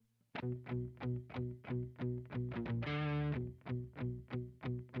Yeah,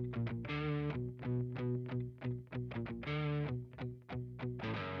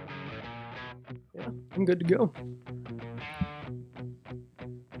 I'm good to go.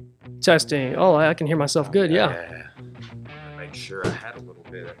 Testing. Oh, I can hear myself good. Yeah. Make sure I had a little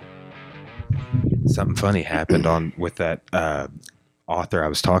bit. Something funny happened with that author I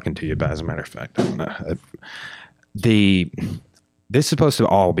was talking to you about. As a matter of fact, I don't know. This is supposed to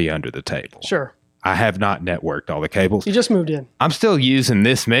all be under the table. Sure. I have not networked all the cables. You just moved in. I'm still using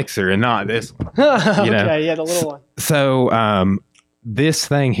this mixer and not this one. Okay, yeah, the little one. So this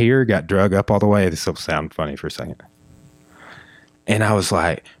thing here got drug up all the way. This will sound funny for a second. And I was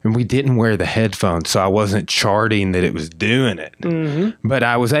like, and we didn't wear the headphones, so I wasn't charting that it was doing it. Mm-hmm. But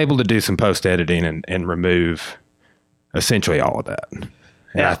I was able to do some post editing and remove essentially all of that. And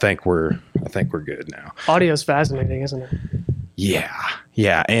Yeah. I think we're good now. Audio's fascinating, isn't it?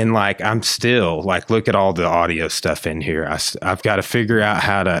 Yeah. And like, I'm still like, look at all the audio stuff in here. I've got to figure out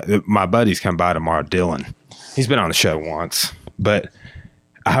how to, my buddy's come by tomorrow, Dylan. He's been on the show once, but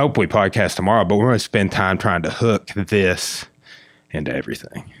I hope we podcast tomorrow, but we're going to spend time trying to hook this into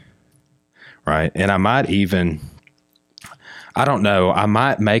everything. Right. And I might even, I don't know, I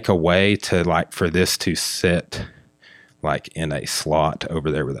might make a way to like, for this to sit like in a slot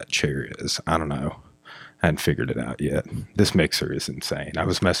over there where that chair is. I don't know. I hadn't figured it out yet. This mixer is insane. I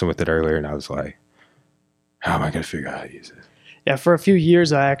was messing with it earlier and I was like, how am I going to figure out how to use it? Yeah, for a few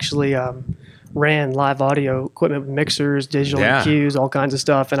years, I actually ran live audio equipment with mixers, digital EQs, all kinds of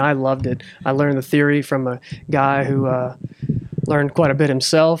stuff, and I loved it. I learned the theory from a guy who learned quite a bit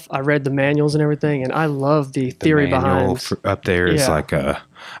himself. I read the manuals and everything, and I love the theory behind. Up there is like I've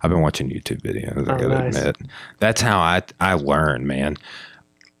been watching YouTube videos. I gotta admit, that's how I learn, man.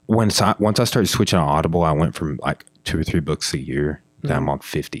 Once I started switching on Audible, I went from like 2 or 3 books a year. Now I'm on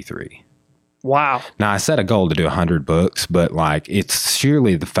 53. Wow. Now I set a goal to do 100 books, but like it's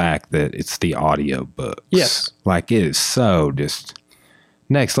surely the fact that it's the audio books. Yes. Like it is so just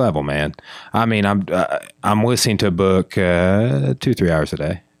next level, man. I mean, I'm listening to a book 2-3 hours a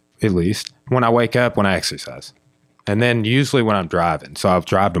day, at least. When I wake up, when I exercise, and then usually when I'm driving. So I'll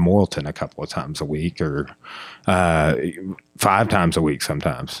drive to Morrilton a couple of times a week, or 5 times a week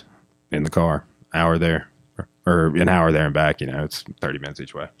sometimes in the car, hour there. Or an hour there and back, it's 30 minutes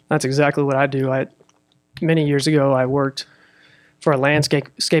each way. That's exactly what I do. Many years ago, I worked for a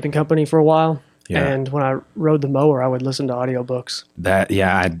landscaping company for a while. Yeah. And when I rode the mower, I would listen to audiobooks. I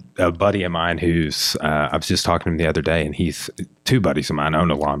had a buddy of mine who's, I was just talking to him the other day, and 2 buddies of mine own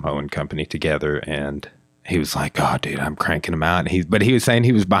a lawn mowing company together. And he was like, oh, dude, I'm cranking them out. But he was saying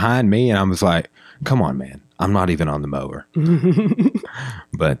he was behind me, and I was like, come on, man. I'm not even on the mower.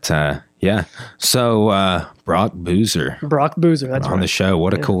 But, yeah. So, Brock Boozer. That's on the show.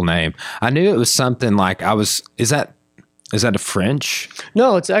 What a cool name. I knew it was something like is that a French?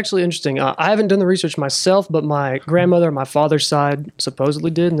 No, it's actually interesting. I haven't done the research myself, but my grandmother on my father's side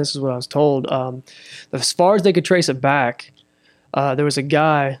supposedly did, and this is what I was told. As far as they could trace it back, there was a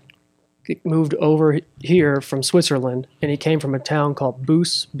guy moved over here from Switzerland, and he came from a town called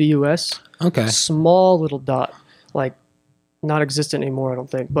Bus, B-U-S. Okay. Small little dot, like not existent anymore, I don't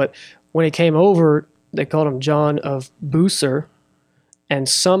think. But when he came over, they called him John of Bucer, and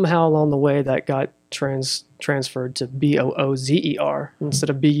somehow along the way that got transferred to B-O-O-Z-E-R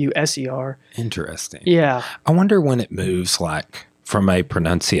instead of B-U-S-E-R. Interesting. Yeah. I wonder when it moves like from a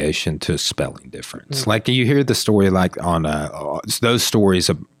pronunciation to a spelling difference. Like you hear the story like on those stories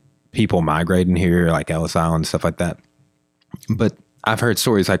of people migrating here, like Ellis Island, stuff like that. But I've heard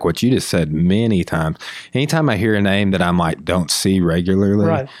stories like what you just said many times. Anytime I hear a name that I'm like, don't see regularly,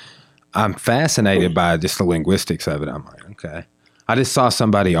 right. I'm fascinated by just the linguistics of it. I'm like, okay. I just saw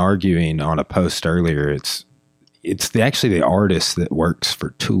somebody arguing on a post earlier. It's actually the artist that works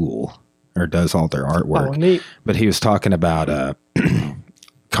for Tool or does all their artwork. Oh, neat. But he was talking about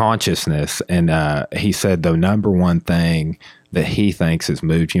consciousness, and he said the number one thing that he thinks has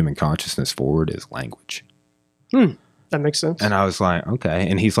moved human consciousness forward is language. That makes sense. And I was like, okay.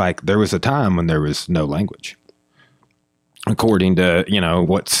 And he's like, there was a time when there was no language, according to,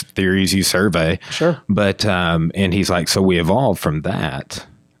 what theories you survey. Sure. But, and he's like, so we evolved from that.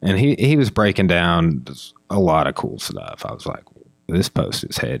 And he was breaking down a lot of cool stuff. I was like, this post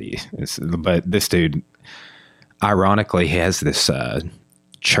is heady. But this dude, ironically, has this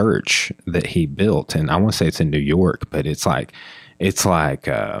church that he built. And I want to say it's in New York, but it's like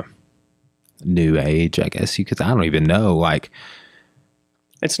New Age, I guess you could. I don't even know. Like,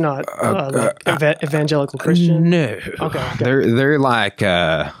 it's not evangelical Christian. No. Okay. They're like,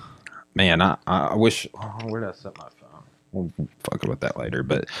 man. I wish. Where did I set my phone? We'll fuck about that later.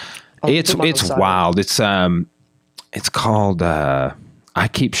 But It's put mine on it's silent. wild. It's called. I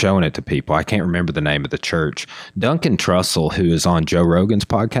keep showing it to people. I can't remember the name of the church. Duncan Trussell, who is on Joe Rogan's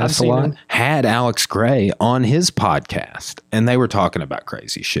podcast a seen lot, him. had Alex Gray on his podcast, and they were talking about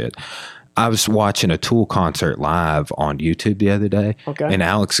crazy shit. I was watching a Tool concert live on YouTube the other day, Okay. and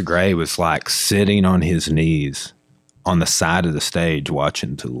Alex Gray was like sitting on his knees on the side of the stage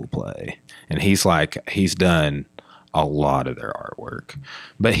watching Tool play. And he's done a lot of their artwork,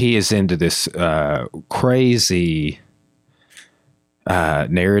 but he is into this crazy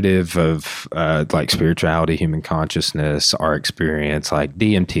narrative of like spirituality, human consciousness, our experience, like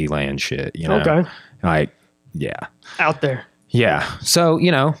DMT land shit, you know? Okay. Like, yeah. Out there. Yeah. So,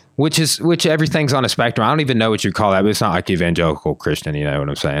 which everything's on a spectrum. I don't even know what you call that, but it's not like evangelical Christian, you know what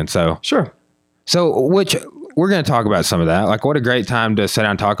I'm saying? Sure. Which we're going to talk about some of that. Like, what a great time to sit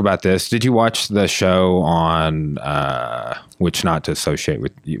down and talk about this. Did you watch the show on, which not to associate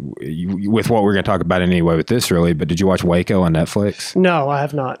with what we're going to talk about anyway with this really, but did you watch Waco on Netflix? No, I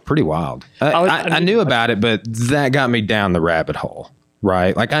have not. Pretty wild. I I knew about it, but that got me down the rabbit hole,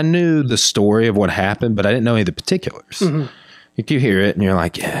 right? Like, I knew the story of what happened, but I didn't know any of the particulars. Mm-hmm. You hear it and you're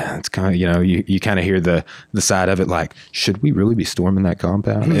like, yeah, it's kind of, you kind of hear the side of it, like, should we really be storming that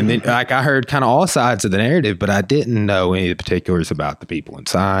compound? And then like I heard kind of all sides of the narrative, but I didn't know any of the particulars about the people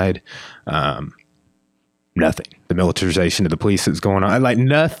inside. Nothing. The militarization of the police that's going on. Like,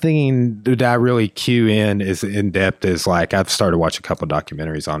 nothing did I really cue in as in depth as, like, I've started watching a couple of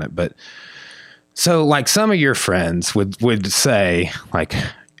documentaries on it. But so, like, some of your friends would say, like,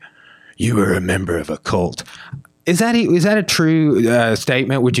 you were a member of a cult. Is that a true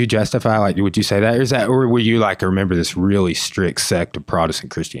statement? Would you justify, like, would you say that? Or were you like, remember this really strict sect of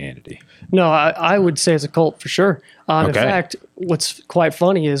Protestant Christianity? No, I would say it's a cult for sure. Okay. In fact, what's quite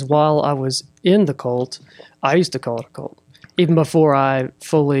funny is while I was in the cult, I used to call it a cult. Even before I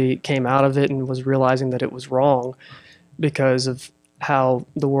fully came out of it and was realizing that it was wrong because of how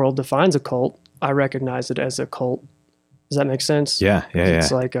the world defines a cult, I recognized it as a cult. Does that make sense? Yeah.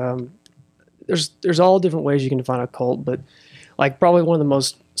 It's like, there's all different ways you can define a cult, but like probably one of the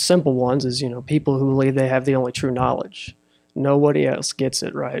most simple ones is, people who believe they have the only true knowledge. Nobody else gets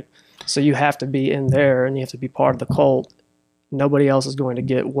it, right? So you have to be in there and you have to be part of the cult. Nobody else is going to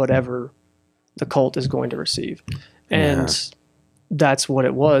get whatever the cult is going to receive. And that's what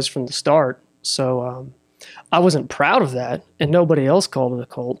it was from the start. So I wasn't proud of that, and nobody else called it a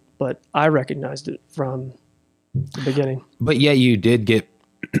cult, but I recognized it from the beginning. But yet you did get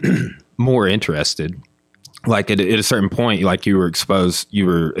more interested. Like at a certain point, like you were exposed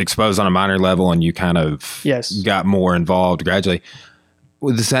on a minor level and you kind of got more involved gradually.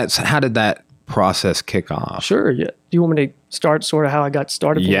 How did that process kick off? Sure. Yeah. Do you want me to start sort of how I got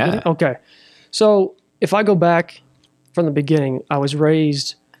started? From the beginning? Okay. So if I go back from the beginning, I was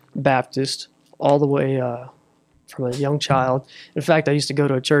raised Baptist all the way from a young child. In fact, I used to go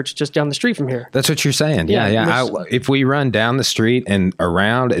to a church just down the street from here. That's what you're saying. Yeah. If we run down the street and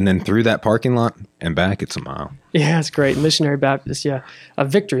around and then through that parking lot and back, it's a mile. Yeah, it's great. Missionary Baptist. Yeah.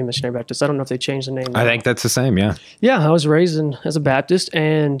 Victory Missionary Baptist. I don't know if they changed the name. I think that's the same. Yeah. Yeah. I was raised as a Baptist,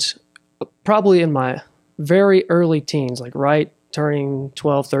 and probably in my very early teens, like right turning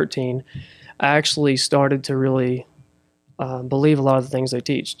 12, 13, I actually started to really believe a lot of the things they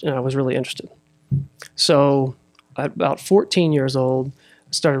teach, and I was really interested. So at about 14 years old,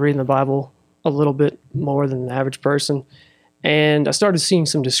 I started reading the Bible a little bit more than the average person, and I started seeing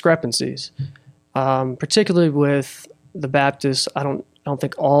some discrepancies, particularly with the Baptists. I don't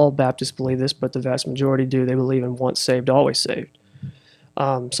think all Baptists believe this, but the vast majority do. They believe in once saved, always saved,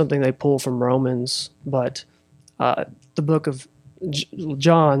 something they pull from Romans. But the book of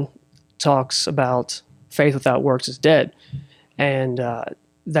John talks about faith without works is dead, and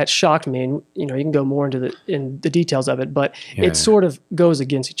that shocked me. And you can go more into the details of it, but it sort of goes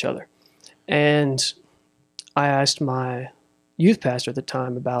against each other. And I asked my youth pastor at the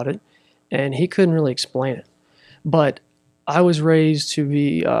time about it, and he couldn't really explain it. But I was raised to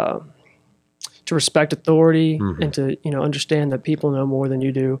be to respect authority and to understand that people know more than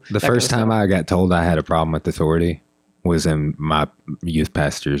you do. The first time I got told I had a problem with authority was in my youth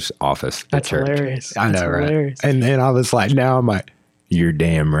pastor's office at That's church. Hilarious. I know, That's right? Hilarious. And then I was like, now I'm like, you're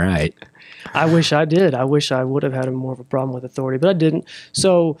damn right. I wish I did. I wish I would have had more of a problem with authority, but I didn't.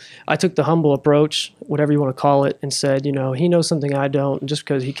 So I took the humble approach, whatever you want to call it, and said, he knows something I don't, and just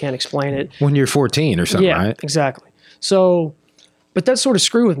because he can't explain it. When you're 14 or something, yeah, right? Exactly. So, but that sort of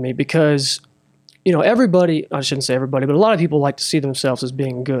screwed with me because, everybody, I shouldn't say everybody, but a lot of people like to see themselves as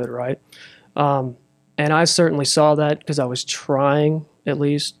being good, right? And I certainly saw that because I was trying, at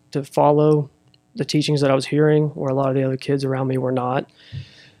least, to follow the teachings that I was hearing, where a lot of the other kids around me were not.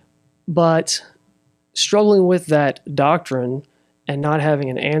 But struggling with that doctrine and not having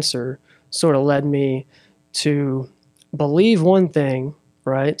an answer sort of led me to believe one thing,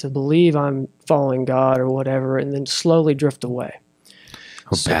 right? To believe I'm following God or whatever, and then slowly drift away.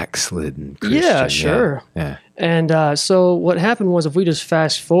 Backslidden Christian. Yeah, sure. Yeah. And so what happened was, if we just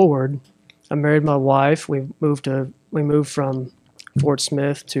fast forward, I married my wife. We moved from Fort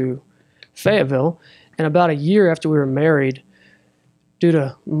Smith to Fayetteville, and about a year after we were married, due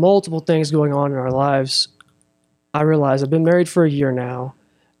to multiple things going on in our lives, I realized I've been married for a year now.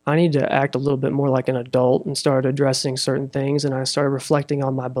 I need to act a little bit more like an adult and start addressing certain things. And I started reflecting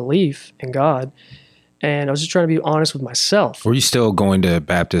on my belief in God. And I was just trying to be honest with myself. Were you still going to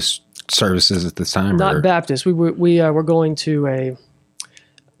Baptist services at the time? Not Baptist. We were going to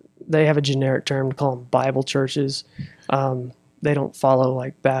they have a generic term to call them Bible churches. They don't follow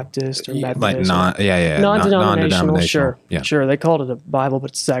like Baptist or Methodist. Non-denominational. Sure, yeah. Sure. They called it a Bible,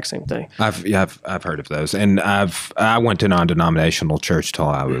 but it's the exact same thing. I've heard of those, and I went to non-denominational church till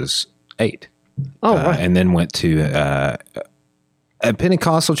I was 8. Oh, right. And then went to a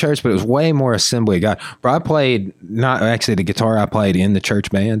Pentecostal church, but it was way more Assembly of God. But I played the guitar I played in the church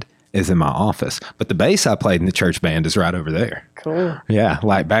band is in my office, but the bass I played in the church band is right over there. Cool. Yeah,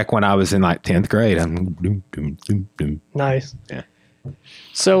 like back when I was in like 10th grade. Nice. Yeah.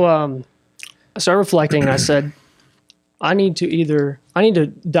 So I started reflecting, and I said, I need to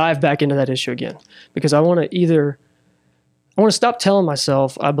dive back into that issue again, because I want to stop telling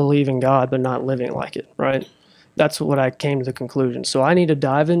myself I believe in God but not living like it, right? That's what I came to the conclusion. So I need to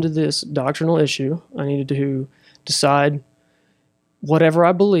dive into this doctrinal issue. I needed to decide whatever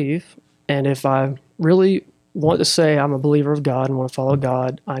I believe, and if I really want to say I'm a believer of God and want to follow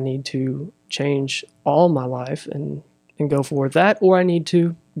God, I need to change all my life and go forward that, or I need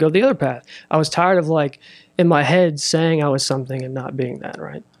to go the other path. I was tired of like in my head saying I was something and not being that,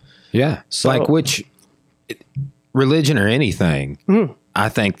 right? Yeah. So, like which religion or anything, I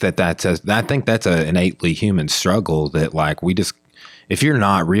think that's an innately human struggle that like if you're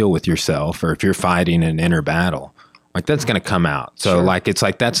not real with yourself, or if you're fighting an inner battle, like that's going to come out. So sure. Like, it's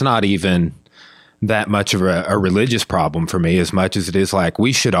like, that's not even that much of a religious problem for me, as much as it is like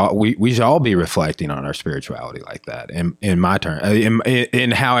we should all be reflecting on our spirituality like that. In my turn,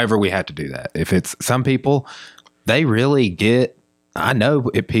 in however we have to do that. If it's some people, they really get, I know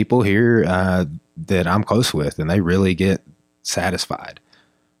people here that I'm close with, and they really get satisfied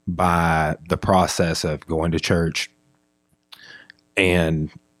by the process of going to church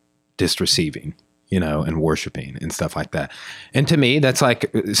and just receiving, and worshiping and stuff like that. And to me, that's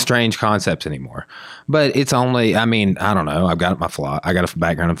like strange concepts anymore. But it's only, I don't know. I got a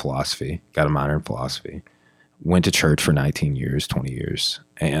background in philosophy, got a minor in philosophy, went to church for 19 years, 20 years,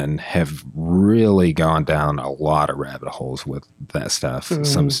 and have really gone down a lot of rabbit holes with that stuff. Mm.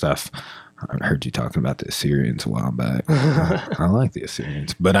 Some stuff, I heard you talking about the Assyrians a while back. I like the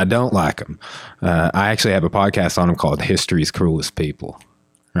Assyrians, but I don't like them. I actually have a podcast on them called History's Cruelest People,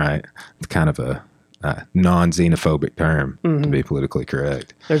 right? It's kind of a non-xenophobic term, to be politically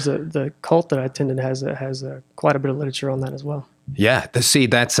correct. There's the cult that I attended has quite a bit of literature on that as well. Yeah, that's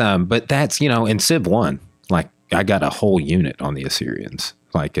but that's in Civ 1, like I got a whole unit on the Assyrians.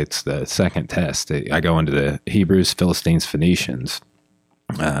 Like it's the second test. I go into the Hebrews, Philistines, Phoenicians,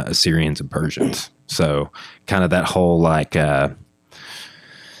 Assyrians, and Persians. So kind of that whole like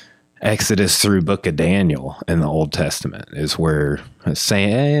Exodus through Book of Daniel in the Old Testament is where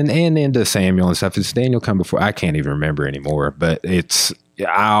and into Samuel and stuff. It's Daniel come before. I can't even remember anymore, but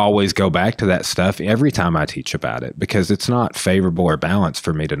I always go back to that stuff every time I teach about it, because it's not favorable or balanced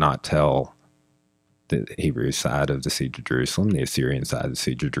for me to not tell the Hebrew side of the siege of Jerusalem, the Assyrian side of the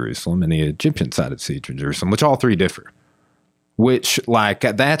siege of Jerusalem, and the Egyptian side of the siege of Jerusalem, which all three differ. Which, like,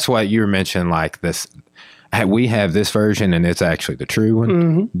 that's what you were mentioning, like this. We have this version, and it's actually the true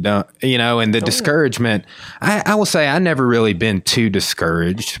one. Mm-hmm. And the discouragement. I will say I never really been too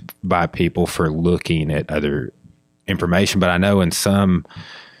discouraged by people for looking at other information, but I know in some,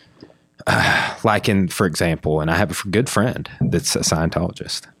 for example, and I have a good friend that's a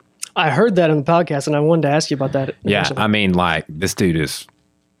Scientologist. I heard that on the podcast, and I wanted to ask you about that. Yeah, this dude is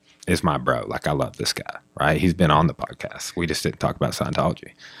my bro. Like, I love this guy, right? He's been on the podcast. We just didn't talk about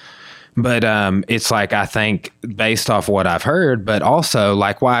Scientology. But it's like, I think based off what I've heard, but also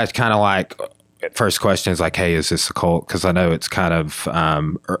like why it's kind of like, first question is like, hey, is this a cult? Because I know it's kind of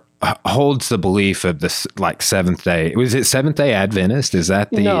holds the belief of this like Seventh Day. Was it Seventh Day Adventist? Is that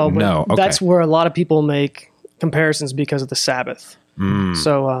the no? Okay. That's where a lot of people make comparisons because of the Sabbath. Mm.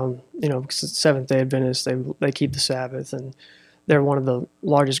 So Seventh Day Adventists, they keep the Sabbath, and they're one of the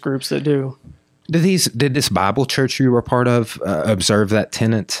largest groups that do. Did this Bible church you were a part of observe that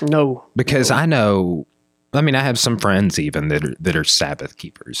tenet? No. Because I know, I mean, I have some friends even that are Sabbath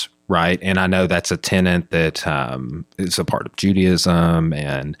keepers, right? And I know that's a tenet that is a part of Judaism.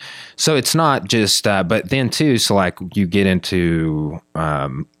 And so it's not just, but then too, so like you get into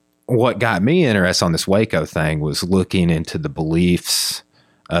what got me interested on this Waco thing was looking into the beliefs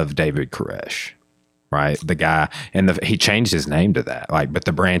of David Koresh. Right. The guy, and he changed his name to that, like, but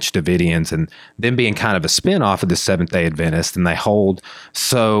the Branch Davidians, and them being kind of a spin-off of the Seventh-day Adventist, and they hold.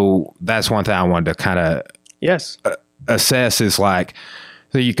 So that's one thing I wanted to kind of assess is like,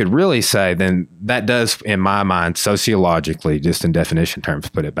 so you could really say then that does, in my mind, sociologically, just in definition terms,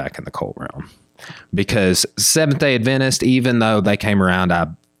 put it back in the cult realm. Because Seventh-day Adventist, even though they came around, I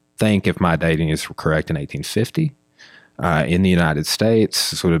think if my dating is correct, in 1850, in the United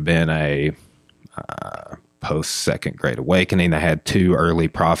States, this would have been a post Second Great Awakening. They had two early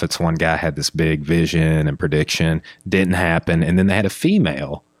prophets. One guy had this big vision and prediction, didn't happen, and then they had a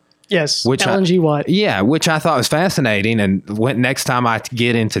female. Yes, Ellen G. White. Yeah, which I thought was fascinating. And next time I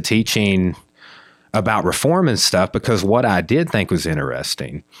get into teaching about reform and stuff, because what I did think was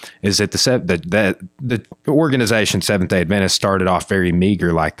interesting is that the organization Seventh-day Adventist started off very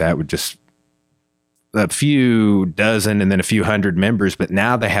meager like that, with just a few dozen and then a few hundred members, but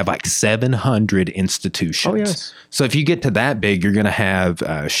now they have like 700 institutions. Oh, yes. So if you get to that big, you're going to have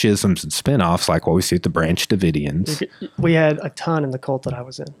schisms and spinoffs like what we see at the Branch Davidians. We had a ton in the cult that I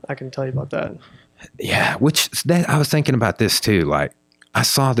was in. I can tell you about that. Yeah, I was thinking about this too. Like, I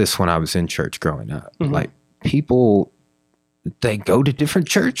saw this when I was in church growing up. Mm-hmm. Like, people, they go to different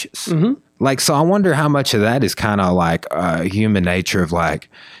churches. Mm-hmm. Like, so I wonder how much of that is kind of like human nature of like,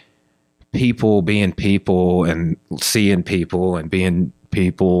 people being people and seeing people and being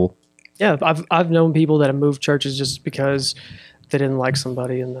people. Yeah, I've known people that have moved churches just because they didn't like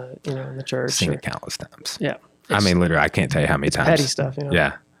somebody in the church. Seen it countless times. Yeah, I mean, literally, I can't tell you how many times. Petty stuff, you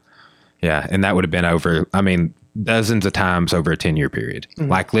know. Yeah, and that would have been over. I mean, dozens of times over a 10-year period. Mm-hmm.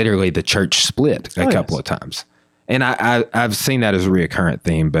 Like literally, the church split a couple of times. And I've seen that as a reoccurrent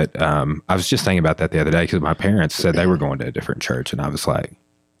theme. But I was just thinking about that the other day because my parents said they were going to a different church, and I was like,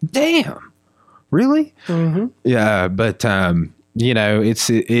 damn, really? Mm-hmm. Yeah, but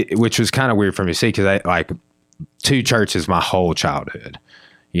which was kind of weird for me to see because I like two churches my whole childhood,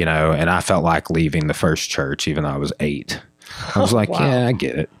 and I felt like leaving the first church even though I was 8. I was like, wow. Yeah, I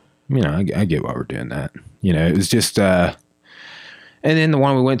get it. I get why we're doing that. It was just, and then the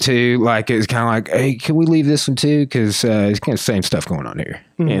one we went to, like, it was kind of like, hey, can we leave this one too? Because it's kind of the same stuff going on here,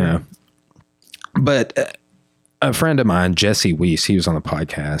 Mm-hmm. But a friend of mine, Jesse Weiss, he was on the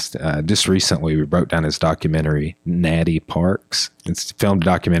podcast just recently. We broke down his documentary, Natty Parks. It's filmed a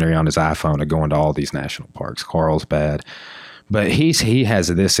documentary on his iPhone of going to all these national parks. Carlsbad. But he has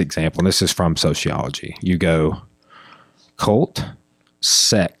this example, and this is from sociology. You go cult,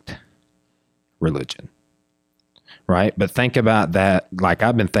 sect, religion, right? But think about that. Like,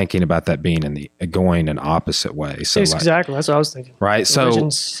 I've been thinking about that being going an opposite way. So yes, exactly. That's what I was thinking. Right.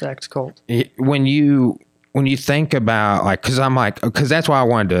 Religion, sect, cult. When you think about, like, because that's why I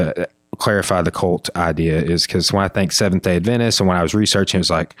wanted to clarify the cult idea, is because when I think Seventh-day Adventist and when I was researching, it was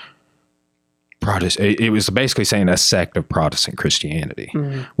like it was basically saying a sect of Protestant Christianity,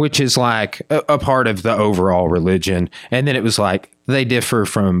 mm-hmm. which is like a part of the overall religion. And then it was like they differ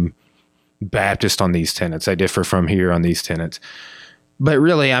from Baptist on these tenets. They differ from here on these tenets. But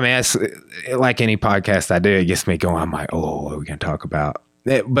really, I mean, it's like any podcast I do, it gets me going. I'm like, oh, what are we going to talk about?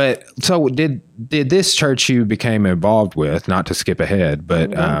 But so did this church you became involved with, not to skip ahead,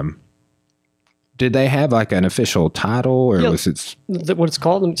 but did they have like an official title, or was it what it's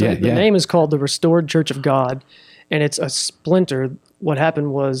called? The name is called the Restored Church of God, and it's a splinter. What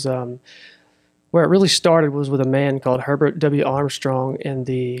happened was where it really started was with a man called Herbert W. Armstrong in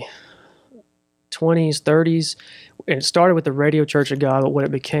the 20s, 30s, and it started with the Radio Church of God, but when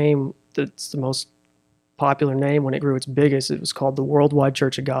it became the most popular name, when it grew its biggest, it was called the Worldwide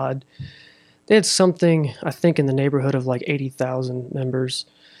Church of God. They had something, I think, in the neighborhood of like 80,000 members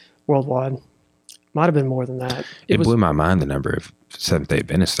worldwide. Might have been more than that. It blew my mind the number of Seventh-day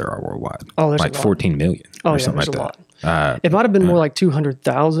Adventists there are worldwide. Oh, there's like 14 million or something like that. Lot. It might have been more like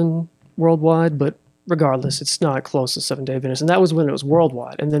 200,000 worldwide, but regardless, it's not close to Seventh-day Adventists. And that was when it was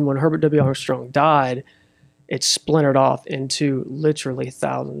worldwide. And then when Herbert W. Armstrong died, it splintered off into literally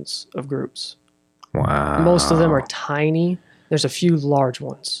thousands of groups. Wow. Most of them are tiny. There's a few large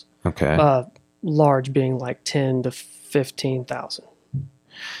ones. Okay. Large being like 10 to 15,000.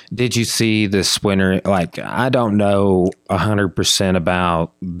 Did you see the splinter? Like, I don't know 100%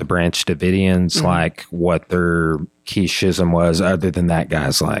 about the Branch Davidians, mm-hmm. like what their key schism was, other than that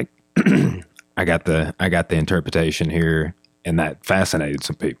guy's like, I got the interpretation here, and that fascinated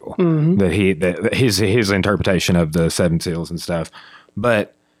some people. That his interpretation of the seven seals and stuff.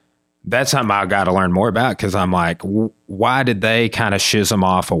 But that's something I got to learn more about, because I'm like, why did they kind of schism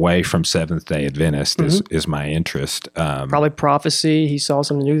off away from Seventh Day Adventist? Is my interest. Probably prophecy. He saw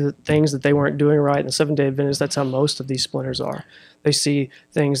some new things that they weren't doing right. And the Seventh Day Adventists, that's how most of these splinters are. They see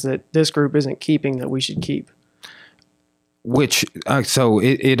things that this group isn't keeping that we should keep. Which, so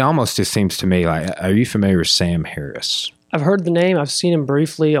it almost just seems to me like, are you familiar with Sam Harris? I've heard the name. I've seen him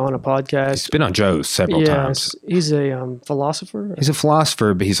briefly on a podcast. He's been on Joe's several times. He's a philosopher. He's a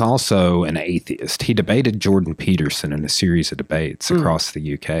philosopher, but he's also an atheist. He debated Jordan Peterson in a series of debates across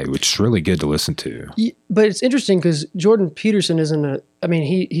the UK, which is really good to listen to. Yeah, but it's interesting because Jordan Peterson isn't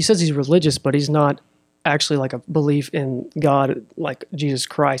he says he's religious, but he's not actually like a belief in God, like Jesus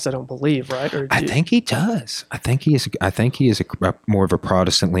Christ. I don't believe, right? I think he does. I think he is a more of a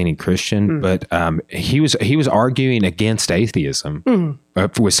Protestant leaning Christian, but he was arguing against atheism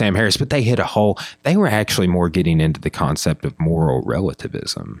with Sam Harris, but they were actually more getting into the concept of moral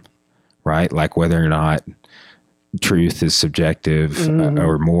relativism, right? Like whether or not truth is subjective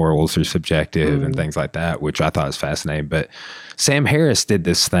or morals are subjective and things like that, which I thought was fascinating. But Sam Harris did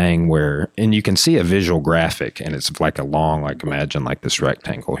this thing where, and you can see a visual graphic, and it's like a long, like imagine like this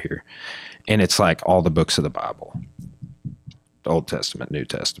rectangle here. And it's like all the books of the Bible, the Old Testament, New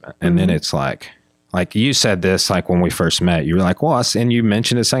Testament. And then it's like you said this, like when we first met, you were like, well, and you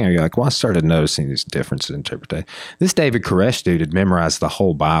mentioned this thing, you're like, well, I started noticing these differences in interpretation. This David Koresh dude had memorized the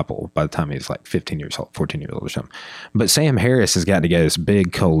whole Bible by the time he was like 14 years old or something. But Sam Harris has got to get this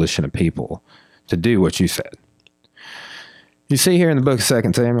big coalition of people to do what you said. You see here in the book of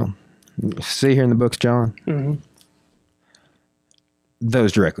 2 Samuel, you see here in the book of John,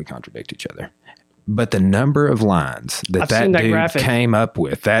 those directly contradict each other. But the number of lines that dude came up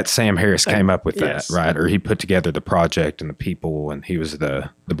with, that Sam Harris came up with that, right? Or he put together the project and the people, and he was the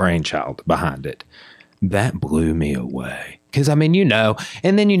brainchild behind it. That blew me away. Because, I mean, and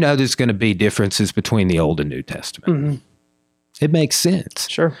then there's going to be differences between the Old and New Testament. It makes sense.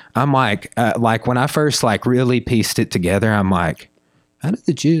 Sure. I'm like when I first really pieced it together, I'm like, how do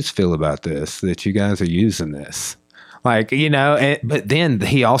the Jews feel about this, that you guys are using this? But then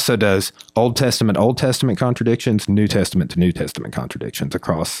he also does Old Testament contradictions, New Testament to New Testament contradictions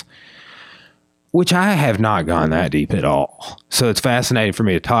across, which I have not gone that deep at all. So it's fascinating for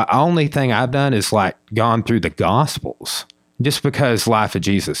me to talk. The only thing I've done is gone through the Gospels, just because life of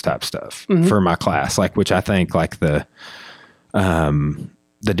Jesus type stuff for my class, which I think the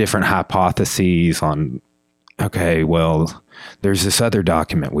different hypotheses on, okay, well, there's this other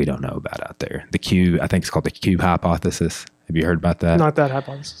document we don't know about out there. I think it's called the cube hypothesis. Have you heard about that? Not that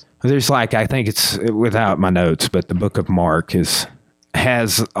hypothesis. There's I think it's without my notes, but the book of Mark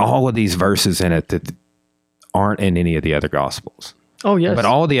has all of these verses in it that aren't in any of the other Gospels. Oh, yes. But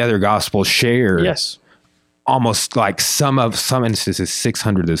all the other Gospels share almost some instances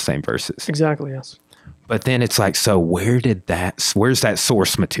 600 of the same verses. Exactly, yes. But then it's so where's that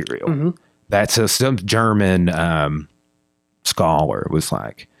source material? That's some German scholar was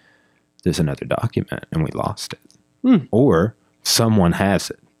like, there's another document and we lost it. Or someone has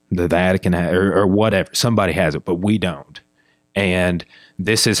it. The Vatican or whatever. Somebody has it, but we don't. And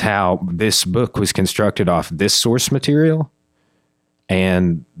this is how this book was constructed off this source material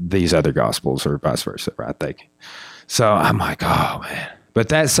and these other Gospels, or vice versa, right? So I'm like, oh, man. But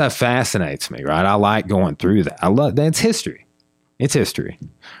that stuff fascinates me, right? I like going through that. I love that. It's history. It's history,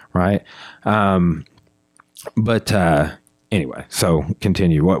 right? But anyway, so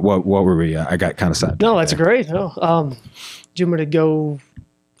continue. What were we? I got kind of sidetracked. No, that's great. No, do you want me to go?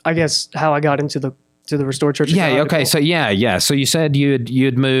 I guess how I got into the Restored Church. Yeah. Okay. So yeah. So you said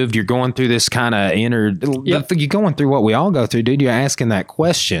you'd moved. You're going through this kind of inner. Yep. You're going through what we all go through, dude. You're asking that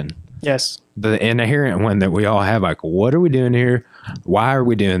question. Yes. The inherent one that we all have, what are we doing here? Why are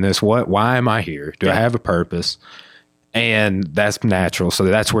we doing this? Why am I here? Do I have a purpose? And that's natural. So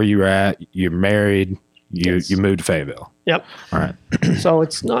that's where you're at. You're married. You moved to Fayetteville. Yep. All right. So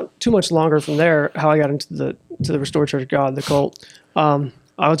it's not too much longer from there how I got into the Restored Church of God, the cult. I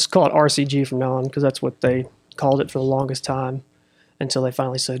would just call it RCG from now on, because that's what they called it for the longest time, until they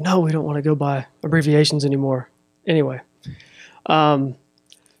finally said, no, we don't want to go by abbreviations anymore. Anyway.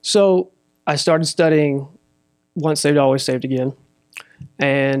 So I started studying Once Saved, Always Saved Again.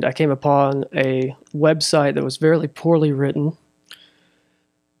 And I came upon a website that was very poorly written,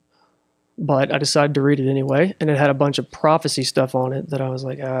 but I decided to read it anyway. And it had a bunch of prophecy stuff on it that I was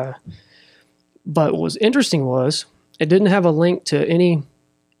like, But what was interesting was it didn't have a link to any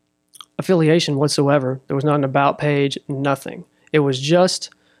affiliation whatsoever. There was not an about page, nothing. It was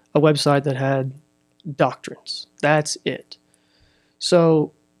just a website that had doctrines. That's it.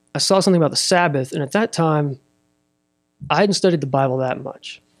 So I saw something about the Sabbath, and at that time, I hadn't studied the Bible that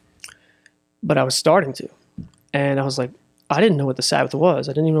much, but I was starting to. And I was like, I didn't know what the Sabbath was.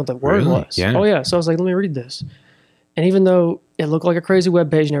 I didn't even know what the word Really? was. Yeah. Oh, yeah. So I was like, let me read this. And even though it looked like a crazy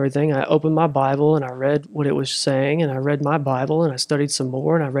webpage and everything, I opened my Bible and I read what it was saying, and I read my Bible and I studied some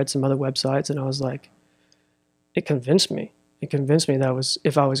more and I read some other websites, and I was like, it convinced me. It convinced me that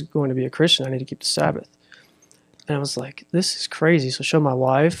if I was going to be a Christian, I need to keep the Sabbath. And I was like, this is crazy. So I showed my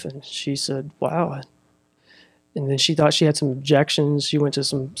wife, and she said, wow. And then she thought she had some objections. She went to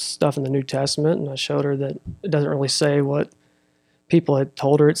some stuff in the New Testament, and I showed her that it doesn't really say what people had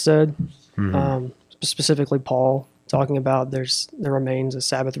told her it said. Specifically Paul, talking about there remains a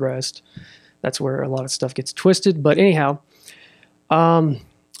Sabbath rest. That's where a lot of stuff gets twisted. But anyhow,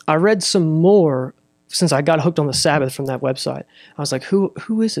 I read some more since I got hooked on the Sabbath from that website. I was like, who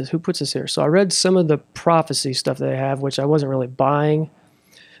is this? Who puts this here? So I read some of the prophecy stuff they have, which I wasn't really buying.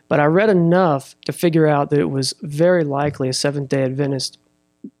 But I read enough to figure out that it was very likely a Seventh-day Adventist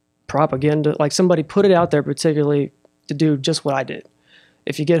propaganda. Like somebody put it out there particularly to do just what I did.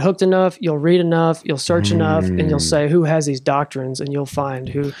 If you get hooked enough, you'll read enough, you'll search enough, and you'll say who has these doctrines, and you'll find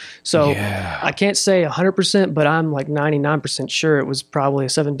who. So I can't say 100%, but I'm like 99% sure it was probably a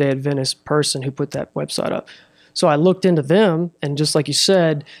Seventh-day Adventist person who put that website up. So I looked into them, and just like you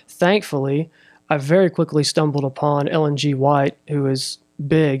said, thankfully, I very quickly stumbled upon Ellen G. White, who is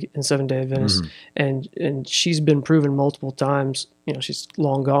big in Seventh-day Adventists, and she's been proven multiple times. You know, she's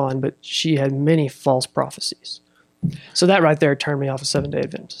long gone, but she had many false prophecies. So that right there turned me off of Seventh-day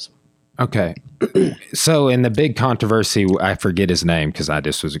Adventism. Okay. So in the big controversy, I forget his name because I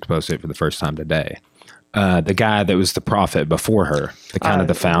just was exposed to it for the first time today. The guy that was the prophet before her,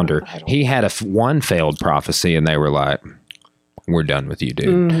 the founder, he had one failed prophecy, and they were like, we're done with you,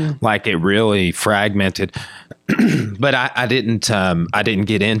 dude. Like it really fragmented. But I didn't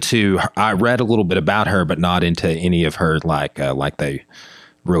get into, I read a little bit about her, but not into any of her, like they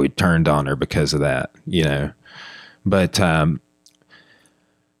really turned on her because of that, you know. But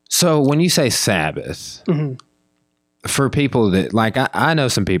so when you say Sabbath, for people that like, I know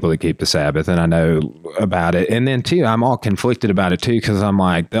some people that keep the Sabbath, and I know about it. And then too, I'm all conflicted about it too, because I'm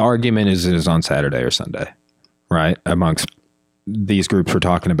like, the argument is on Saturday or Sunday, right? Amongst these groups we're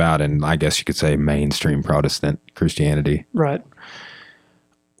talking about, and I guess you could say mainstream Protestant Christianity. Right.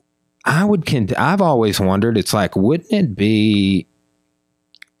 I've always wondered, it's like, wouldn't it be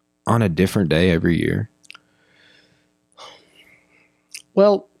on a different day every year?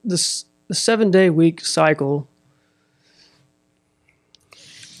 Well, the 7-day week cycle,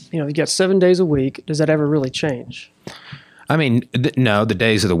 you know, you got 7 days a week. Does that ever really change? I mean, no, the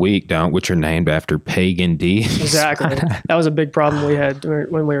days of the week don't, which are named after pagan deities. Exactly. That was a big problem we had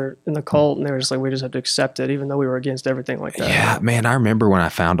when we were in the cult, and they were just like, we just have to accept it, even though we were against everything like that. Yeah, man, I remember when I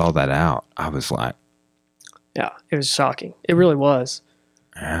found all that out, I was like... Yeah, it was shocking. It really was.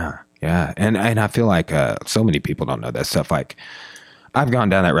 Yeah. And I feel like so many people don't know that stuff. Like, I've gone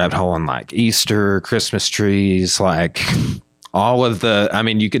down that rabbit hole on like Easter, Christmas trees, like all of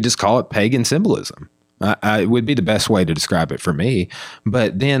you could just call it pagan symbolism. It would be the best way to describe it for me.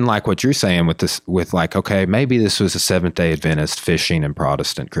 But then like what you're saying with like, okay, maybe this was a Seventh-day Adventist fishing in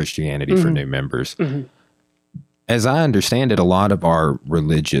Protestant Christianity for new members. As I understand it, a lot of our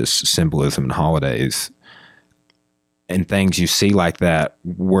religious symbolism and holidays and things you see like that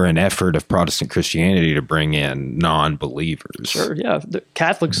were an effort of Protestant Christianity to bring in non-believers. Sure, yeah. The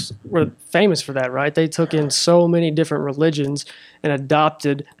Catholics were famous for that, right? They took in so many different religions and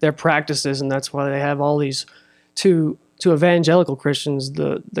adopted their practices, and that's why they have all these, to evangelical Christians,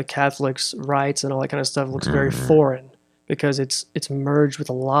 the Catholics' rites and all that kind of stuff looks very foreign because it's merged with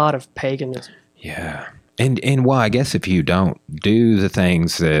a lot of paganism. Yeah. And well, I guess if you don't do the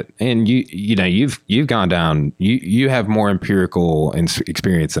things that, and you've gone down, you have more empirical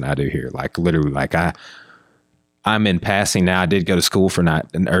experience than I do here. Like literally, like I'm in passing now. I did go to school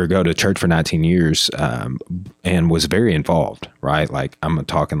go to church for 19 years, and was very involved. Right, like I'm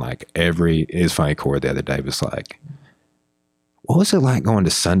talking like it's funny. Corey the other day was like, what was it like going to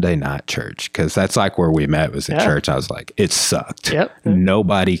Sunday night church? Because that's like where we met, was in church. I was like, it sucked. Yep.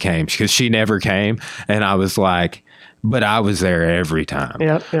 Nobody came because she never came. And I was like, but I was there every time.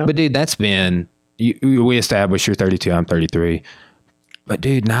 Yep. But dude, that's been, we established you're 32, I'm 33. But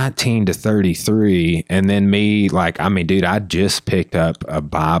dude, 19 to 33. And then me, like, I mean, dude, I just picked up a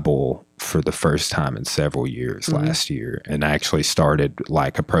Bible for the first time in several years last year, and actually started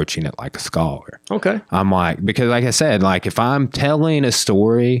like approaching it like a scholar. Okay. I'm like, because like I said, like if I'm telling a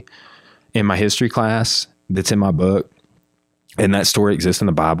story in my history class that's in my book, and that story exists in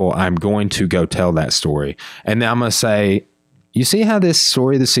the Bible, I'm going to go tell that story. And then I'm going to say, you see how this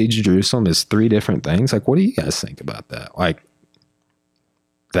story of the siege of Jerusalem is 3 different things? Like, what do you guys think about that? Like,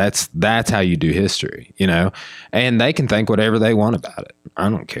 that's how you do history, you know? And they can think whatever they want about it. I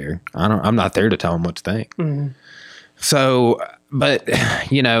don't care. I'm not there to tell them what to think. Mm-hmm. So, but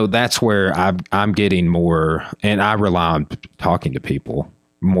you know, that's where I'm getting more, and I rely on talking to people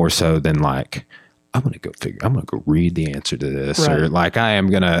more so than like, I'm going to go read the answer to this, right. Or like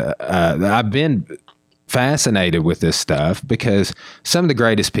I've been fascinated with this stuff because some of the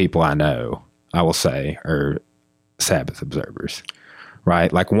greatest people I know, I will say, are Sabbath observers,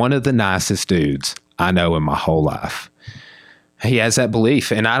 right? Like one of the nicest dudes I know in my whole life. He has that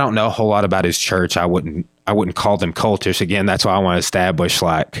belief, and I don't know a whole lot about his church. I wouldn't call them cultish. Again, that's why I want to establish,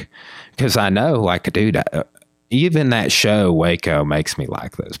 like, because I know, like, dude, even that show Waco makes me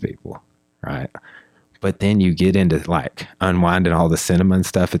like those people, right? But then you get into like unwinding all the cinema and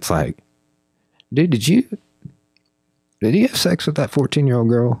stuff. It's like, dude, did you have sex with that 14-year-old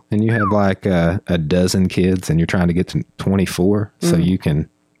girl and you have like a dozen kids and you're trying to get to 24 so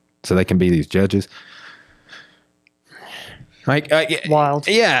they can be these judges? Like, wild.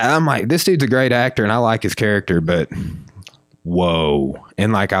 Yeah. I'm like, this dude's a great actor and I like his character, but whoa.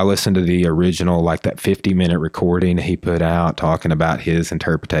 And like, I listened to the original, like that 50-minute recording he put out talking about his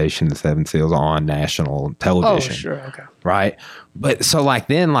interpretation of the Seven Seals on national television. Oh, sure. Okay. Right. But so like,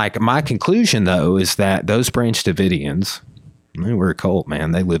 then like my conclusion though, is that those Branch Davidians, they were a cult,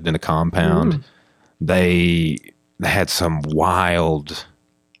 man. They lived in a compound. Mm. They had some wild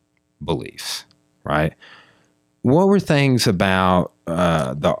beliefs, right? What were things about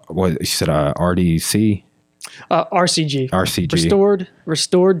what you said, RDC? RCG.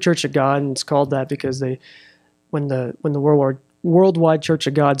 Restored Church of God, and it's called that because when the Worldwide Church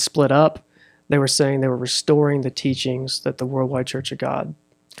of God split up, they were saying they were restoring the teachings that the Worldwide Church of God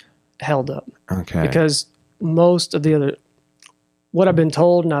held up. Okay. Because most of the other, what I've been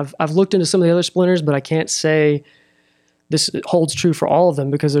told, and I've looked into some of the other splinters, but I can't say this holds true for all of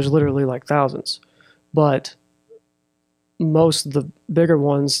them because there's literally like thousands. But most of the bigger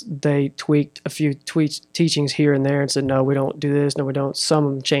ones, they tweaked a few teachings here and there and said, no, we don't do this. No, we don't. Some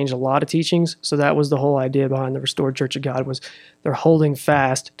of them changed a lot of teachings. So that was the whole idea behind the Restored Church of God, was they're holding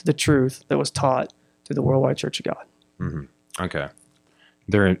fast to the truth that was taught through the Worldwide Church of God. Mm-hmm. Okay.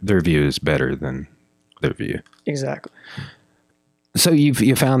 Their view is better than their view. Exactly. So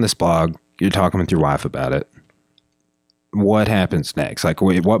you found this blog. You're talking with your wife about it. What happens next? Like,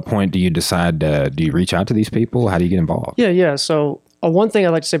 at what point do you decide, do you reach out to these people? How do you get involved? Yeah. So one thing I'd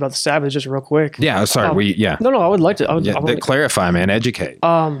like to say about the Sabbath, just real quick. Yeah, sorry. No, I would like to. Clarify, man. Educate.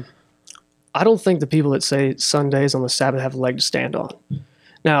 I don't think the people that say Sundays on the Sabbath have a leg to stand on.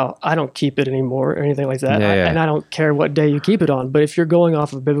 Now, I don't keep it anymore or anything like that. And I don't care what day you keep it on. But if you're going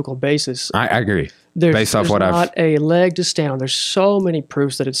off of a biblical basis, I agree. There's not a leg to stand on. There's so many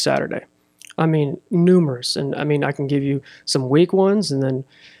proofs that it's Saturday. I mean, numerous. And I mean, I can give you some weak ones and then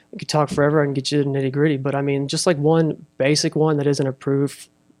we could talk forever. I can get you to the nitty gritty. But I mean, just like one basic one that isn't a proof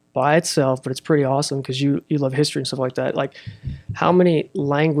by itself, but it's pretty awesome because you love history and stuff like that. Like, how many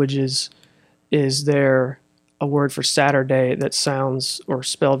languages is there a word for Saturday that sounds or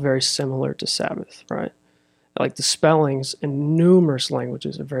spelled very similar to Sabbath, right? Like the spellings in numerous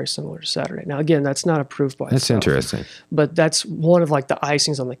languages are very similar to Saturday. Now, again, that's not a proof by itself. That's interesting. But that's one of like the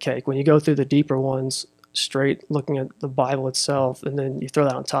icings on the cake. When you go through the deeper ones, straight looking at the Bible itself, and then you throw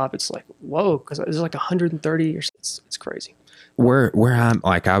that on top, it's like, whoa, because there's like 130 or it's crazy. Where I'm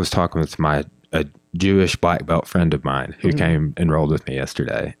like, I was talking with a Jewish black belt friend of mine who came enrolled with me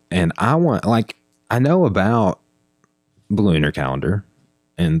yesterday, and I know about the lunar calendar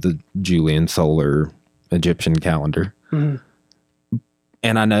and the Julian solar Egyptian calendar. Mm-hmm.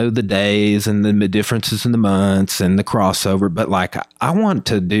 And I know the days and the differences in the months and the crossover, but like, I want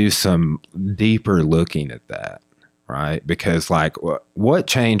to do some deeper looking at that, right? Because like, what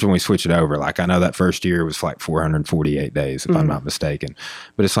changed when we switched it over? Like, I know that first year was like 448 days, if I'm not mistaken,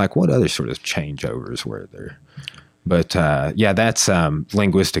 but it's like, what other sort of changeovers were there? But yeah, that's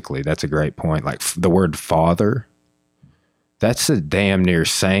linguistically, that's a great point. Like the word father, that's a damn near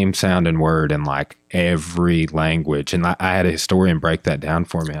same sounding word in like every language. And I had a historian break that down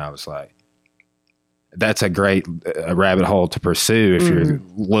for me. I was like, that's a great rabbit hole to pursue if you're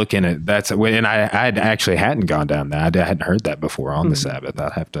looking at and I actually hadn't gone down that. I hadn't heard that before on the Sabbath.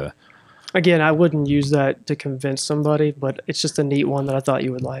 I'd have to. Again, I wouldn't use that to convince somebody, but it's just a neat one that I thought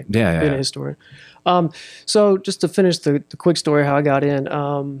you would like. Yeah. Being a historian. So just to finish the quick story, how I got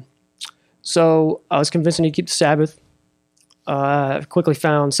in. So I was convinced I need to keep the Sabbath. I quickly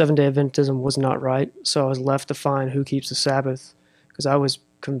found Seventh-day Adventism was not right, so I was left to find who keeps the Sabbath, because I was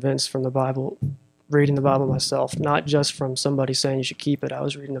convinced from the Bible, reading the Bible myself, not just from somebody saying you should keep it. I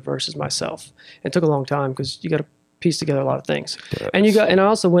was reading the verses myself. It took a long time because you got to piece together a lot of things. Yes. And I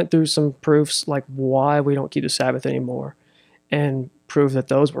also went through some proofs like why we don't keep the Sabbath anymore, and prove that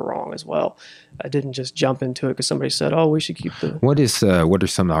those were wrong as well. I didn't just jump into it because somebody said, "Oh, we should keep the." What are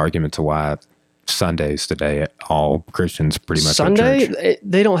some of the arguments of why Sundays today all Christians pretty much go to church? Sunday,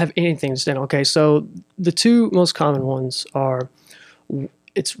 they don't have anything to stand on. Okay, so the two most common ones are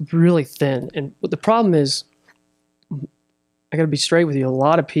it's really thin, and what the problem is, I got to be straight with you. A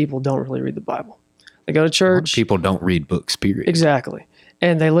lot of people don't really read the Bible. They go to church. People don't read books, period. Exactly,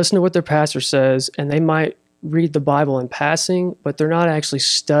 and they listen to what their pastor says, and they might read the Bible in passing, but they're not actually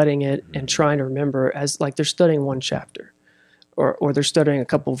studying it and trying to remember as like they're studying one chapter, or they're studying a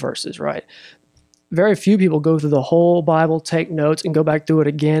couple verses, right? Very few people go through the whole Bible, take notes, and go back through it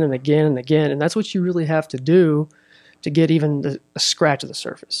again and again and again. And that's what you really have to do to get even a scratch of the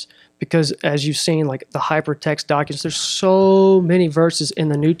surface. Because as you've seen, like the hypertext documents, there's so many verses in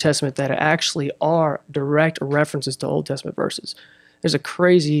the New Testament that actually are direct references to Old Testament verses. There's a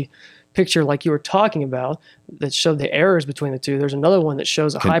crazy picture like you were talking about that showed the errors between the two. There's another one that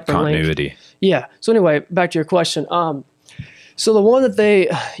shows a hyperlink. Continuity. Yeah. So anyway, back to your question. So the one that they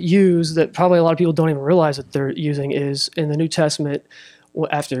use that probably a lot of people don't even realize that they're using is in the New Testament.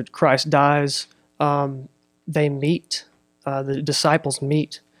 After Christ dies, they meet. The disciples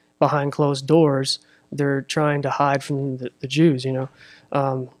meet behind closed doors. They're trying to hide from the Jews,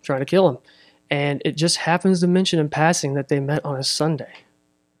 trying to kill him. And it just happens to mention in passing that they met on a Sunday.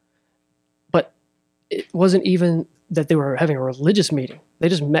 But it wasn't even that they were having a religious meeting. They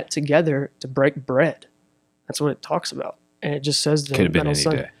just met together to break bread. That's what it talks about. And it just says that could have been on any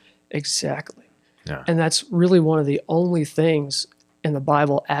Sunday. day. Exactly. Yeah. And that's really one of the only things in the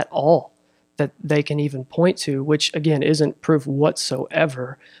Bible at all that they can even point to, which again isn't proof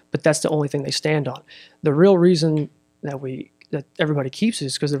whatsoever, but that's the only thing they stand on. The real reason that everybody keeps it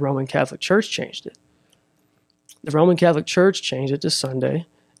is because the Roman Catholic Church changed it. The Roman Catholic Church changed it to Sunday,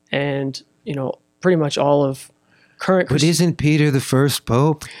 and pretty much all of current But isn't Peter the first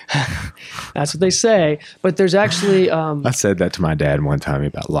pope? That's what they say. But there's actually I said that to my dad one time. He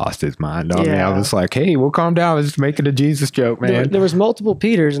about lost his mind on me. Yeah. I was like, hey, we'll calm down. I was just making a Jesus joke, man. there was multiple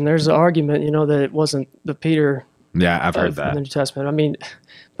Peters, and there's an argument, that it wasn't the Peter Yeah, I've heard of that. the New Testament. I mean,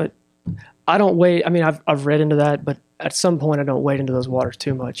 but I don't wade. I mean, I've read into that, but at some point I don't wade into those waters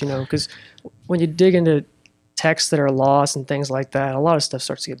too much, because when you dig into texts that are lost and things like that, a lot of stuff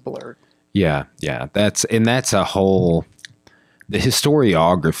starts to get blurred. Yeah. That's a whole, the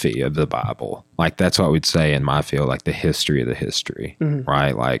historiography of the Bible. Like that's what we'd say in my field, like the history of the history,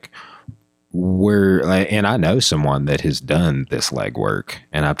 right? Like and I know someone that has done this legwork,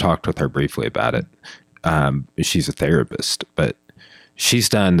 and I've talked with her briefly about it. She's a therapist, but she's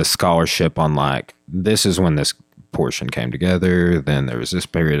done the scholarship on like, this is when this portion came together, then there was this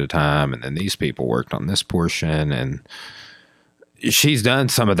period of time, and then these people worked on this portion, and she's done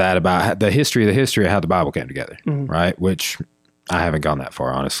some of that about the history of how the Bible came together, right? Which I haven't gone that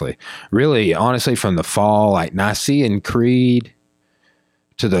far, honestly. Really, honestly, from the fall, like Nicene Creed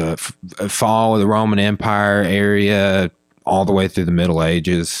to the fall of the Roman Empire area, all the way through the Middle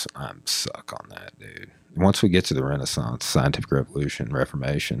Ages, I'm suck on that, dude. Once we get to the Renaissance, Scientific Revolution,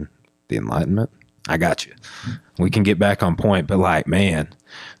 Reformation, the Enlightenment, I got you. We can get back on point, but like, man,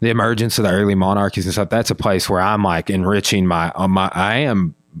 the emergence of the early monarchies and stuff, that's a place where I'm like enriching I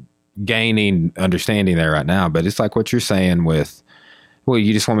am gaining understanding there right now, but it's like what you're saying with, well,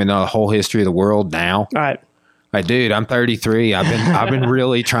 you just want me to know the whole history of the world now? All right. Like, dude, I'm 33. I've been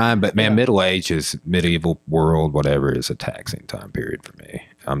really trying, but man, Middle Ages, medieval world, whatever, is a taxing time period for me.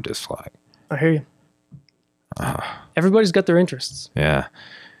 I'm just like, I hear you. Everybody's got their interests. Yeah.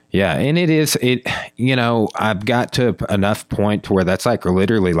 Yeah. And I've got to enough point to where that's like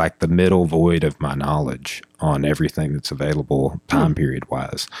literally like the middle void of my knowledge on everything that's available time period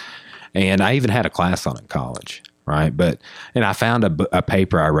wise. And I even had a class on it in college. Right. And I found a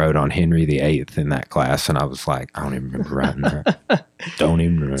paper I wrote on Henry VIII in that class. And I was like, I don't even remember writing that. Don't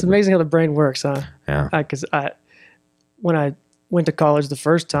even remember. It's amazing how the brain works, huh? Yeah. Because when I went to college the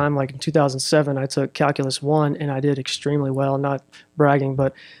first time, like in 2007, I took Calculus 1 and I did extremely well. Not bragging,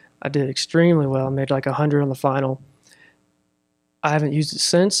 but I did extremely well. I made like 100 on the final. I haven't used it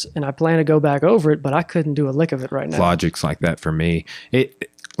since, and I plan to go back over it, but I couldn't do a lick of it right now. Logic's like that for me.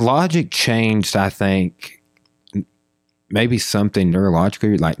 Logic changed, I think, maybe something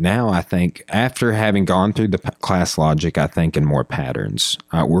neurologically. Like now, I think after having gone through the class logic, I think in more patterns.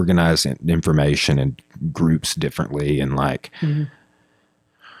 I organize information in groups differently, and like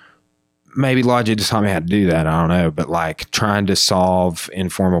maybe logic just taught me how to do that. I don't know, but like trying to solve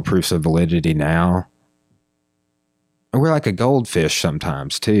informal proofs of validity now. We're like a goldfish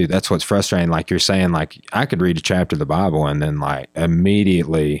sometimes too. That's what's frustrating. Like you're saying, like I could read a chapter of the Bible and then like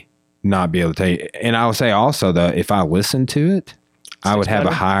immediately not be able to take. And I would say also though, if I listened to it, I would have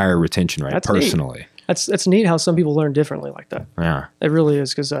a higher retention rate personally. Neat. That's neat how some people learn differently like that. Yeah, it really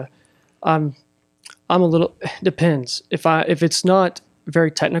is. Because I'm a little, depends. If it's not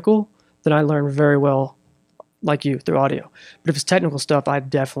very technical, then I learn very well like you through audio. But if it's technical stuff, I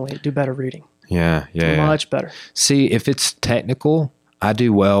definitely do better reading. Yeah. Much better. See, if it's technical, I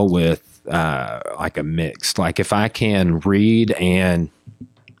do well with like a mix. Like if I can read and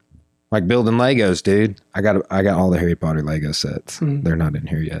like building Legos, dude. I got all the Harry Potter Lego sets. Mm-hmm. They're not in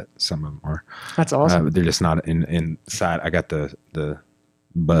here yet. Some of them are. That's awesome. They're just not inside. I got the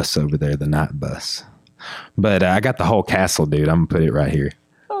bus over there, the night bus. But I got the whole castle, dude. I'm gonna put it right here.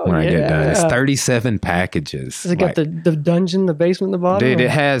 When I get done, it's 37 packages. Has it got the dungeon, the basement, in the bottom? Dude,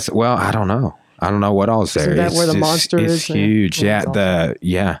 it has. Well, I don't know what all's there. Isn't that where the monster is? It's huge. Yeah,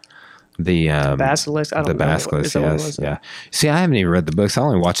 the basilisk. I don't know. The basilisk. Yes, yeah. See, I haven't even read the books. I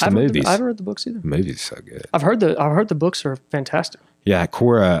only watched the movies. I haven't read the books either. The movies so good. I've heard the books are fantastic. Yeah,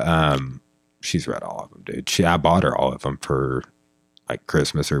 Cora. She's read all of them, dude. I bought her all of them for like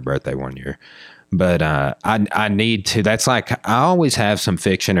Christmas or birthday one year. But I need to. That's like I always have some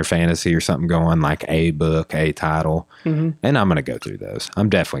fiction or fantasy or something going, like a book, a title, and I'm gonna go through those. I'm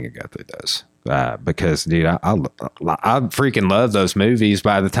definitely gonna go through those because, dude, I freaking love those movies.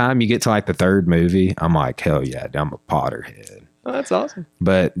 By the time you get to like the third movie, I'm like, hell yeah, I'm a Potterhead. Oh, that's awesome.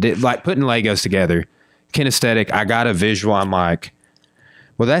 But like putting Legos together, kinesthetic. I got a visual. I'm like,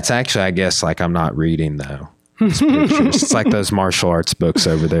 well, that's actually, I guess, like I'm not reading though. It's like those martial arts books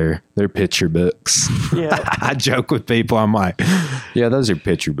over there. They're picture books. Yeah. I joke with people. I'm like, yeah, those are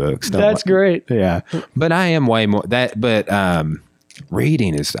picture books. That's great. Yeah. But I am way more that. But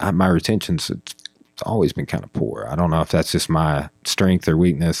reading is my retention's it's always been kind of poor. I don't know if that's just my strength or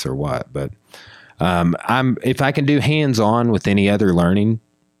weakness or what. But if I can do hands-on with any other learning,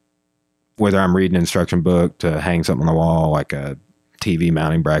 whether I'm reading an instruction book to hang something on the wall, like a TV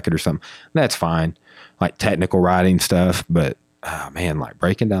mounting bracket or something, that's fine. Like technical writing stuff, but man, like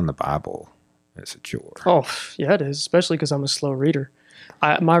breaking down the Bible is a chore. Oh, yeah, it is, especially because I'm a slow reader.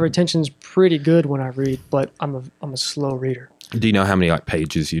 My retention's pretty good when I read, but I'm a slow reader. Do you know how many like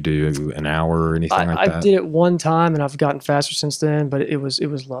pages you do an hour or anything like that? I did it one time, and I've gotten faster since then, but it was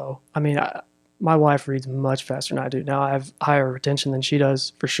low. I mean, my wife reads much faster than I do. Now I have higher retention than she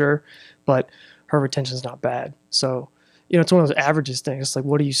does for sure, but her retention's not bad. So, it's one of those averages things. It's like,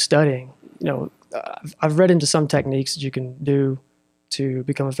 what are you studying? I've read into some techniques that you can do to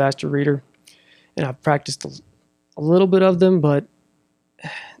become a faster reader, and I've practiced a little bit of them, but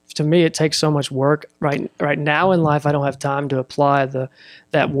to me, it takes so much work. Right now in life, I don't have time to apply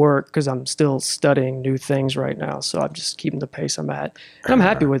that work because I'm still studying new things right now. So I'm just keeping the pace I'm at, and I'm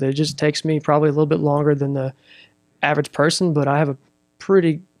happy with it. It just takes me probably a little bit longer than the average person, but I have a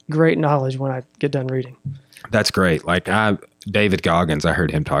pretty great knowledge when I get done reading. That's great. Like David Goggins, I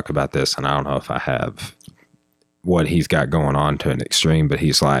heard him talk about this, and I don't know if I have what he's got going on to an extreme, but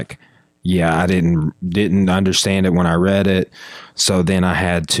he's like, yeah, I didn't understand it when I read it, so then I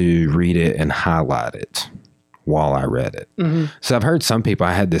had to read it and highlight it while I read it. Mm-hmm. So I've heard some people.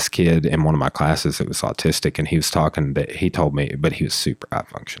 I had this kid in one of my classes that was autistic, and he was talking that he told me, but he was super high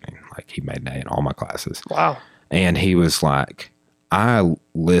functioning. Like he made an A in all my classes. Wow. And he was like, I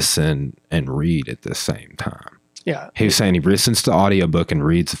listen and read at the same time. Yeah. He was saying he listens to audiobook and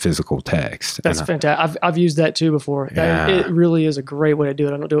reads the physical text. That's fantastic. I've used that too before. Yeah. It really is a great way to do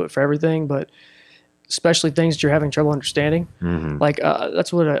it. I don't do it for everything, but especially things that you're having trouble understanding. Mm-hmm. Like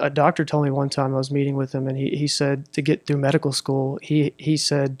that's what a doctor told me one time. I was meeting with him, and he said to get through medical school, he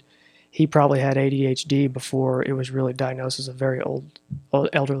said he probably had ADHD before it was really diagnosed as a very old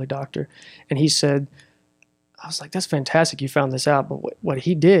elderly doctor. And he said, I was like, that's fantastic you found this out. But what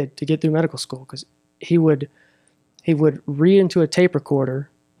he did to get through medical school, because he would read into a tape recorder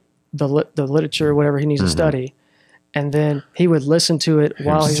the literature, whatever he needs to study, and then he would listen to it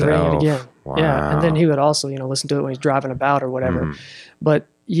while he's reading it again. Wow. Yeah, and then he would also, listen to it when he's driving about or whatever. Mm. But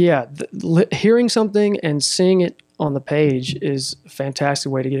yeah, hearing something and seeing it on the page is a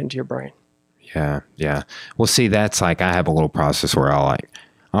fantastic way to get into your brain. Yeah, yeah. Well, see, that's like I have a little process where I'll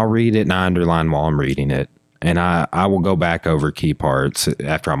read it and I underline while I'm reading it, and I will go back over key parts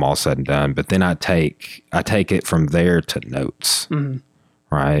after I'm all said and done. But then I take it from there to notes,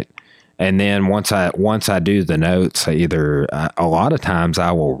 right? And then once I do the notes, a lot of times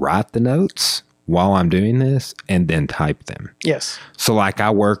I will write the notes while I'm doing this and then type them. Yes. So like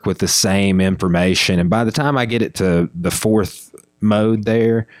I work with the same information, and by the time I get it to the fourth mode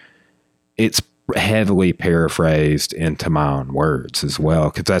there, it's heavily paraphrased into my own words as well,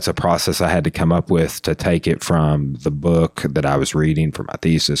 because that's a process I had to come up with to take it from the book that I was reading for my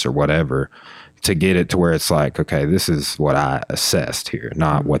thesis or whatever to get it to where it's like, okay, this is what I assessed here,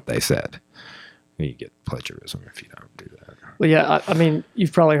 not what they said. You get plagiarism if you don't do that. Well, yeah, I mean,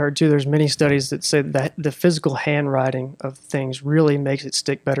 you've probably heard too, there's many studies that say that the physical handwriting of things really makes it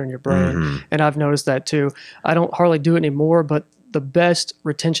stick better in your brain. And I've noticed that too. I don't hardly do it anymore, but the best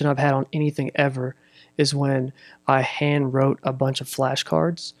retention I've had on anything ever is when I hand wrote a bunch of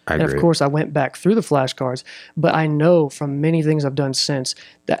flashcards. And of course, I went back through the flashcards, but I know from many things I've done since,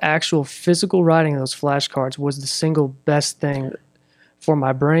 the actual physical writing of those flashcards was the single best thing for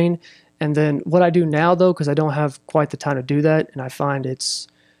my brain. And then what I do now, though, because I don't have quite the time to do that, and I find it's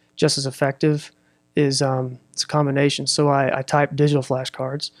just as effective, is it's a combination. So I type digital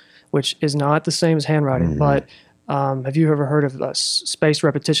flashcards, which is not the same as handwriting, but have you ever heard of spaced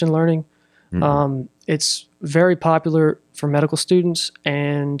repetition learning? It's very popular for medical students,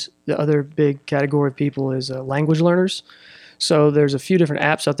 and the other big category of people is language learners. So there's a few different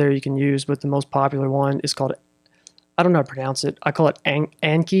apps out there you can use, but the most popular one is called, I don't know how to pronounce it. I call it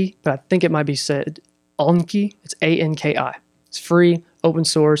Anki, but I think it might be said Anki. It's Anki. It's free, open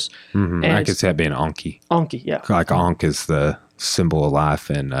source. I could see that being Anki. Anki, yeah. Like Ankh is the symbol of life,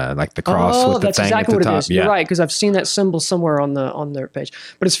 and like the cross with the thing exactly at the top. What it is. You're right, because I've seen that symbol somewhere on their page.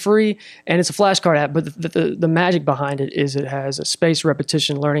 But it's free, and it's a flashcard app. But the magic behind it is it has a spaced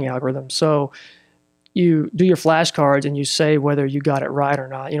repetition learning algorithm. So you do your flashcards, and you say whether you got it right or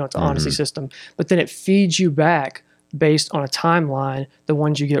not. It's an honesty system. But then it feeds you back based on a timeline, the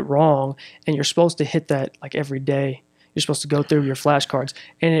ones you get wrong, and you're supposed to hit that like every day. You're supposed to go through your flashcards,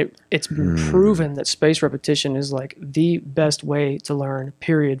 and it's been proven that spaced repetition is like the best way to learn,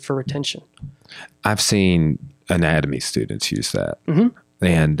 period, for retention. I've seen anatomy students use that,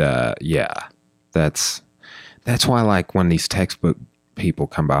 and that's why, like, when these textbook people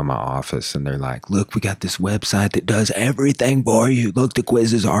come by my office and they're like, "Look, we got this website that does everything for you. Look, the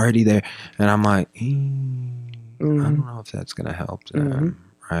quiz is already there," and I'm like, I don't know if that's going to help them,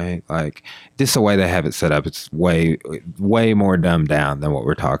 right? Like, just the way they have it set up, it's way, way more dumbed down than what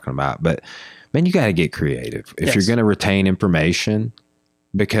we're talking about. But, man, you got to get creative if you're going to retain information,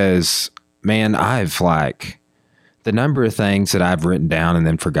 because, man, I've, like, the number of things that I've written down and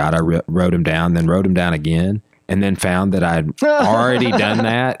then forgot I wrote them down, then wrote them down again, and then found that I'd already done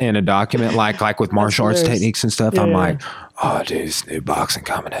that in a document, like with martial arts techniques and stuff. I'm like, oh, dude, this new boxing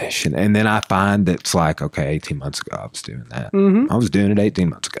combination. And then I find that it's like, okay, 18 months ago, I was doing that. I was doing it 18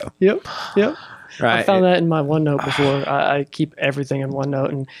 months ago. Yep. Right. I found that in my OneNote before. I keep everything in OneNote.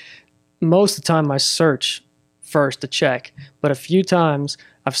 And most of the time I search first to check. But a few times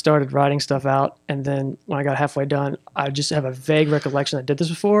I've started writing stuff out, and then when I got halfway done, I just have a vague recollection I did this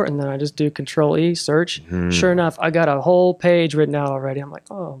before, and then I just do Control-E, search. Sure enough, I got a whole page written out already. I'm like,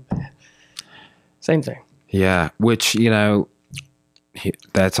 oh, man. Same thing. Yeah, which,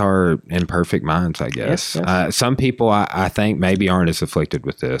 that's our imperfect minds, I guess. Yes. Some people, I think, maybe aren't as afflicted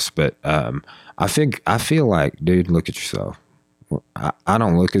with this, but I feel like, dude, look at yourself. I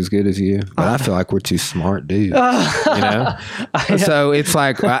don't look as good as you, but I feel like we're two smart dudes, So it's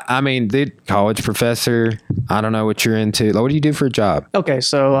like, I mean, dude, college professor, I don't know what you're into. What do you do for a job? Okay,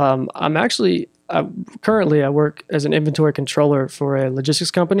 so I'm actually, currently I work as an inventory controller for a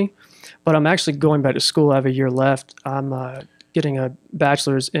logistics company, but I'm actually going back to school. I have a year left. I'm getting a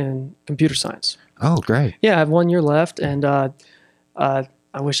bachelor's in computer science. Oh, great. Yeah, I have 1 year left, and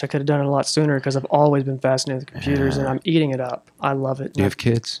I wish I could have done it a lot sooner, because I've always been fascinated with computers, and I'm eating it up. I love it. Do you have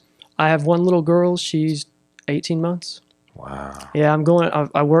kids? I have one little girl. She's 18 months. Wow. Yeah,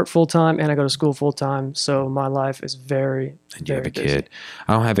 I work full time and I go to school full time, so my life is very, and you very have a busy. kid.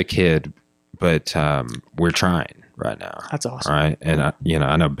 I don't have a kid, but we're trying right now. That's awesome. Right, and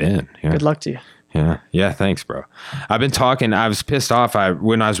I know Ben. Yeah. Good luck to you. Yeah. Thanks, bro. I've been talking. I was pissed off.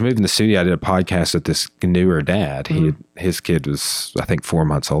 When I was moving the studio, I did a podcast with this newer dad. His kid was, I think, 4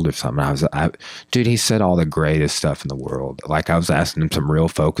 months old or something. Dude, he said all the greatest stuff in the world. Like, I was asking him some real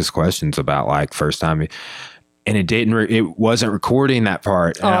focused questions about, like, first time, and it wasn't recording that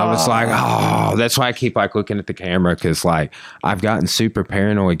part. And I was like, oh, that's why I keep, like, looking at the camera, because, like, I've gotten super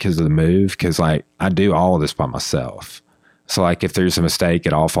paranoid because of the move, because, like, I do all of this by myself. So like if there's a mistake,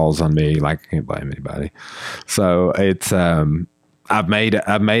 it all falls on me. Like I can't blame anybody. So it's I've made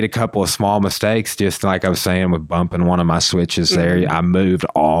a couple of small mistakes, just like I was saying with bumping one of my switches there. I moved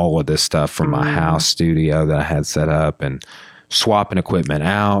all of this stuff from my house studio that I had set up and swapping equipment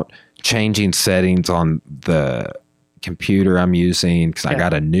out, changing settings on the computer I'm using because I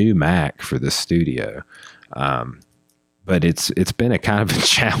got a new Mac for the studio. But it's been a kind of a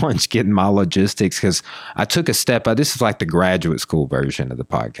challenge getting my logistics because I took a step. This is like the graduate school version of the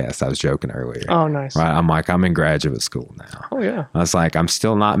podcast. I was joking earlier. Oh, nice. Right? I'm in graduate school now. Oh, yeah. I was like, I'm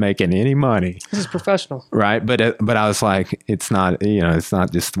still not making any money. This is professional. Right. But I was like, it's not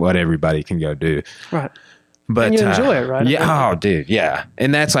just what everybody can go do. Right. But and you enjoy it, right? Yeah. Oh, dude. Yeah.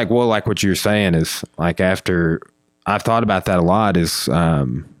 And that's like, well, like what you're saying is like after I've thought about that a lot is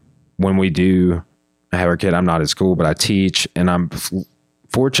when we do have our kid, I'm not at school, but I teach, and I'm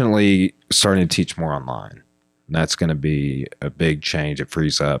fortunately starting to teach more online. And that's going to be a big change. It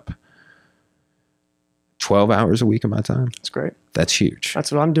frees up 12 hours a week of my time. That's great. That's huge. That's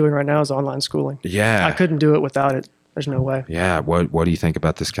what I'm doing right now is online schooling. Yeah. I couldn't do it without it. There's no way. Yeah. What do you think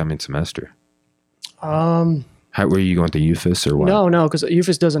about this coming semester? How were you going to UFIS or what? No, because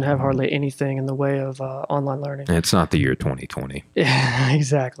UFIS doesn't have hardly anything in the way of online learning. It's not the year 2020. Yeah,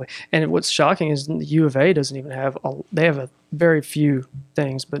 exactly. And what's shocking is the U of A doesn't even have. They have a very few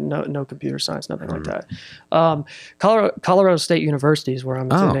things, but no computer science, nothing like that. Colorado State University is where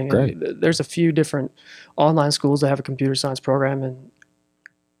I'm attending. Great. There's a few different online schools that have a computer science program, and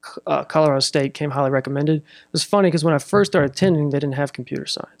Colorado State came highly recommended. It was funny because when I first started attending, they didn't have computer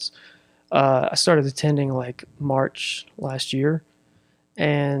science. I started attending like March last year,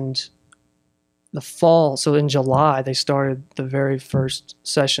 and the fall, so in July, they started the very first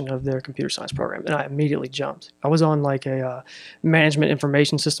session of their computer science program, and I immediately jumped. I was on like a management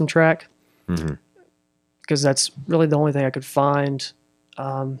information system track because that's really the only thing I could find.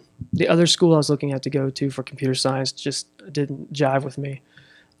 The other school I was looking at to go to for computer science just didn't jive with me.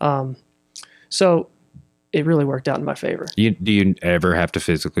 So it really worked out in my favor. Do you ever have to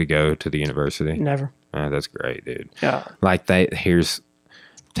physically go to the university? Never. Oh, that's great, dude. Yeah. Like here's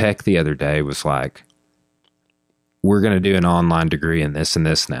Tech the other day was like, we're going to do an online degree in this and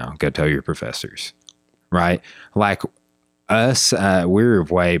this now. Go tell your professors. Right? Like us, we're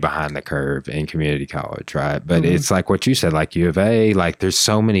way behind the curve in community college, right? But it's like what you said, like U of A, like there's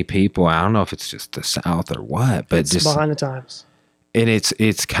so many people. I don't know if it's just the South or what, but it's just behind the times. And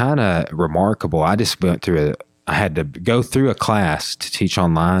it's kind of remarkable. I just went through I had to go through a class to teach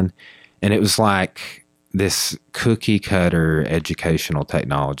online, and it was like this cookie cutter educational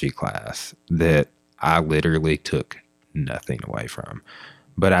technology class that I literally took nothing away from,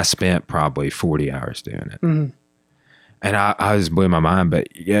 but I spent probably 40 hours doing it. And I was blew my mind, but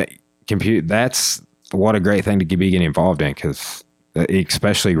yeah, that's what a great thing to be getting involved in. 'Cause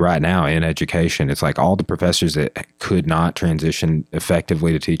especially right now in education, it's like all the professors that could not transition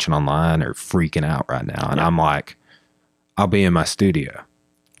effectively to teaching online are freaking out right now. And I'm like, I'll be in my studio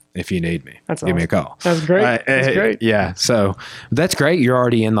if you need me. Give me a call. That's great. That's great. Yeah. So that's great. You're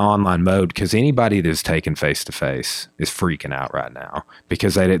already in the online mode because anybody that's taken face-to-face is freaking out right now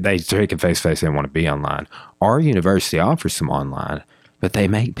because they taken face-to-face. They want to be online. Our university offers some online, but they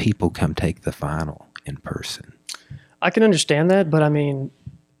make people come take the final in person. I can understand that, but I mean,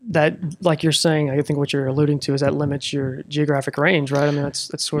 that, like you're saying, I think what you're alluding to is that limits your geographic range, right? I mean,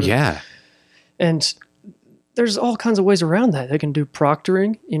 that's sort of. Yeah. And there's all kinds of ways around that. They can do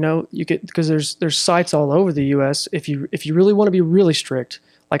proctoring, you could, because there's sites all over the U.S. If you really want to be really strict,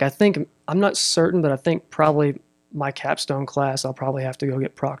 like I'm not certain, but I think probably my capstone class, I'll probably have to go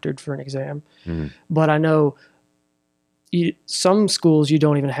get proctored for an exam. But I know some schools you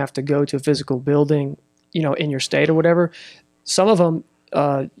don't even have to go to a physical building, in your state or whatever. Some of them,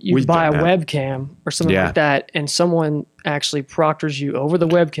 you buy a webcam or something like that, and someone actually proctors you over the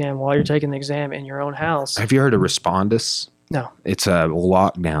webcam while you're taking the exam in your own house. Have you heard of Respondus? No. It's a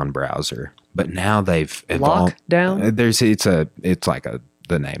lockdown browser, but now they've evolved. Lockdown? It's like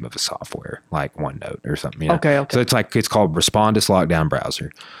the name of a software, like OneNote or something. Okay. So it's called Respondus Lockdown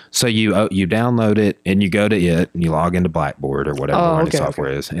Browser. So you download it and you go to it and you log into Blackboard or whatever the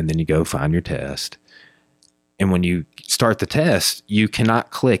software is, and then you go find your test. And when you start the test, you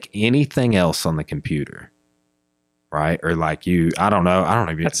cannot click anything else on the computer, right? Or like I don't know. I don't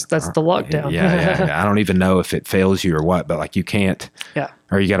even. That's the lockdown. Yeah. I don't even know if it fails you or what, but like you can't. Yeah.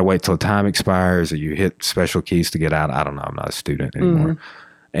 Or you got to wait till the time expires, or you hit special keys to get out. I don't know. I'm not a student anymore,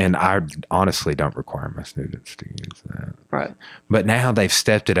 and I honestly don't require my students to use that. Right. But now they've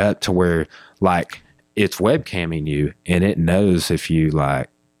stepped it up to where like it's webcamming you, and it knows if you like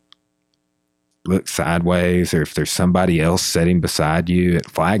look sideways or if there's somebody else sitting beside you, it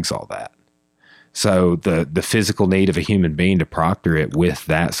flags all that. So the physical need of a human being to proctor it with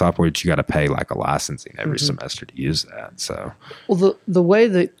that software, you got to pay like a licensing every semester to use that. So, well, the way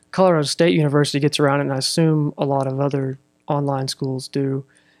that Colorado State University gets around it, and I assume a lot of other online schools do,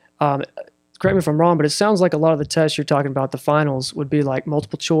 correct me if I'm wrong, but it sounds like a lot of the tests you're talking about, the finals, would be like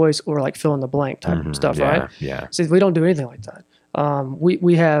multiple choice or like fill in the blank type stuff, right? Yeah. See, we don't do anything like that.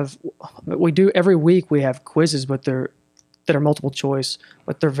 We do every week. We have quizzes, but that are multiple choice,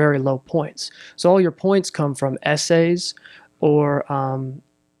 but they're very low points. So all your points come from essays, or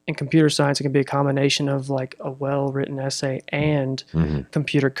in computer science, it can be a combination of like a well-written essay and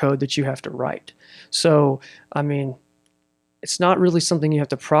computer code that you have to write. So, I mean, it's not really something you have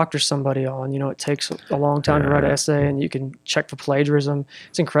to proctor somebody on. You know, it takes a long time to write an essay, and you can check for plagiarism.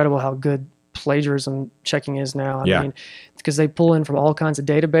 It's incredible how good plagiarism checking is now. I mean, because they pull in from all kinds of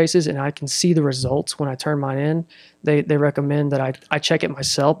databases, and I can see the results when I turn mine in. They recommend that I check it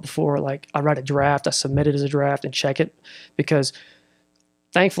myself before, like, I write a draft, I submit it as a draft and check it, because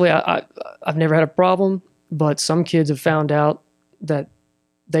thankfully I've never had a problem, but some kids have found out that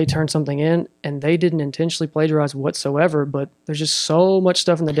they turned something in and they didn't intentionally plagiarize whatsoever, but there's just so much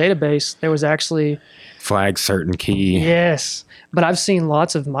stuff in the database. There was actually flag certain key. Yes. But I've seen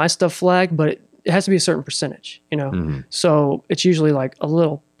lots of my stuff flagged, but it has to be a certain percentage, you know? So it's usually like a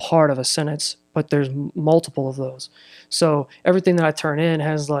little part of a sentence, but there's multiple of those. So everything that I turn in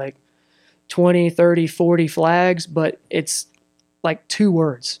has like 20, 30, 40 flags, but it's like 2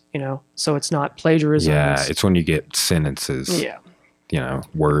 words, you know? So it's not plagiarism. Yeah. It's when you get sentences. Yeah. You know,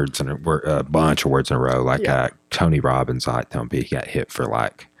 words and a bunch of words in a row. Like Tony Robbins, I tell me, he got hit for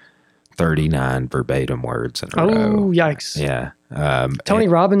like 39 verbatim words in a row. Oh, yikes. Yeah. Tony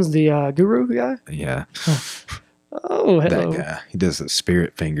Robbins, the guru guy? Yeah. Oh, hello. That guy. He does the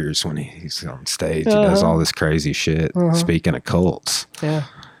spirit fingers when he's on stage. He does all this crazy shit. Speaking of cults. Yeah.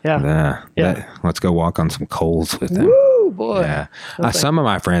 Let's go walk on some coals with him. Woo, boy. Yeah. Some of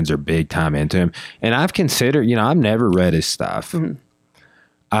my friends are big time into him. And I've considered, you know, I've never read his stuff.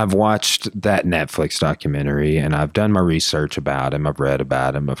 I've watched that Netflix documentary and I've done my research about him. I've read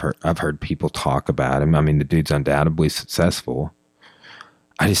about him. I've heard people talk about him. I mean, the dude's undoubtedly successful.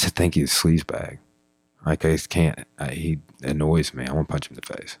 I just think he's a sleazebag. Like, I just can't. He annoys me. I want to punch him in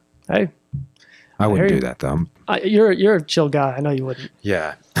the face. Hey. I wouldn't do that though. You're a chill guy. I know you wouldn't.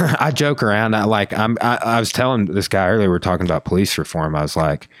 Yeah. I joke around. I was telling this guy earlier, we were talking about police reform. I was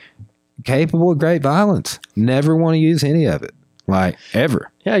like, capable of great violence. Never want to use any of it. Like,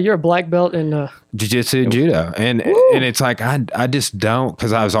 ever. Yeah, you're a black belt in jiu-jitsu and judo. And it's like, I just don't,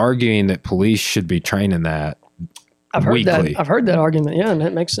 because I was arguing that police should be training that weekly. I've heard that argument. Yeah, and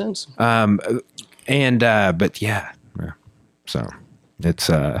that makes sense. But yeah. So it's,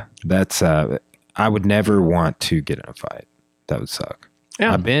 I would never want to get in a fight. That would suck.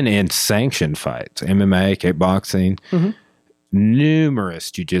 Yeah. I've been in sanctioned fights, MMA, kickboxing, numerous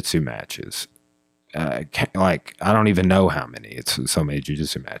jiu-jitsu matches. Like, I don't even know how many. It's so many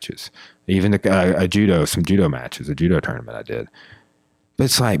jiu-jitsu matches. Even some judo matches, a judo tournament I did. But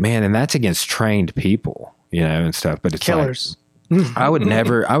it's like, man, and that's against trained people, you know, and stuff. But it's killers. Like, I would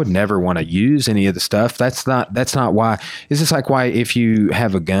never want to use any of the stuff. That's not why. It's just like why if you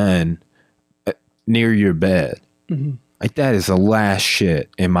have a gun near your bed, like, that is the last shit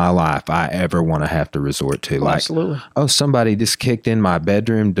in my life I ever want to have to resort to. Like, absolutely. Oh, somebody just kicked in my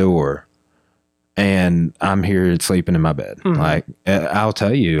bedroom door and I'm here sleeping in my bed. Like, I'll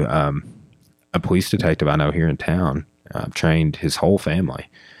tell you, a police detective I know here in town, trained his whole family.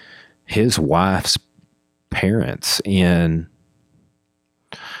 His wife's parents it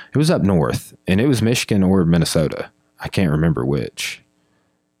was up north, and it was Michigan or Minnesota. I can't remember which.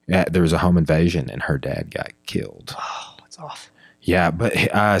 Yeah, there was a home invasion and her dad got killed. Oh, that's awful. Yeah,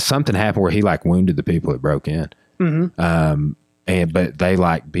 but something happened where he like wounded the people that broke in. But they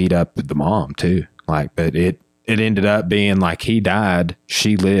like beat up the mom too. Like, but it ended up being like he died,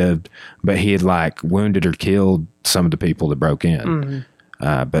 she lived, but he had like wounded or killed some of the people that broke in.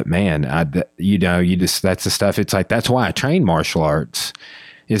 But man, that's the stuff. It's like, that's why I train martial arts,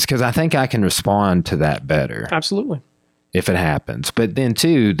 is because I think I can respond to that better. Absolutely. If it happens. But then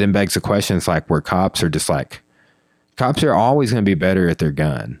begs the question, it's like, where cops are just like, cops are always going to be better at their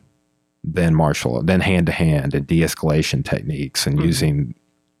gun than hand to hand and de-escalation techniques and using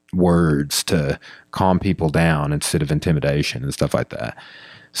words to calm people down instead of intimidation and stuff like that.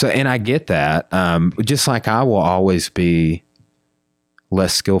 So, and I get that. Just like I will always be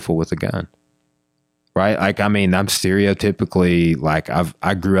less skillful with a gun, right? Like, I mean, I'm stereotypically like,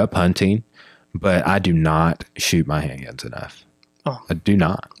 I grew up hunting, but I do not shoot my handguns enough. Oh. I do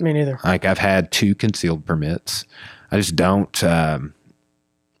not. Me neither. Like I've had 2 concealed permits. I just don't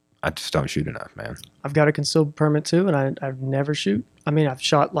shoot enough, man. I've got a concealed permit too, and I've never shoot. I mean, I've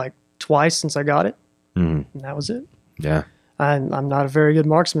shot like twice since I got it, and that was it. Yeah. I'm not a very good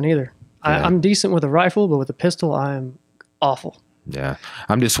marksman either. Yeah. I'm decent with a rifle, but with a pistol, I am awful. Yeah.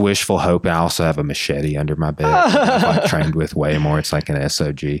 I'm just wishful hoping. I also have a machete under my belt. I've like trained with way more. It's like an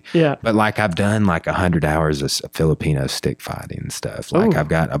SOG. Yeah. But like I've done like 100 hours of Filipino stick fighting and stuff. Like Ooh. I've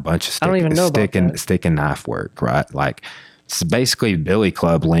got a bunch of I don't even know stick about that. stick and knife work, right? Like it's basically billy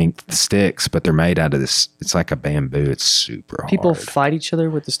club length sticks, but they're made out of this. It's like a bamboo. It's super People hard. fight each other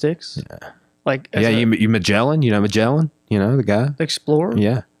with the sticks. Yeah. Like Yeah. You Magellan, you know Magellan, you know, the guy. explorer.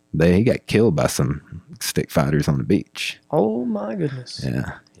 Yeah. He got killed by some stick fighters on the beach. Oh my goodness.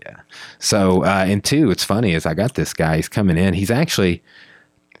 Yeah. Yeah. So, and 2, it's funny is I got this guy, he's coming in. He's actually,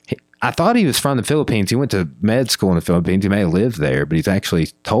 I thought he was from the Philippines. He went to med school in the Philippines. He may have lived there, but he's actually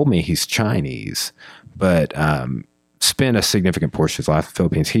told me he's Chinese, but, spent a significant portion of his life in the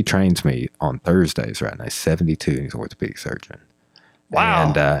Philippines. He trains me on Thursdays right now. He's 72 and he's an orthopedic surgeon.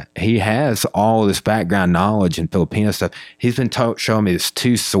 Wow. And he has all this background knowledge in Filipino stuff. He's been showing me this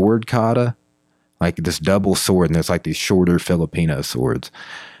 2 sword kata, like this double sword, and there's like these shorter Filipino swords.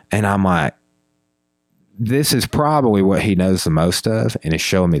 And I'm like, this is probably what he knows the most of, and is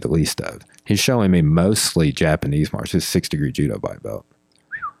showing me the least of. He's showing me mostly Japanese martial. His 6-degree judo black belt.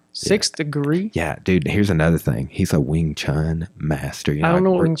 6th degree. Yeah, dude. Here's another thing. He's a Wing Chun master. You know, I don't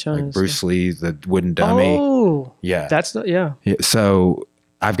know what Bru- Wing Chun like is. Bruce Lee, the wooden dummy. Oh, Yeah. that's the yeah. Yeah, so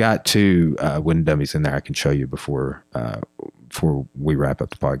I've got 2 wooden dummies in there I can show you before we wrap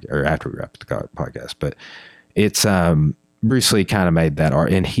up the podcast, or after we wrap up the podcast. But it's Bruce Lee kind of made that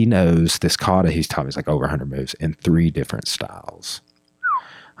art, and he knows this kata. He's taught me it's like over 100 moves in 3 different styles.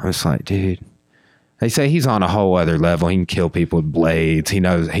 I was like, dude. They say he's on a whole other level. He can kill people with blades. He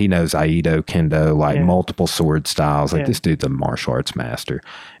knows Aikido, Kendo, like multiple sword styles. Like this dude's a martial arts master.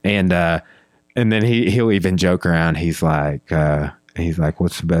 And then he'll even joke around. He's like,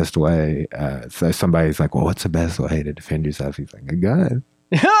 what's the best way? So somebody's like, well, what's the best way to defend yourself? He's like, a gun.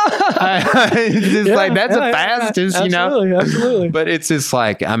 It's just like, that's the fastest, you know? Absolutely. But it's just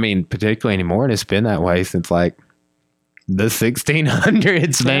like, I mean, particularly anymore, and it's been that way since like the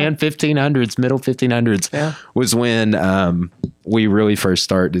 1600s, man, 1500s, middle 1500s was when we really first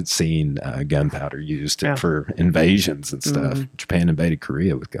started seeing gunpowder used for invasions and stuff. Mm-hmm. Japan invaded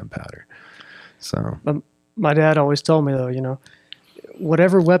Korea with gunpowder. So my dad always told me, though, you know,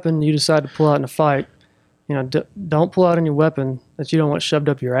 whatever weapon you decide to pull out in a fight, you know, don't pull out any weapon that you don't want shoved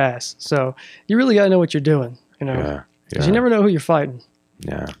up your ass. So you really got to know what you're doing, you know, because you never know who you're fighting.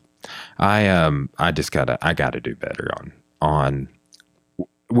 Yeah. I just gotta do better on,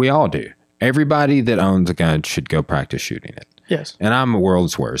 we all do. Everybody that owns a gun should go practice shooting it. Yes. And I'm the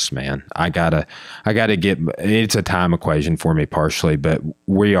world's worst, man. I gotta get, it's a time equation for me partially, but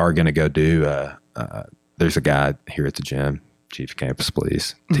we are going to go do, there's a guy here at the gym, Chief of Campus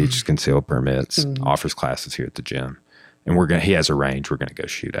Police, teaches concealed permits, offers classes here at the gym. And he has a range we're going to go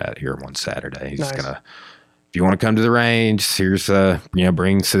shoot at here one Saturday. He's just going to, if you want to come to the range, here's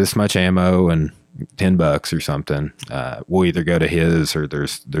bring this much ammo and $10 or something. We'll either go to his, or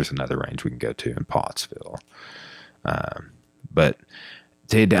there's another range we can go to in Pottsville. But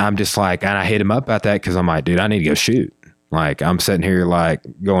dude, I'm just like, and I hit him up about that because I'm like, dude, I need to go shoot. Like, I'm sitting here like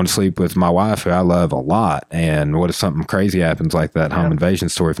going to sleep with my wife, who I love a lot, and what if something crazy happens like that home invasion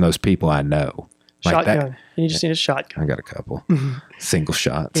story from those people I know? Like Shotgun. that, You just need a shotgun. I got a couple single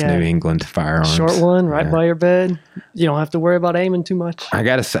shots, New England firearms. Short one right by your bed. You don't have to worry about aiming too much. I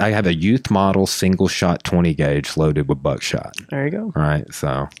have a youth model single shot 20 gauge loaded with buckshot. There you go. All right,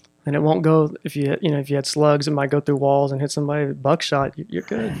 so. And it won't go if you had slugs, it might go through walls and hit somebody with buckshot. You're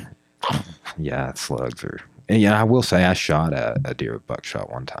good. Yeah, slugs are. And yeah, I will say I shot a deer with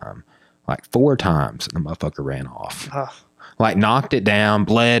buckshot one time, like 4 times, and the motherfucker ran off. Like knocked it down,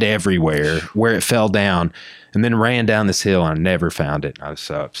 bled everywhere where it fell down, and then ran down this hill, and I never found it. I was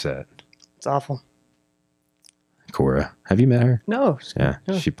so upset. It's awful. Cora, have you met her? No. Yeah,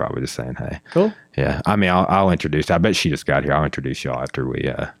 she's probably just saying hey. Cool. Yeah, I mean, I'll introduce. I bet she just got here. I'll introduce y'all after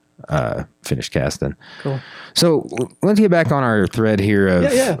we finish casting. Cool. So let's get back on our thread here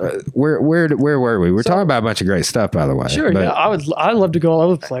of where were we? We're talking about a bunch of great stuff, by the way. Sure. But, I'd love to go all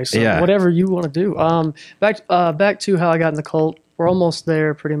over the place. So whatever you want to do. Back to how I got in the cult. We're almost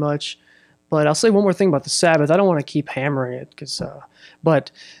there pretty much. But I'll say one more thing about the Sabbath. I don't want to keep hammering it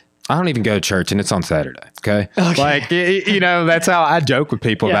but I don't even go to church, and it's on Saturday. Okay. Like, that's how I joke with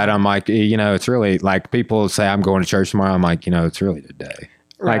people about it. I'm like, it's really like people say I'm going to church tomorrow. I'm like, it's really today.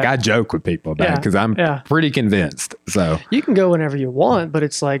 Like I joke with people about it because I'm pretty convinced. So you can go whenever you want, but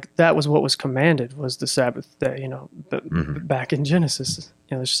it's like that was what was commanded was the Sabbath day. Back in Genesis,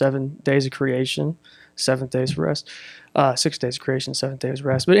 there's 7 days of creation, 7th day's rest, 6 days of creation, 7th day's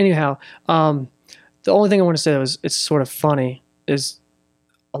rest. But anyhow, the only thing I want to say that was it's sort of funny is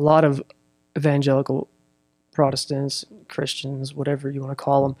a lot of evangelical Protestants, Christians, whatever you want to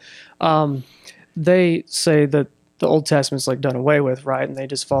call them, they say that the Old Testament's like done away with, right? And they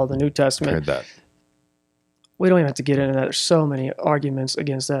just follow the New Testament. I heard that. We don't even have to get into that. There's so many arguments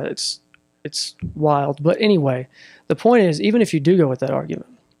against that. It's wild. But anyway, the point is, even if you do go with that argument,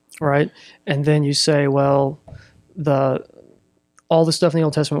 right? And then you say, well, all the stuff in the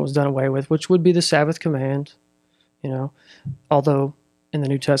Old Testament was done away with, which would be the Sabbath command, although in the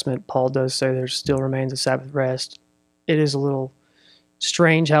New Testament, Paul does say there still remains a Sabbath rest. It is a little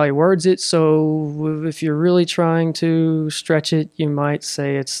strange how he words it. So if you're really trying to stretch it, you might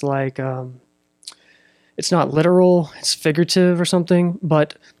say it's like, it's not literal, it's figurative or something.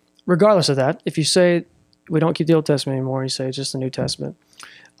 But regardless of that, if you say we don't keep the Old Testament anymore, you say it's just the New Testament.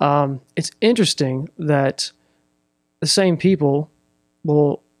 It's interesting that the same people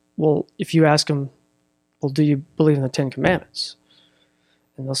will, if you ask them, well, do you believe in the 10 Commandments?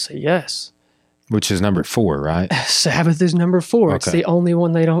 And they'll say yes. Which is number 4, right? Sabbath is number 4. Okay. It's the only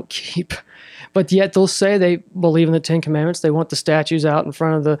one they don't keep. But yet they'll say they believe in the 10 Commandments. They want the statues out in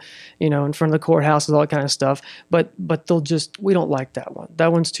front of the, in front of the courthouses, all that kind of stuff. But they'll we don't like that one.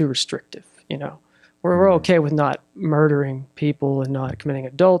 That one's too restrictive, We're okay with not murdering people and not committing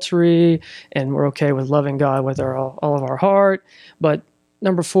adultery, and we're okay with loving God with all of our heart. But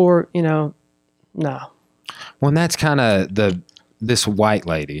number 4, no. Well, and that's kind of this white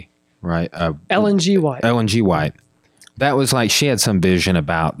lady, right? Ellen G. White. Ellen G. White. That was like she had some vision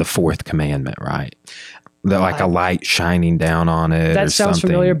about the 4th commandment, right? That a light shining down on it. That sounds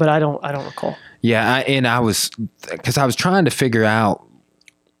familiar, but I don't recall. Yeah, I was trying to figure out.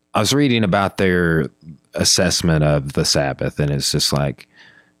 I was reading about their assessment of the Sabbath, and it's just like,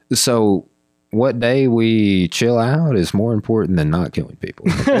 so what day we chill out is more important than not killing people.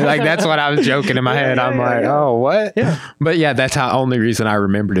 Like, that's what I was joking in my head. I'm like, oh, what? Yeah. But yeah, that's the only reason I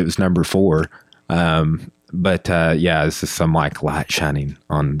remembered it was number 4. But this is some light shining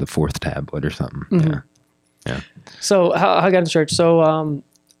on the 4th tablet or something. Mm-hmm. Yeah. So how I got into church. So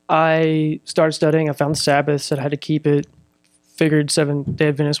I started studying. I found the Sabbath, said I had to keep it. Figured Seventh-day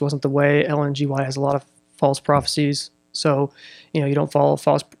Adventist wasn't the way. Ellen G. White has a lot of false prophecies. So, you don't follow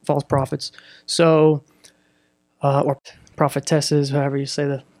false prophets. So, or prophetesses, however you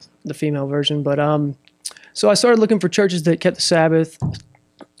say the female version. But so I started looking for churches that kept the Sabbath,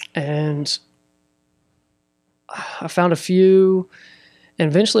 and I found a few, and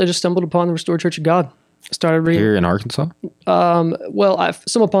eventually I just stumbled upon the Restored Church of God. Started reading here in Arkansas. Well, I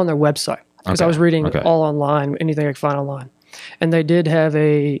stumbled upon their website because I was reading all online, anything I could find online, and they did have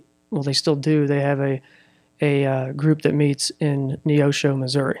they still do. They have a group that meets in Neosho,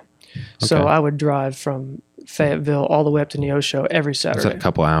 Missouri. Okay. So I would drive from Fayetteville all the way up to Neosho every Saturday. Is that a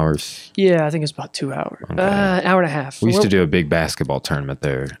couple hours? Yeah, I think it's about 2 hours. Okay. An hour and a half. We used to do a big basketball tournament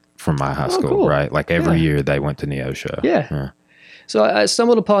there from my high school, cool. Right? Like every year they went to Neosho. Yeah. So I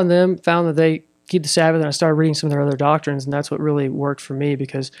stumbled upon them, found that they keep the Sabbath, and I started reading some of their other doctrines, and that's what really worked for me,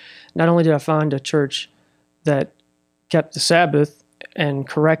 because not only did I find a church that kept the Sabbath and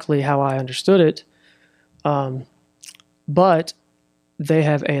correctly how I understood it, but they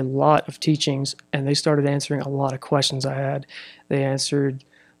have a lot of teachings, and they started answering a lot of questions I had. They answered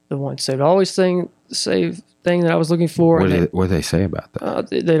the once saved, always thing that I was looking for. What do they say about that?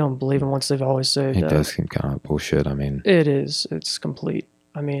 They don't believe in once they've always saved. It does seem kind of bullshit. I mean, it is. It's complete.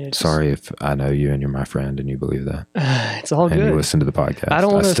 I mean, sorry if I know you and you're my friend and you believe that. It's all good. And you listen to the podcast. I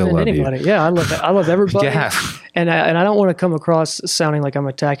don't want to offend anybody. You. Yeah, I love everybody. Yeah. And I don't want to come across sounding like I'm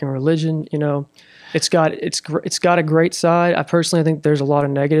attacking religion. It's got a great side. I personally think there's a lot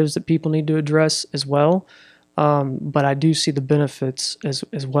of negatives that people need to address as well. But I do see the benefits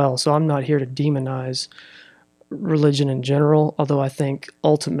as well. So I'm not here to demonize religion in general, although I think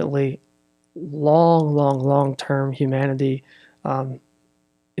ultimately long term humanity,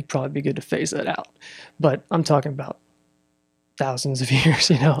 it'd probably be good to phase that out. But I'm talking about thousands of years,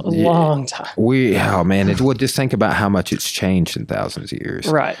 long time. Just think about how much it's changed in thousands of years.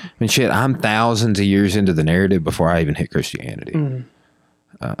 Right. I mean, shit, I'm thousands of years into the narrative before I even hit Christianity. Mm.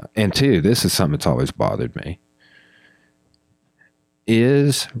 And two, this is something that's always bothered me.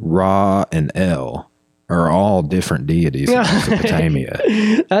 Is, Ra, and El are all different deities in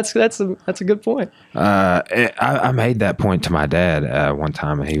Mesopotamia. That's a good point. I made that point to my dad one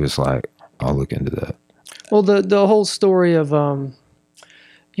time, and he was like, I'll look into that. Well, the whole story of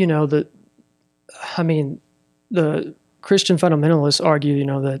you know, I mean, the Christian fundamentalists argue, you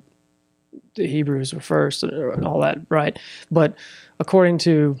know, that the Hebrews were first and all that, right? But according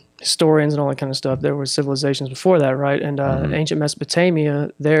to historians and all that kind of stuff, there were civilizations before that, right? And ancient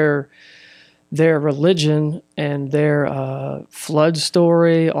Mesopotamia, their religion and their flood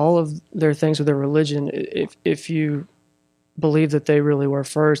story, all of their things with their religion, if you believe that they really were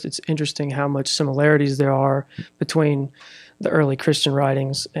first, it's interesting how much similarities there are between the early Christian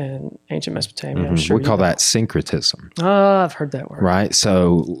writings and ancient Mesopotamia. I'm sure We call that syncretism. I've heard that word. Right.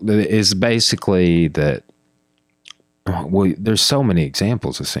 So it's basically that. Well, there's so many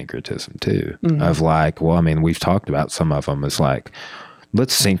examples of syncretism too, of like, well, I mean, we've talked about some of them as like,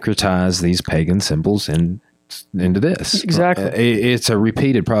 let's syncretize these pagan symbols into this. Exactly. It's a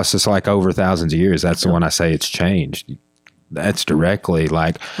repeated process, like over thousands of years. That's the one I say it's changed. That's directly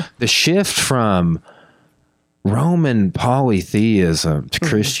like the shift from Roman polytheism to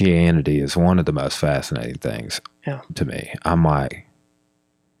Christianity is one of the most fascinating things to me. I'm like,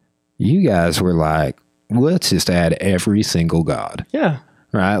 you guys were like, let's just add every single god. Yeah.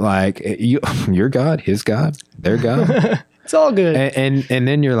 Right? Like your God, his God, their God. It's all good. And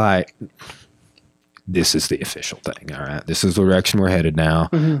then you're like, this is the official thing. All right. This is the direction we're headed now.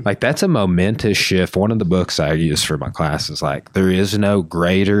 Like that's a momentous shift. One of the books I use for my class is like, there is no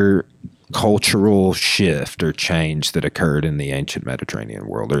greater cultural shift or change that occurred in the ancient Mediterranean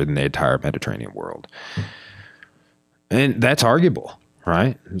world or in the entire Mediterranean world. And that's arguable,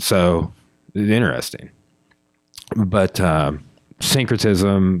 right? So interesting. But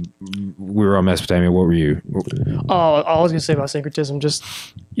syncretism, we were on Mesopotamia. What were you? Oh, I was going to say about syncretism, just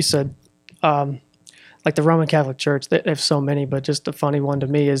you said, like the Roman Catholic Church, they have so many, but just the funny one to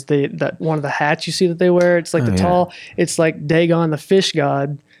me is that one of the hats you see that they wear. It's like tall, it's like Dagon, the fish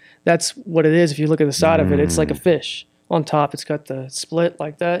god. That's what it is. If you look at the side of it, it's like a fish. On top, it's got the split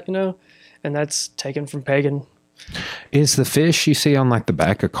like that, you know, and that's taken from pagan. Is the fish you see on like the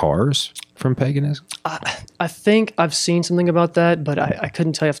back of cars from paganism? I think I've seen something about that, but I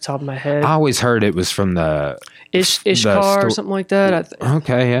couldn't tell you off the top of my head. I always heard it was from the Ishtar or something like that.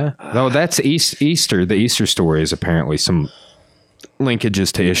 Okay, yeah. No, that's Easter. The Easter story is apparently some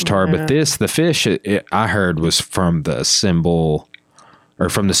linkages to Ishtar, but the fish, I heard was from the symbol or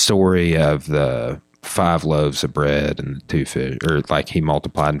from the story of the 5 loaves of bread and the 2 fish, or like he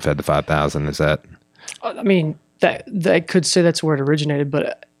multiplied and fed the 5,000. Is that? I mean, that could say that's where it originated,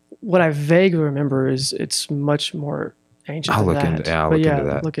 but what I vaguely remember is it's much more ancient than that. I'll look into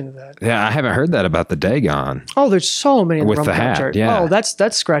that. Look into that. Yeah, I haven't heard that about the Dagon. Oh, there's so many in with the Roman the hat. Church. Yeah. Oh,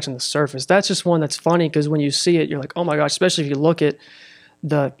 that's scratching the surface. That's just one that's funny because when you see it, you're like, oh my gosh, especially if you look at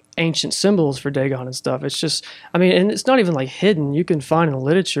the ancient symbols for Dagon and stuff. It's just, I mean, and it's not even like hidden. You can find in the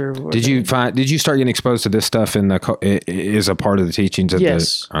literature. Did you start getting exposed to this stuff is a part of the teachings?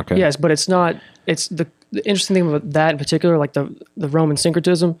 Yes. Okay. Yes, but it's not, it's the interesting thing about that in particular, like the Roman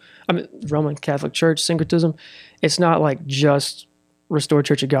syncretism, Roman Catholic Church syncretism, it's not like just Restored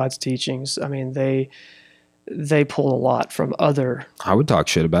Church of God's teachings. I mean, they pull a lot from other. I would talk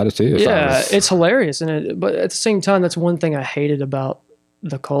shit about it too. It's hilarious. But at the same time, that's one thing I hated about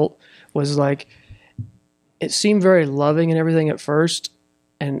the cult was like, it seemed very loving and everything at first.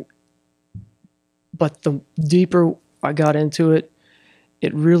 But the deeper I got into it,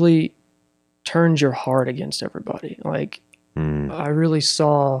 it really turns your heart against everybody. Like I really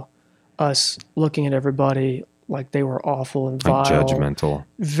saw us looking at everybody like they were awful and vile. Like judgmental.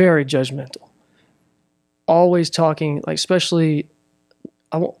 Very judgmental. Always talking, like especially,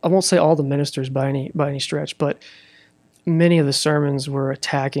 I won't say all the ministers by any stretch, but many of the sermons were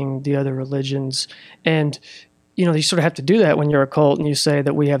attacking the other religions. And, you know, you sort of have to do that when you're a cult and you say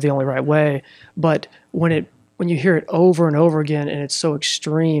that we have the only right way. But when you hear it over and over again and it's so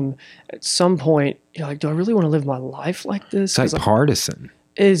extreme, at some point you're like, do I really want to live my life like this? It's like partisan.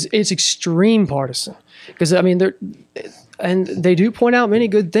 It's extreme partisan. Because, I mean, they do point out many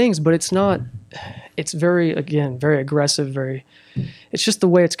good things, but it's not, it's very aggressive, it's just the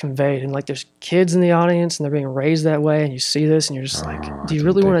way it's conveyed. And like there's kids in the audience and they're being raised that way and you see this and you're just like, do you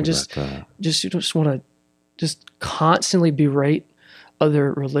really want to just want to just constantly berate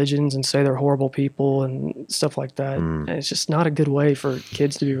other religions and say they're horrible people and stuff like that? And it's just not a good way for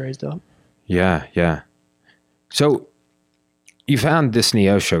kids to be raised up. Yeah, yeah. So you found this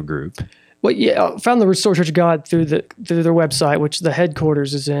Neosho group. Well, yeah, I found the Restored Church of God through their website, which the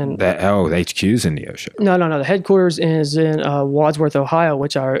headquarters is in. The HQ's in Neosho. No. The headquarters is in Wadsworth, Ohio,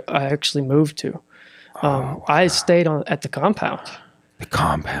 which I actually moved to. Wow. I stayed at the compound. The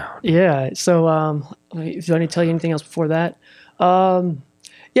compound. Yeah. So, do I need to tell you anything else before that?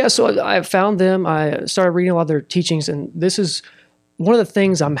 Yeah. So I found them. I started reading a lot of their teachings, and this is one of the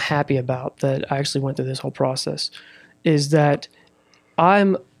things I'm happy about that I actually went through this whole process is that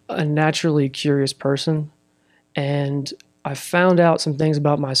I'm a naturally curious person, and I found out some things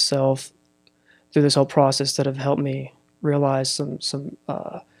about myself through this whole process that have helped me realize some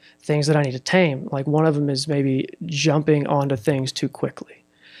things that I need to tame. Like one of them is maybe jumping onto things too quickly.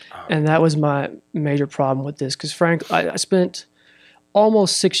 And that was my major problem with this because frankly, I spent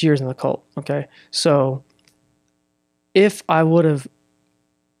almost 6 years in the cult. Okay. So if I would have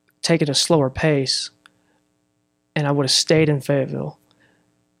taken a slower pace and I would have stayed in Fayetteville,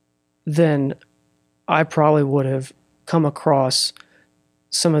 then I probably would have come across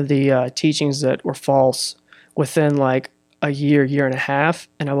some of the teachings that were false within like a year and a half,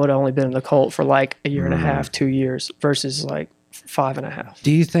 and I would have only been in the cult for like a year and a half, 2 years versus like 5.5.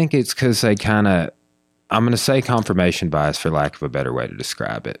 Do you think it's because they kind of, I'm going to say confirmation bias for lack of a better way to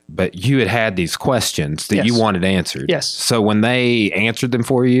describe it, but you had these questions that you wanted answered. Yes. So when they answered them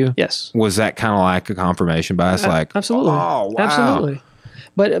for you, Yes. was that kind of like a confirmation bias? Like, absolutely. oh, wow. Absolutely.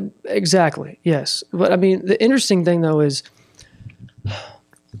 But exactly, yes. But I mean, the interesting thing though is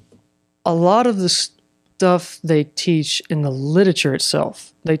a lot of the stuff they teach in the literature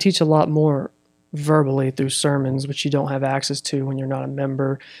itself, they teach a lot more verbally through sermons, which you don't have access to when you're not a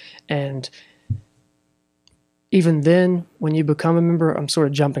member. And even then, when you become a member, I'm sort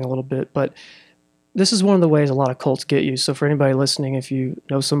of jumping a little bit, but this is one of the ways a lot of cults get you. So for anybody listening, if you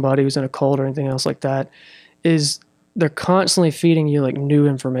know somebody who's in a cult or anything else like that, is they're constantly feeding you like new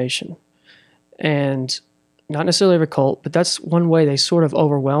information. And not necessarily every cult, but that's one way they sort of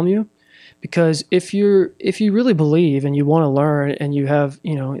overwhelm you. Because if you really believe and you want to learn and you have,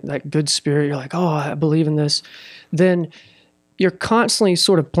 you know, that good spirit, you're like, oh, I believe in this, then you're constantly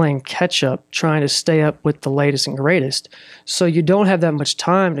sort of playing catch up, trying to stay up with the latest and greatest. So you don't have that much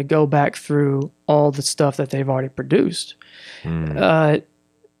time to go back through all the stuff that they've already produced.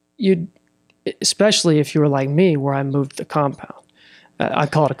 You, especially if you were like me, where I moved the compound. I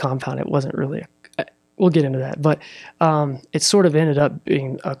call it a compound. It wasn't really we'll get into that, but it sort of ended up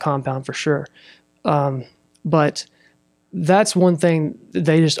being a compound for sure. But that's one thing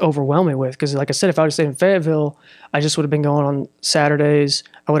they just overwhelm me with. Because like I said, if I would have stayed in Fayetteville, I just would have been going on Saturdays.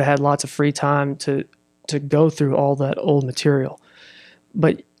 I would have had lots of free time to go through all that old material.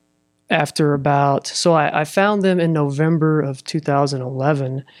 But after I found them in November of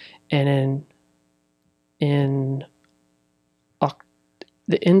 2011, and in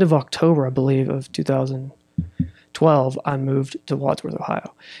the end of October, I believe, of 2012, I moved to Wadsworth,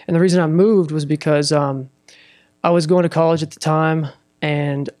 Ohio. And the reason I moved was because I was going to college at the time,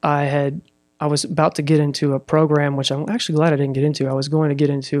 and I was about to get into a program, which I'm actually glad I didn't get into. I was going to get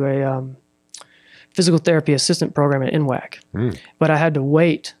into a physical therapy assistant program at NWAC, but I had to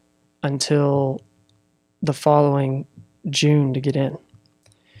wait until the following June to get in.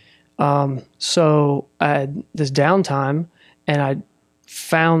 So I had this downtime, and I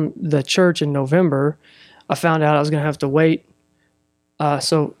found the church in November. I found out I was going to have to wait.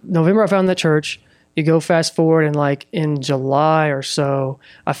 So November, I found that church. You go fast forward, and like in July or so,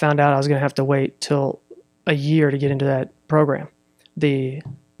 I found out I was going to have to wait till a year to get into that program, the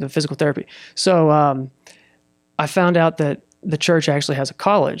physical therapy. So I found out that the church actually has a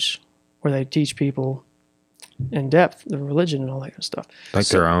college where they teach people in depth the religion and all that kind of stuff. Like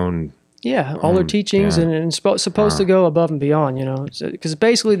their own. Yeah, all their teachings and supposed to go above and beyond, you know, because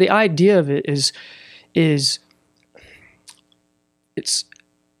basically the idea of it is it's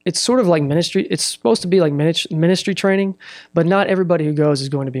sort of like ministry. It's supposed to be like ministry training, but not everybody who goes is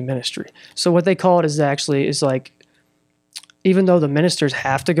going to be ministry. So what they call it is like, even though the ministers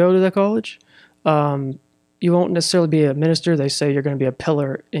have to go to the college, you won't necessarily be a minister. They say you're going to be a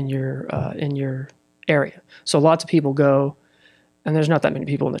pillar in your area. So lots of people go. And there's not that many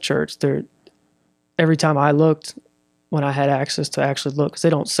people in the church. Every time I looked, when I had access to actually look, because they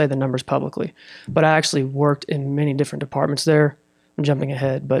don't say the numbers publicly, but I actually worked in many different departments there. I'm jumping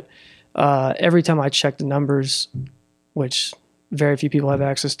ahead, but every time I checked the numbers, which very few people have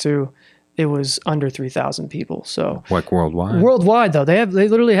access to, it was under 3,000 people. So like worldwide? Worldwide, though. They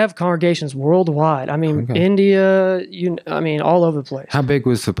literally have congregations worldwide. I mean, India, all over the place. How big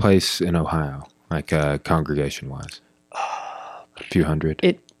was the place in Ohio, like congregation-wise? A few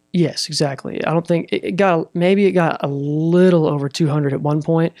hundred. Yes, exactly. I don't think it got a little over 200 at one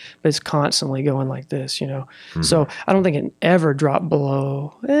point, but it's constantly going like this, you know. Mm-hmm. So I don't think it ever dropped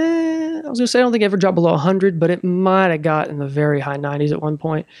below. I was gonna say I don't think it ever dropped below 100, but it might have got in the very high 90s at one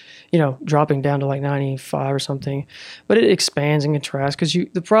point, you know, dropping down to like 95 or something. But it expands and contracts because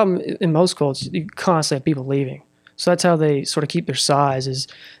the problem in most cults, you constantly have people leaving. So that's how they sort of keep their size, is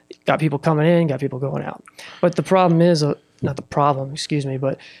got people coming in, got people going out. But the problem is not the problem, excuse me,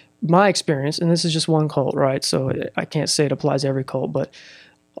 but my experience, and this is just one cult, right? So I can't say it applies to every cult, but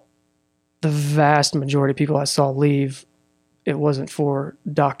the vast majority of people I saw leave, it wasn't for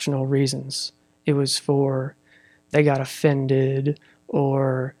doctrinal reasons. It was for they got offended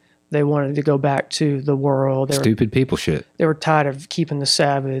or they wanted to go back to the world. Stupid people shit. They were tired of keeping the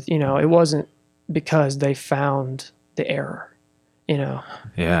Sabbath. You know, it wasn't because they found the error, you know.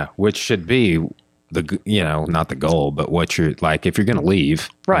 Yeah, which should be not the goal, but what you're like, if you're going to leave,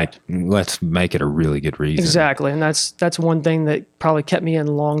 right? Like, let's make it a really good reason. Exactly, and that's one thing that probably kept me in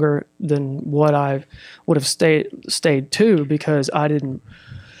longer than what I would have stayed too, because I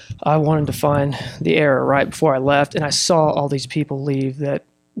wanted to find the error right before I left, and I saw all these people leave that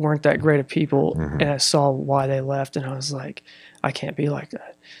weren't that great of people, and I saw why they left, and I was like, I can't be like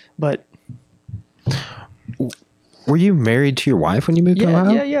that. But were you married to your wife when you moved to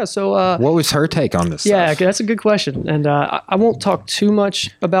Ohio? Yeah. So, what was her take on this? Yeah, stuff? That's a good question, and I won't talk too much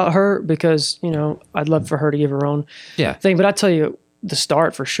about her because I'd love for her to give her own thing. But I tell you the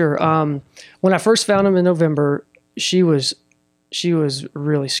start for sure. When I first found him in November, she was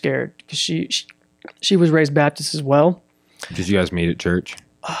really scared because she was raised Baptist as well. Did you guys meet at church?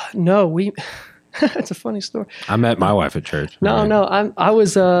 No, it's a funny story. I met my wife at church. No. I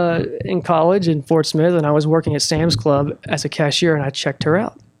was in college in Fort Smith, and I was working at Sam's Club as a cashier, and I checked her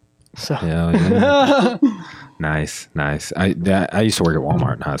out. So yeah. Nice. I used to work at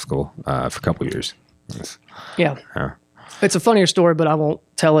Walmart in high school for a couple of years. Yeah. It's a funnier story, but I won't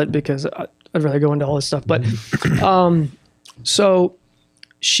tell it because I'd rather go into all this stuff. But so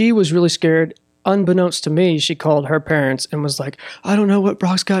she was really scared. Unbeknownst to me, she called her parents and was like, I don't know what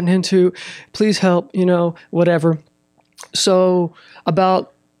Brock's gotten into. Please help, whatever. So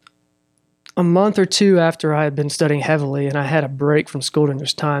about a month or two after I had been studying heavily and I had a break from school during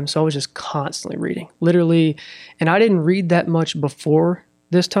this time, so I was just constantly reading, literally. And I didn't read that much before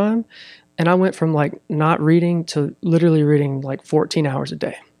this time. And I went from like not reading to literally reading like 14 hours a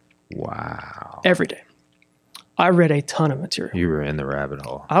day. Wow. Every day. I read a ton of material. You were in the rabbit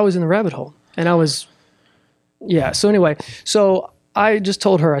hole. I was in the rabbit hole. And I was, so anyway, so I just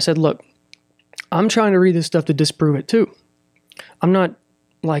told her, I said, look, I'm trying to read this stuff to disprove it too. I'm not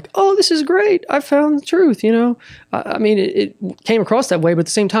like, oh, this is great. I found the truth, I mean, it came across that way, but at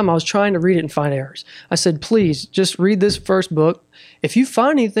the same time, I was trying to read it and find errors. I said, please, just read this first book. If you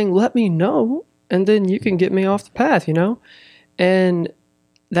find anything, let me know, and then you can get me off the path, And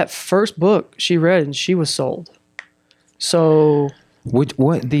that first book she read, and she was sold. So...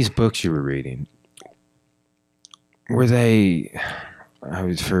 What these books you were reading, were they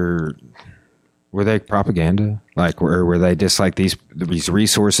propaganda? Like, or were they just like these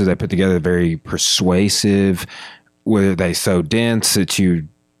resources they put together, very persuasive? Were they so dense that you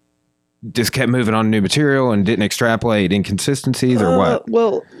just kept moving on to new material and didn't extrapolate inconsistencies, or what?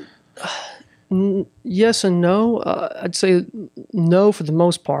 Well, yes and no. I'd say no for the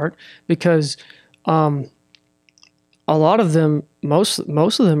most part, because a lot of them, most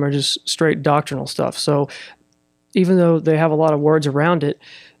of them are just straight doctrinal stuff. So even though they have a lot of words around it,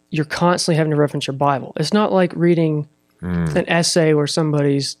 you're constantly having to reference your Bible. It's not like reading an essay where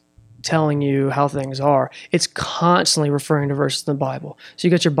somebody's telling you how things are. It's constantly referring to verses in the Bible. So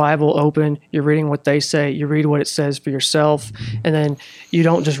you got your Bible open, you're reading what they say, you read what it says for yourself, and then you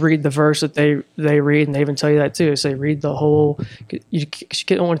don't just read the verse that they read, and they even tell you that too. Say read the whole, you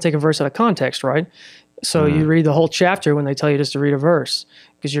don't want to take a verse out of context, right? So you read the whole chapter when they tell you just to read a verse,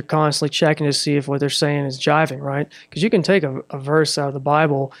 because you're constantly checking to see if what they're saying is jiving, right? Because you can take a verse out of the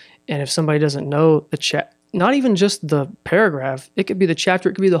Bible, and if somebody doesn't know the not even just the paragraph, it could be the chapter,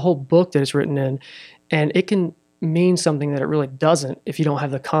 it could be the whole book that it's written in, and it can mean something that it really doesn't if you don't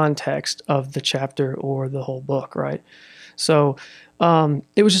have the context of the chapter or the whole book, right? So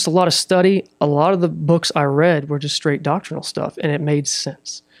it was just a lot of study. A lot of the books I read were just straight doctrinal stuff, and it made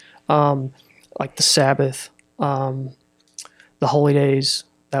sense. Like the Sabbath, the holy days,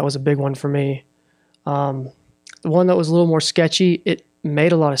 that was a big one for me. The one that was a little more sketchy, it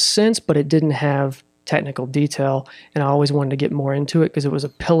made a lot of sense, but it didn't have technical detail, and I always wanted to get more into it because it was a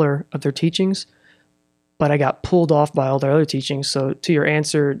pillar of their teachings, but I got pulled off by all their other teachings. So to your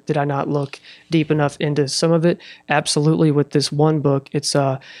answer, did I not look deep enough into some of it? Absolutely. With this one book, it's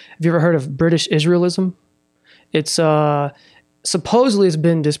have you ever heard of British Israelism? It's supposedly it's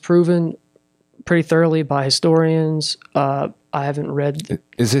been disproven pretty thoroughly by historians. I haven't read.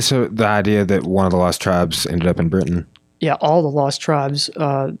 Is this the idea that one of the lost tribes ended up in Britain? Yeah, all the lost tribes,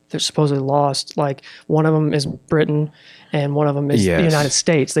 they're supposedly lost. Like one of them is Britain, and one of them is the United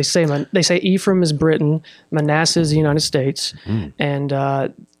States. They say Ephraim is Britain, Manasseh is the United States, and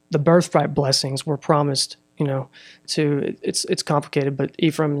the birthright blessings were promised, you know, it's complicated, but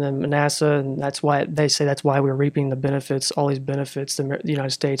Ephraim and Manasseh, and that's why they say that's why we're reaping the benefits, all these benefits, the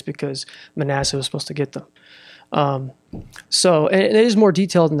United States, because Manasseh was supposed to get them. So and it is more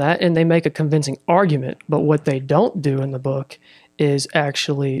detailed than that, and they make a convincing argument. But what they don't do in the book is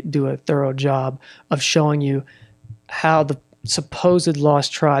actually do a thorough job of showing you how the supposed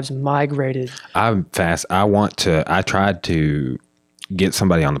lost tribes migrated. I'm fast. I tried to get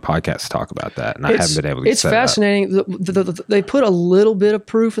somebody on the podcast to talk about that, and I haven't been able to. It's fascinating. They put a little bit of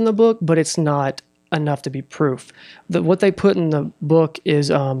proof in the book, but it's not enough to be proof. What they put in the book is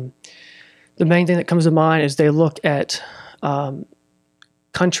the main thing that comes to mind is they look at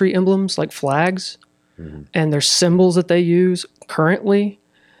country emblems like flags, and their symbols that they use currently,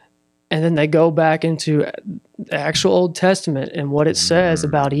 and then they go back into the actual Old Testament and what it says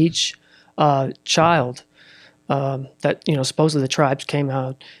about each child that, you know, supposedly the tribes came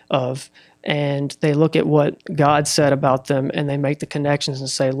out of, and they look at what God said about them, and they make the connections and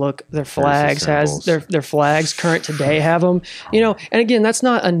say, look, their flags their flags current today have them, you know. And again, that's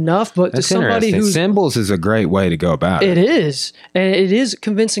not enough, but That's to somebody who symbols is a great way to go about it. it is, and it is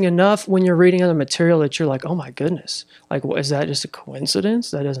convincing enough when you're reading other material that you're like, oh my goodness, like, is that just a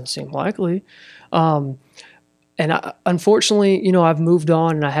coincidence? That doesn't seem likely. And unfortunately, you know, I've moved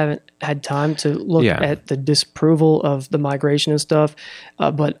on and I haven't had time to look at the disapproval of the migration and stuff.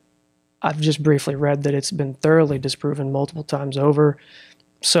 But I've just briefly read that it's been thoroughly disproven multiple times over.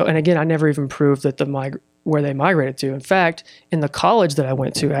 So, and again, I never even proved that where they migrated to. In fact, in the college that I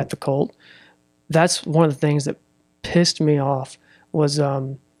went to at the cult, that's one of the things that pissed me off was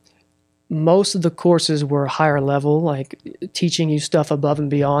most of the courses were higher level, like teaching you stuff above and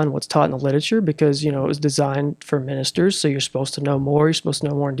beyond what's taught in the literature, because, you know, it was designed for ministers. So you're supposed to know more. You're supposed to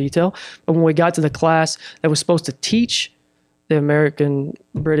know more in detail. But when we got to the class that was supposed to teach the American,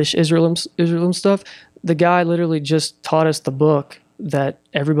 British, Israel stuff, the guy literally just taught us the book that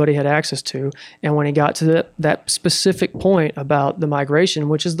everybody had access to. And when he got to that specific point about the migration,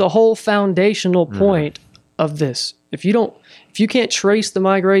 which is the whole foundational point of this, if you can't trace the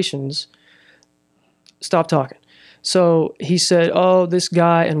migrations, stop talking. So he said, oh, this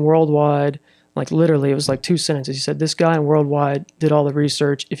guy in Worldwide, like literally it was like 2 sentences. He said, this guy in Worldwide did all the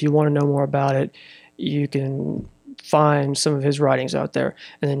research. If you want to know more about it, you can find some of his writings out there.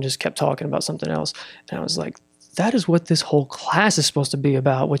 And then just kept talking about something else. And I was like, that is what this whole class is supposed to be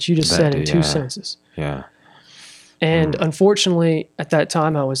about, what you just said in 2 sentences. Yeah. And unfortunately, at that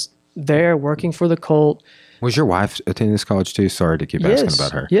time, I was there working for the cult. Was your wife attending this college too? Sorry to keep asking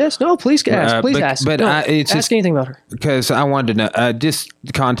about her. Yes. No, please ask. Please ask. But no, it's ask just, anything about her. Because I wanted to know, just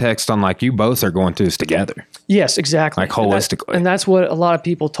context on, like, you both are going through this together. Yes, exactly. Like, holistically. And that's what a lot of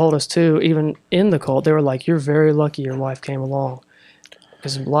people told us too, even in the cult. They were like, you're very lucky your wife came along.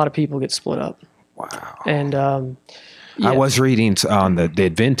 Because a lot of people get split up. Wow. And I was reading on the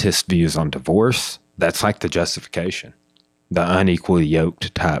Adventist views on divorce. That's like the justification. The unequally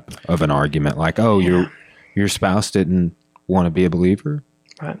yoked type of an argument. Like, oh, your spouse didn't want to be a believer.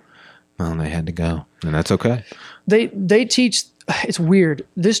 Right. Well, they had to go, and that's okay. They teach. It's weird.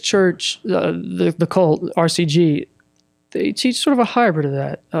 This church, the cult RCG, they teach sort of a hybrid of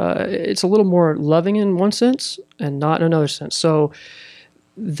that. It's a little more loving in one sense and not in another sense. So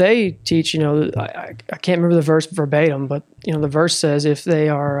they teach. You know, I can't remember the verse verbatim, but you know, the verse says if they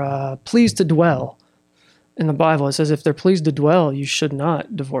are pleased to dwell. In the Bible, it says if they're pleased to dwell, you should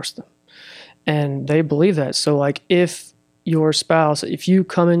not divorce them. And they believe that. So, like, if your spouse, if you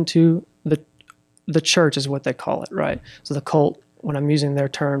come into the church is what they call it, right? So the cult, when I'm using their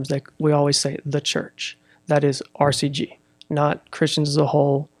terms, we always say the church. That is RCG, not Christians as a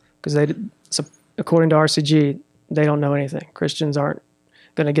whole, because according to RCG, they don't know anything. Christians aren't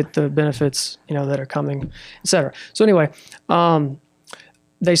going to get the benefits, you know, that are coming, etc. So anyway,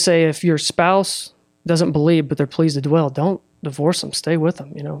 they say if your spouse doesn't believe, but they're pleased to dwell, don't divorce them, stay with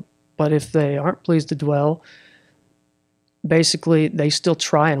them, you know. But if they aren't pleased to dwell, basically they still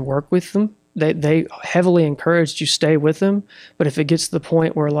try and work with them. They heavily encourage you stay with them. But if it gets to the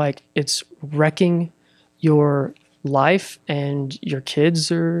point where, like, it's wrecking your life and your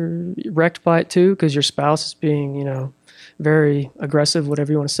kids are wrecked by it too, because your spouse is being, you know, very aggressive,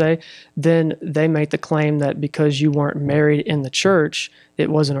 whatever you want to say, then they make the claim that because you weren't married in the church, it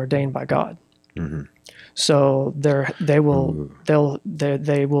wasn't ordained by God. Mm-hmm. So they will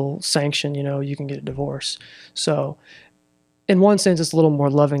sanction, you know, you can get a divorce. So in one sense, it's a little more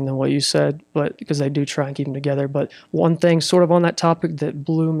loving than what you said, but because they do try and keep them together. But one thing sort of on that topic that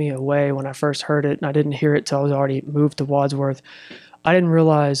blew me away when I first heard it, and I didn't hear it till I was already moved to Wadsworth, I didn't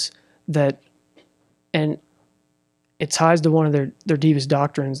realize that, and it ties to one of their deepest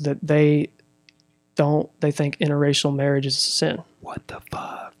doctrines, that they they think interracial marriage is a sin. What the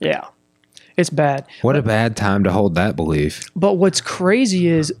fuck? Yeah, it's bad. What a bad time to hold that belief. But what's crazy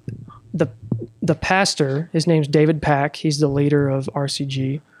is the pastor, his name's David Pack. He's the leader of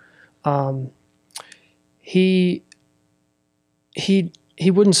RCG. He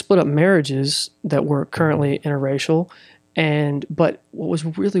wouldn't split up marriages that were currently interracial. But what was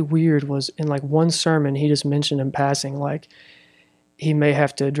really weird was in like one sermon, he just mentioned in passing, like he may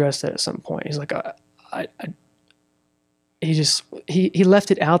have to address that at some point. He's like, he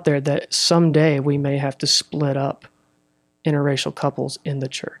left it out there that someday we may have to split up interracial couples in the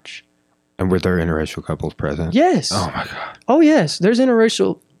church. And were there interracial couples present? Yes. Oh my God. Oh yes. There's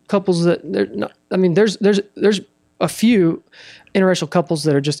interracial couples that they're not. I mean, there's a few interracial couples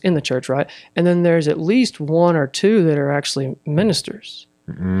that are just in the church, right? And then there's at least one or two that are actually ministers,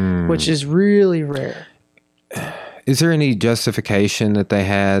 which is really rare. Is there any justification that they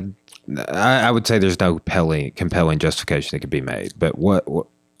had? I would say there's no compelling justification that could be made. But what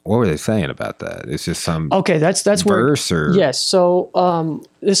were they saying about that? It's just some okay. That's verse where yes. So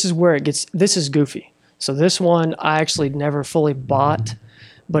this is where it gets. This is goofy. So this one I actually never fully bought,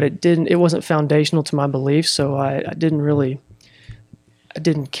 but it wasn't foundational to my beliefs. So I didn't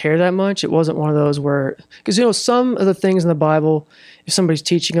care that much. It wasn't one of those where, because some of the things in the Bible, if somebody's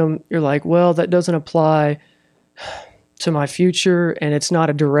teaching them, you're like, well, that doesn't apply to my future, and it's not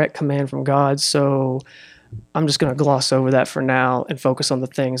a direct command from God, so I'm just going to gloss over that for now and focus on the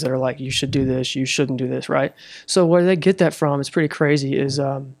things that are like, you should do this, you shouldn't do this, right? So where they get that from, it's pretty crazy, is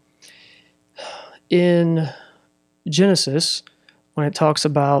in Genesis, when it talks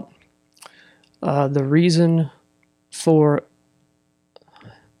about the reason for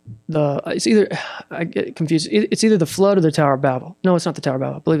it's either, I get confused, it's either the flood or the Tower of Babel. No, it's not the Tower of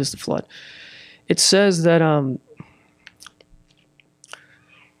Babel. I believe it's the flood. It says that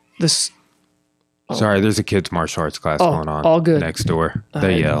Sorry, there's a kids' martial arts class going on. All good. Next door.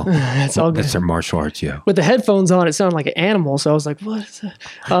 They yell. That's all good. That's their martial arts yell. With the headphones on, it sounded like an animal, so I was like, what is that?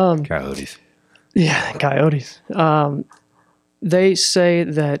 Coyotes. Yeah, coyotes. They say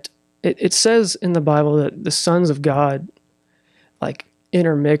that it says in the Bible that the sons of God like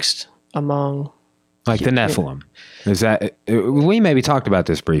intermixed among like the Nephilim. Is that we maybe talked about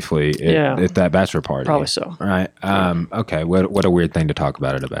this briefly at that bachelor party? Probably so. Right. Okay. What a weird thing to talk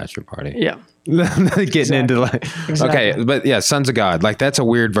about at a bachelor party. Yeah. Getting into like okay, but yeah, sons of God. Like that's a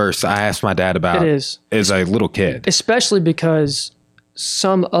weird verse. I asked my dad about it is as a little kid, especially because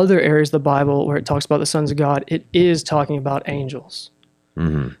some other areas of the Bible where it talks about the sons of God, it is talking about angels.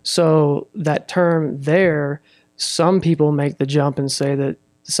 Mm-hmm. So that term there, some people make the jump and say that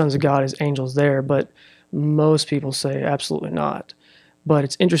the sons of God is angels there, but most people say absolutely not. But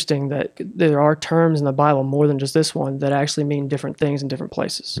it's interesting that there are terms in the Bible, more than just this one, that actually mean different things in different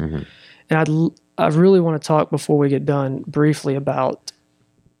places. Mm-hmm. And I really want to talk before we get done briefly about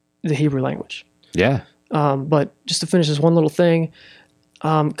the Hebrew language. Yeah. But just to finish this one little thing,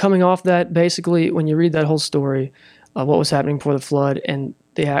 coming off that, basically, when you read that whole story of what was happening before the flood and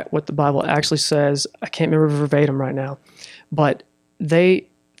what the Bible actually says, I can't remember verbatim right now, but they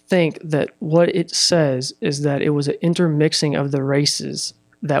think that what it says is that it was an intermixing of the races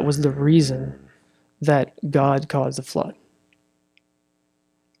that was the reason that God caused the flood.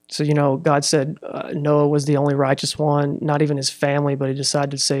 So, God said Noah was the only righteous one, not even his family, but he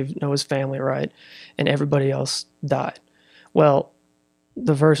decided to save Noah's family, right? And everybody else died. Well,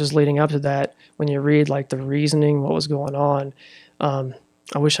 the verses leading up to that, when you read like the reasoning, what was going on,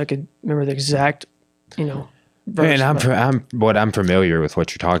 I wish I could remember the exact, verse. And I'm familiar with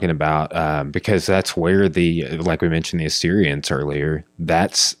what you're talking about because that's where like we mentioned, the Assyrians earlier.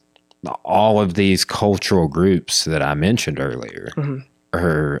 That's all of these cultural groups that I mentioned earlier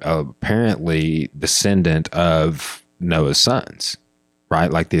are apparently descendant of Noah's sons,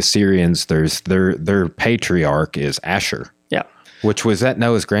 right? Like the Assyrians, their patriarch is Asher. Yeah. Which was that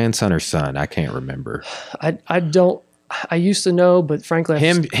Noah's grandson or son? I can't remember. I used to know, but frankly,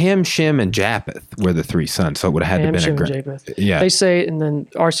 Ham, Shem, and Japheth were the three sons, so it would have had to have been Japheth. Yeah. They say, and then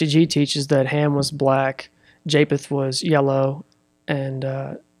RCG teaches that Ham was black, Japheth was yellow, and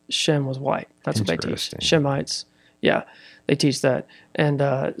Shem was white. That's what they teach. Shemites. Yeah, they teach that. And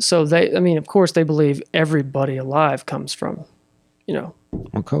so of course, they believe everybody alive comes from,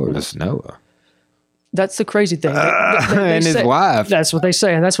 What color is Noah? That's the crazy thing. And his wife. That's what they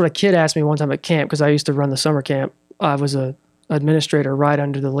say. And that's what a kid asked me one time at camp, because I used to run the summer camp. I was a administrator right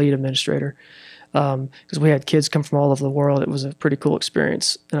under the lead administrator, because we had kids come from all over the world. It was a pretty cool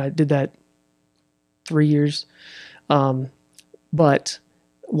experience. And I did that 3 years. But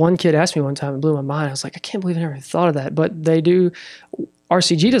one kid asked me one time, it blew my mind. I was like, I can't believe I never thought of that. But they do.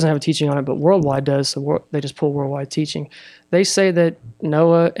 RCG doesn't have a teaching on it, but Worldwide does. So they just pull Worldwide teaching. They say that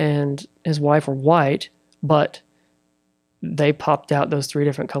Noah and his wife were white, but they popped out those 3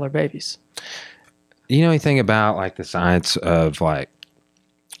 different color babies. You know anything about like the science of like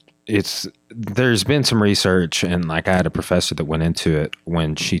there's been some research, and like I had a professor that went into it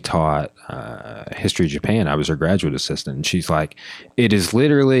when she taught history of Japan. I was her graduate assistant, and she's like, it is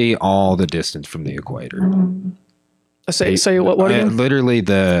literally all the distance from the equator. Say what again? Literally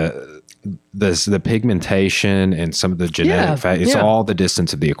the pigmentation and some of the genetic fact, it's all the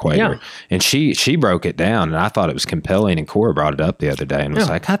distance of the equator. And she broke it down, and I thought it was compelling, and Cora brought it up the other day and was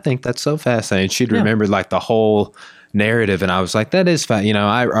like, I think that's so fascinating. She'd remembered like the whole narrative, and I was like, that is I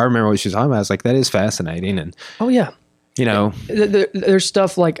remember what she was talking about. I was like, that is fascinating. And there's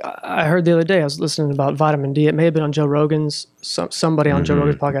stuff like I heard the other day. I was listening about vitamin D. It may have been on Joe Rogan's, somebody on Joe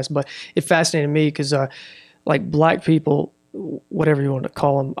Rogan's podcast, but it fascinated me because like black people, whatever you want to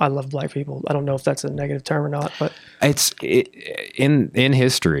call them, I love black people. I don't know if that's a negative term or not, but in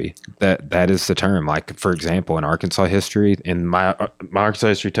history that is the term. Like for example, in Arkansas history, in my Arkansas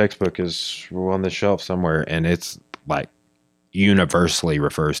history textbook is on the shelf somewhere, and it's like universally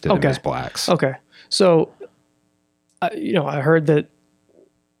refers to them as blacks. Okay, so I heard that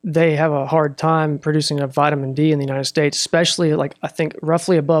they have a hard time producing enough vitamin D in the United States, especially like I think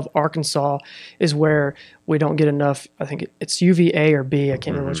roughly above Arkansas is where we don't get enough. I think it's UVA or B. I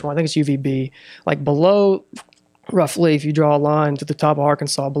can't remember which one. I think it's UVB. Like below, roughly, if you draw a line to the top of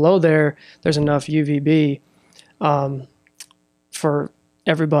Arkansas, below there's enough UVB for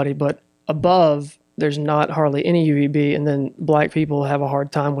everybody, but above there's not hardly any UVB, and then black people have a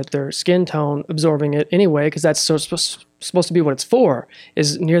hard time with their skin tone absorbing it anyway, because that's supposed to be what it's for,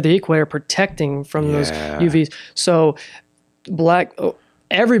 is near the equator, protecting from those UVs. So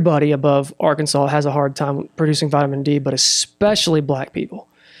everybody above Arkansas has a hard time producing vitamin D, but especially black people.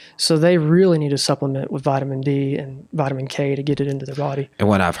 So they really need to supplement with vitamin D and vitamin K to get it into their body. And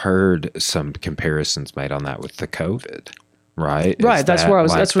when I've heard some comparisons made on that with the COVID, right? That's where it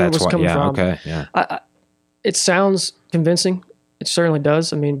was coming from. Okay, yeah. It sounds convincing. It certainly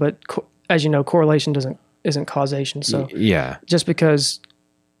does. I mean, but as you know, correlation isn't causation. So just because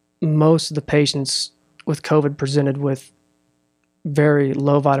most of the patients with COVID presented with very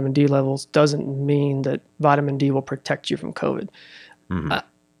low vitamin D levels doesn't mean that vitamin D will protect you from COVID. Mm-hmm.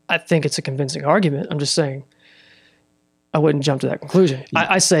 I think it's a convincing argument. I'm just saying I wouldn't jump to that conclusion.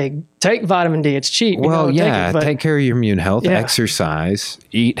 I say take vitamin D. It's cheap. Well, take care of your immune health, exercise,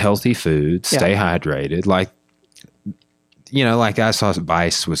 eat healthy food, stay hydrated. Like, like I saw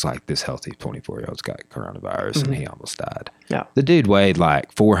Vice was like, this healthy 24-year-old's got coronavirus and he almost died. Yeah. The dude weighed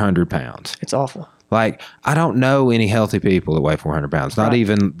like 400 pounds. It's awful. Like, I don't know any healthy people that weigh 400 pounds. Not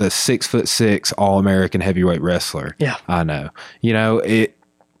even the 6'6" All-American heavyweight wrestler. Yeah. I know.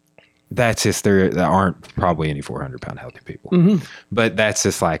 That's just there aren't probably any 400-pound healthy people. Mm-hmm. But that's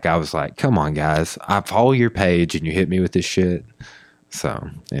just like, I was like, come on, guys. I follow your page and you hit me with this shit. So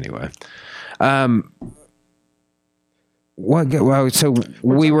anyway, the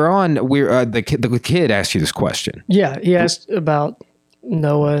kid asked you this question. Yeah, he asked about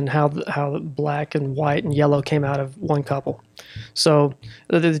Noah and how the black and white and yellow came out of one couple. So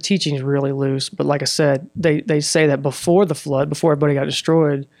the teaching is really loose. But like I said, they say that before the flood, before everybody got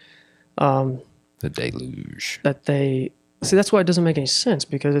destroyed, the deluge. That's why it doesn't make any sense,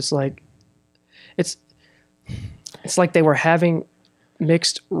 because it's like they were having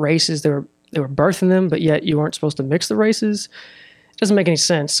mixed races. They were birthing them, but yet you weren't supposed to mix the races. It doesn't make any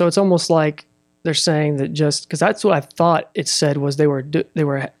sense. So it's almost like they're saying that just because that's what I thought it said was they were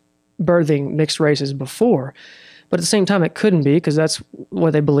birthing mixed races before, but at the same time it couldn't be, because that's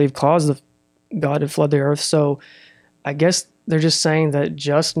what they believe caused God to flood the earth. So I guess they're just saying that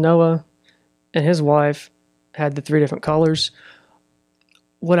just Noah and his wife had the 3 different colors.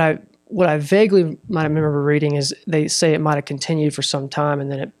 What I vaguely might remember reading is they say it might have continued for some time and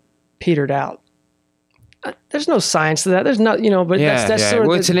then it petered out. There's no science to that. There's not, but that's sort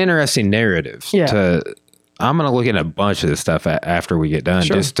of. It's an interesting narrative. Yeah. I'm going to look at a bunch of this stuff after we get done,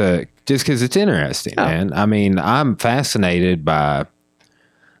 just because it's interesting, man. I mean, I'm fascinated by.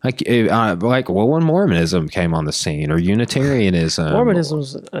 When Mormonism came on the scene, or Unitarianism.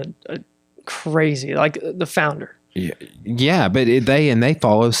 Mormonism's a crazy, like the founder. Yeah, but they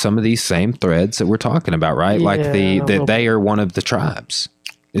follow some of these same threads that we're talking about, right? Yeah, like that they are one of the tribes.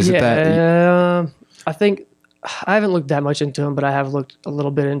 Is it that? I think I haven't looked that much into him, but I have looked a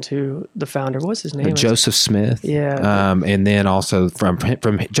little bit into the founder. What's his name? Joseph Smith. Yeah. And then also from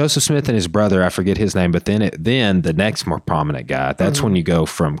Joseph Smith and his brother, I forget his name, but then the next more prominent guy, that's when you go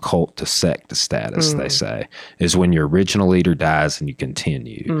from cult to sect status, they say, is when your original leader dies and you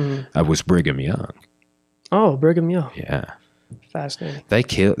continue. Was Brigham Young. Oh, Brigham Young. Yeah. Fascinating. They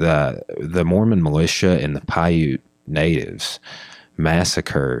killed the Mormon militia and the Paiute natives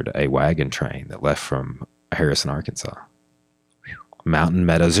massacred a wagon train that left from Harrison, Arkansas. Mountain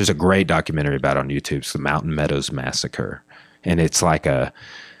Meadows. There's a great documentary about it on YouTube. It's the Mountain Meadows Massacre. And it's like it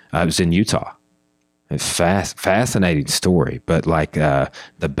was in Utah. It's fascinating story. But like the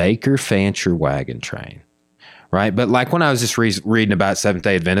Baker Fancher wagon train. Right. But like when I was just reading about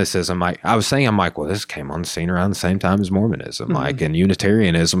Seventh-day Adventism, I'm like, well, this came on the scene around the same time as Mormonism. Like, and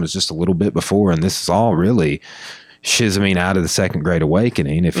Unitarianism was just a little bit before. And this is all really schisming out of the Second Great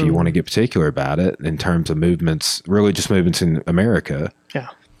Awakening, if you want to get particular about it, in terms of movements, religious movements in America. Yeah.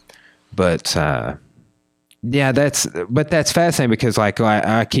 But yeah, that's fascinating because like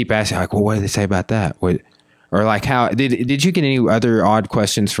I keep asking, like, well, what did they say about that? What, or like how did you get any other odd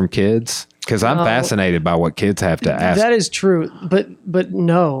questions from kids? Because I'm fascinated by what kids have to ask. That is true, but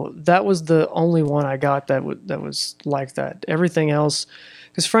no, that was the only one I got that was like that. Everything else,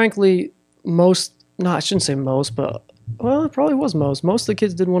 because frankly, I shouldn't say most, but well, it probably was most. Most of the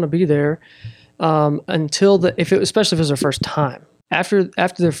kids didn't want to be there until especially if it was their first time. After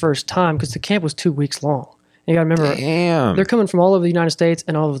their first time, because the camp was 2 weeks long. And you got to remember, they're coming from all over the United States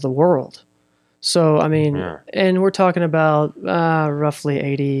and all over the world. So, I mean, and we're talking about roughly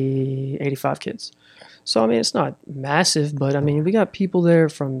 80, 85 kids. So, I mean, it's not massive, but I mean, we got people there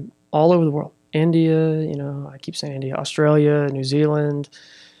from all over the world. India, I keep saying India, Australia, New Zealand,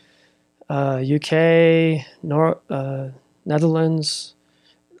 UK, Netherlands,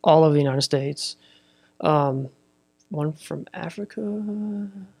 all over the United States. One from Africa,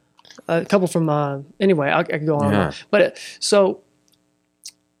 a couple from, anyway, I could go on. Yeah. But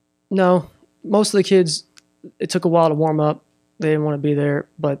no. Most of the kids, it took a while to warm up. They didn't want to be there,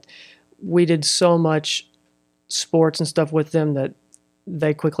 but we did so much sports and stuff with them that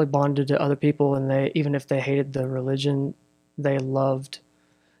they quickly bonded to other people, and even if they hated the religion, they loved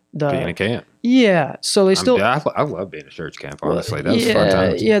being a camp. Yeah, so they still. I love being a church camp. Honestly, that was fun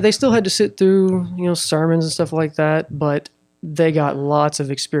times. Yeah, they still had to sit through sermons and stuff like that, but they got lots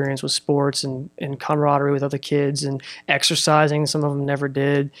of experience with sports and camaraderie with other kids and exercising. Some of them never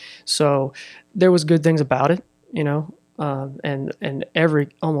did. So there was good things about it, and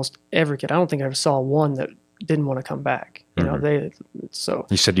almost every kid. I don't think I ever saw one that didn't want to come back. So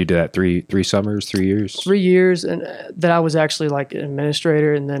you said you did that 3 summers, 3 years? 3 years, and that I was actually like an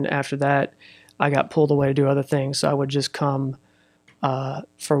administrator. And then after that, I got pulled away to do other things. So I would just come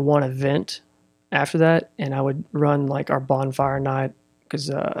for one event after that, and I would run like our bonfire night because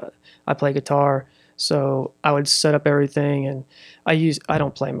I play guitar. So I would set up everything, and I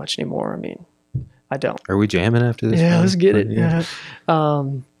don't play much anymore. I mean, I don't. Are we jamming after this? Yeah, let's get it. Yeah.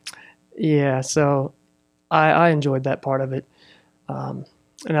 Yeah. So I enjoyed that part of it. And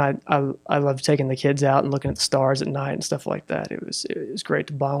I loved taking the kids out and looking at the stars at night and stuff like that. It was great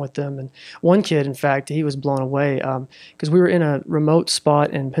to bond with them. And one kid, in fact, he was blown away because we were in a remote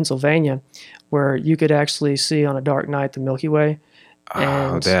spot in Pennsylvania where you could actually see on a dark night the Milky Way.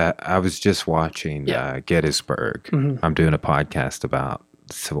 And I was just watching Gettysburg. Mm-hmm. I'm doing a podcast about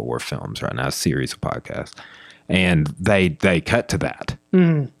Civil War films right now, a series of podcasts, and they cut to that.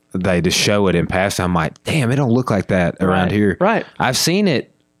 Mm-hmm. They just show it in passing. I'm like, damn, it don't look like that around here. Right. I've seen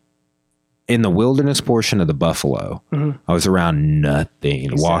it in the wilderness portion of the Buffalo. Mm-hmm. I was around nothing.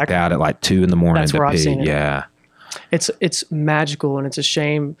 Exactly. Walked out at like 2 a.m. That's where I've seen it. Yeah. It's magical, and it's a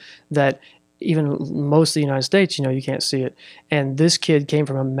shame that even most of the United States, you can't see it. And this kid came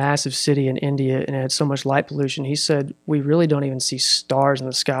from a massive city in India and it had so much light pollution. He said, we really don't even see stars in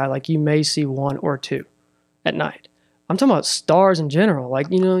the sky. Like you may see 1 or 2 at night. I'm talking about stars in general. Like,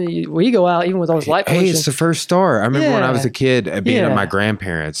 when you go out, even with all this light pollution. Hey, it's the first star. I remember when I was a kid being at my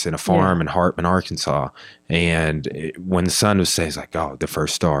grandparents in a farm in Hartman, Arkansas. And when the sun was setting, it's like, oh, the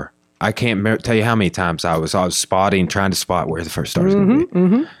first star. I can't tell you how many times I was trying to spot where the first star is going to be.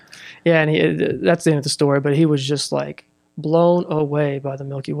 Mm-hmm. Yeah, and that's the end of the story. But he was just like blown away by the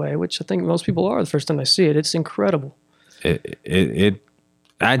Milky Way, which I think most people are the first time they see it. It's incredible.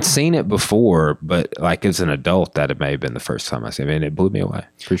 I'd seen it before, but like as an adult, that it may have been the first time I seen it. I mean, it blew me away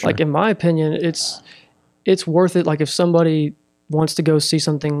for sure. Like in my opinion, it's worth it. Like if somebody wants to go see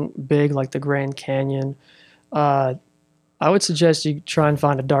something big like the Grand Canyon, I would suggest you try and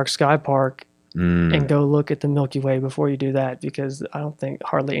find a dark sky park and go look at the Milky Way before you do that, because I don't think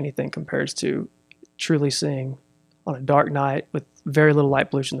hardly anything compares to truly seeing on a dark night with very little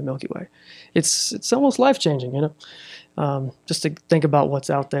light pollution in the Milky Way. It's almost life changing, you know. Just to think about what's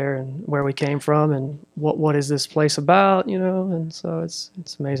out there and where we came from and what is this place about, you know. And so it's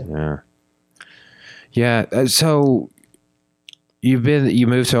amazing. Yeah. Yeah. So you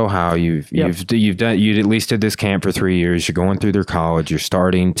moved to Ohio. You at least did this camp for 3 years. You're going through their college. You're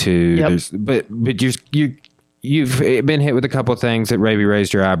starting to. Yep. But you've been hit with a couple of things that maybe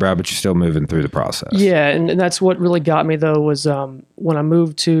raised your eyebrow, but you're still moving through the process. Yeah, and that's what really got me though was when I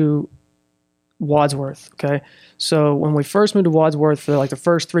moved to Wadsworth. Okay, so when we first moved to Wadsworth for like the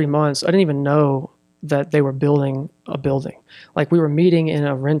first 3 months, I didn't even know that they were building a building. Like we were meeting in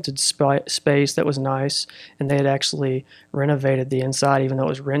a rented space that was nice, and they had actually renovated the inside, even though it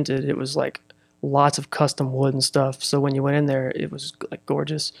was rented. It was like lots of custom wood and stuff. So when you went in there, it was like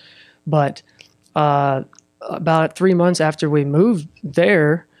gorgeous. But about 3 months after we moved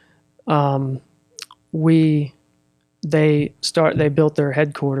there, they built their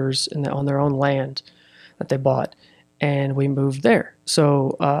headquarters on their own land that they bought, and we moved there.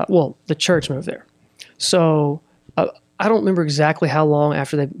 So, the church moved there. So I don't remember exactly how long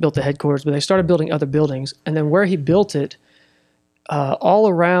after they built the headquarters, but they started building other buildings. And then where he built it, all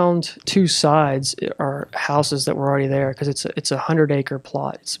around two sides are houses that were already there because it's a 100-acre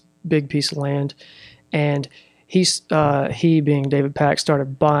plot. It's a big piece of land. And he being David Pack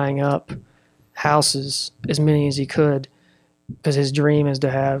started buying up houses, as many as he could, because his dream is to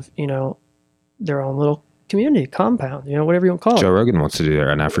have, you know, their own little community compound, you know, whatever you want to call it. Joe Rogan wants to do that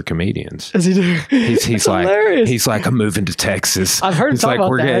right now for comedians. Does he do? He's like, hilarious. He's like, I'm moving to Texas. I've heard him talk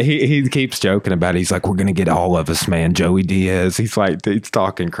about that. He keeps joking about it. He's like, we're gonna get all of us, man. Joey Diaz. He's like, he's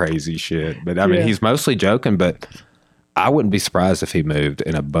talking crazy shit. But I mean, he's mostly joking. But I wouldn't be surprised if he moved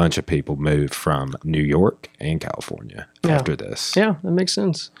and a bunch of people moved from New York and California after this. Yeah, that makes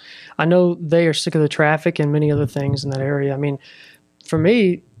sense. I know they are sick of the traffic and many other things in that area. I mean, for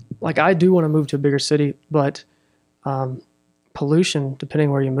me, like I do want to move to a bigger city, but pollution, depending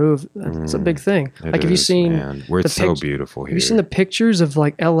where you move, that's a big thing. Like, have you seen? Man. It's so beautiful here. Have you seen the pictures of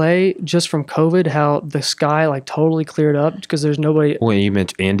like LA just from COVID? How the sky like totally cleared up because there's nobody. When you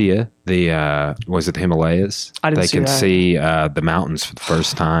mentioned India, was it the Himalayas? I didn't see that. They can see the mountains for the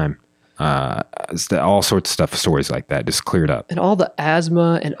first time. All sorts of stuff, stories like that, just cleared up. And all the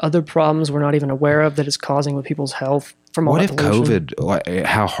asthma and other problems we're not even aware of that it's causing with people's health from all that pollution. COVID,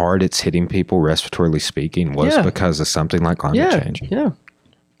 how hard it's hitting people respiratorily speaking was because of something like climate change. Yeah,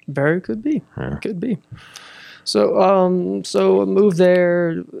 very could be. Yeah. Could be. So, so moved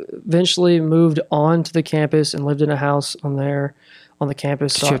there, eventually moved on to the campus and lived in a house on the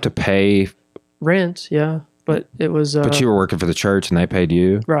campus. Did you have to pay rent? Yeah, but it was. But you were working for the church and they paid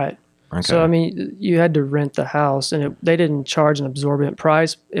you? Right. Okay. So, I mean, you had to rent the house, and they didn't charge an exorbitant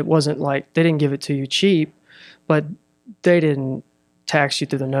price. It wasn't like they didn't give it to you cheap, but they didn't tax you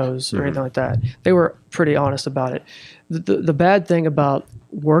through the nose or anything like that. They were pretty honest about it. The bad thing about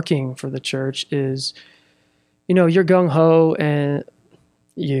working for the church is, you know, you're gung-ho, and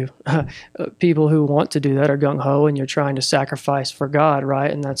people who want to do that are gung-ho, and you're trying to sacrifice for God, right?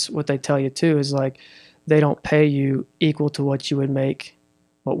 And that's what they tell you, too, is like they don't pay you equal to what you would make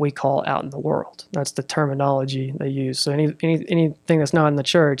what we call out in the world. That's the terminology they use. So anything that's not in the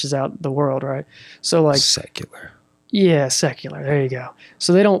church is out in the world, right? So like secular. Yeah, secular. There you go.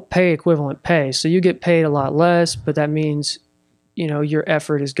 So they don't pay equivalent pay. So you get paid a lot less, but that means, you know, your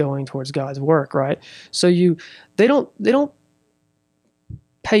effort is going towards God's work, right? So they don't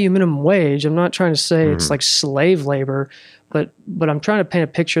pay you minimum wage. I'm not trying to say it's like slave labor, but I'm trying to paint a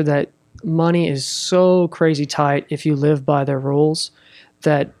picture that money is so crazy tight if you live by their rules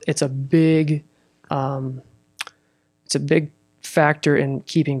that it's a big factor in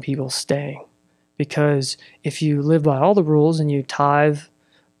keeping people staying. Because if you live by all the rules and you tithe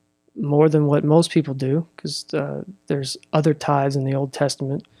more than what most people do, because there's other tithes in the Old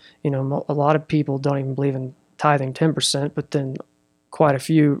Testament, you know, a lot of people don't even believe in tithing 10%, but then quite a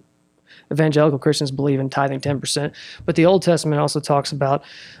few evangelical Christians believe in tithing 10%. But the Old Testament also talks about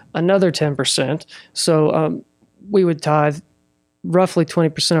another 10%. So we would tithe roughly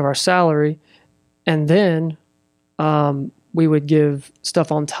 20% of our salary, and then we would give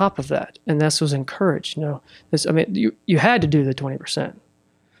stuff on top of that, and this was encouraged. You know, you had to do the 20%,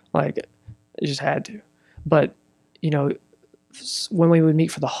 like you just had to. But you know, when we would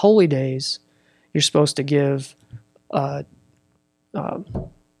meet for the holy days, you're supposed to give, not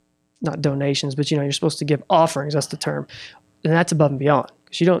donations, but you know, you're supposed to give offerings. That's the term, and that's above and beyond.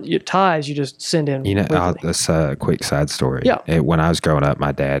 You don't, your tithes, you just send in. You know, that's a quick side story. Yeah. When I was growing up,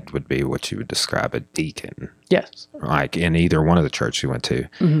 my dad would be what you would describe a deacon. Yes. Like in either one of the churches we went to.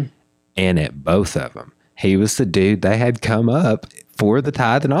 Mm-hmm. And at both of them, he was the dude they had come up for the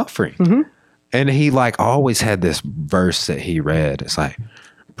tithe and offering. And he like always had this verse that he read. It's like,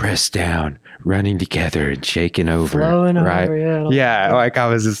 pressed down, running together and shaking over. Flowing right? over, yeah. Yeah. Like I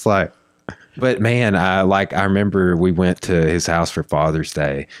was just like, but man, I remember we went to his house for Father's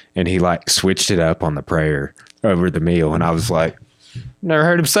Day and he like switched it up on the prayer over the meal. And I was like, never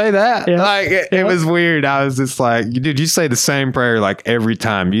heard him say that. Yeah. Like it was weird. I was just like, dude, you say the same prayer like every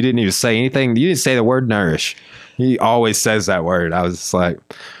time. You didn't even say anything. You didn't say the word nourish. He always says that word. I was just like,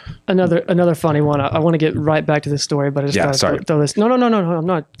 another funny one. I want to get right back to this story, but I just gotta throw this. No. I'm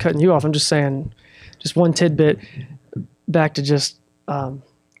not cutting you off. I'm just saying, just one tidbit back to just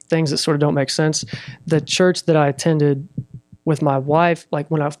things that sort of don't make sense. The church that I attended with my wife, like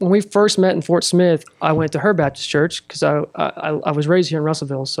when we first met in Fort Smith, I went to her Baptist church because I was raised here in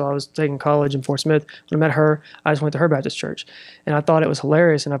Russellville, so I was taking college in Fort Smith. When I met her, I just went to her Baptist church, and I thought it was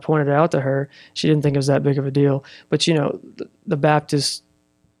hilarious, and I pointed it out to her. She didn't think it was that big of a deal, but the Baptists,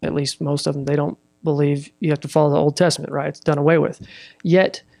 at least most of them, they don't believe you have to follow the Old Testament, right? It's done away with.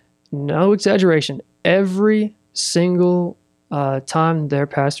 Yet, no exaggeration, every single time their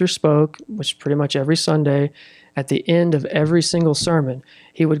pastor spoke, which pretty much every Sunday, at the end of every single sermon,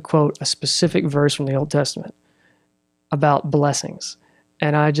 he would quote a specific verse from the Old Testament about blessings.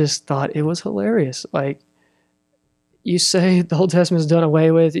 And I just thought it was hilarious. Like, you say the Old Testament is done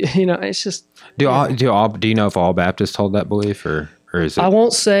away with, it's just... Do you know if all Baptists hold that belief or is it? I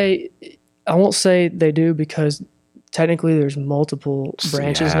won't say they do because technically there's multiple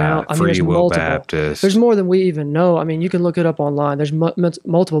branches now. I mean, there's multiple. Baptist. There's more than we even know. I mean, you can look it up online. There's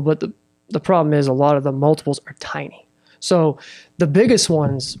multiple, but the problem is a lot of the multiples are tiny. So the biggest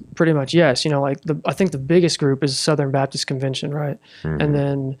ones, pretty much, yes. I think the biggest group is Southern Baptist Convention, right? Mm-hmm. And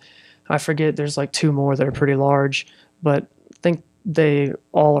then I forget, there's like two more that are pretty large, but I think they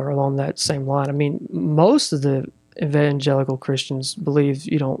all are along that same line. I mean, most of the evangelical Christians believe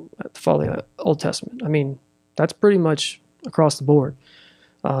you don't have to follow the Old Testament. I mean, that's pretty much across the board.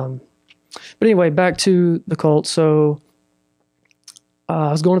 But anyway, back to the cult. So I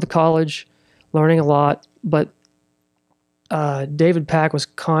was going to the college, learning a lot, but David Pack was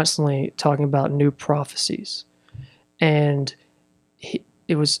constantly talking about new prophecies. And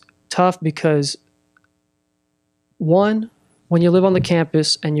it was tough because, one, when you live on the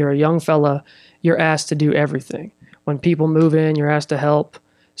campus and you're a young fella, you're asked to do everything. When people move in, you're asked to help.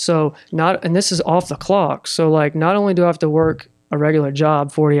 So and this is off the clock. So like, not only do I have to work a regular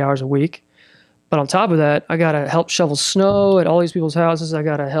job 40 hours a week, but on top of that, I got to help shovel snow at all these people's houses. I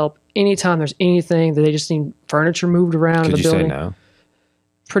got to help anytime there's anything that they just need furniture moved around in the building. Could you say no?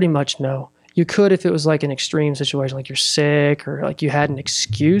 Pretty much no. You could if it was like an extreme situation, like you're sick or like you had an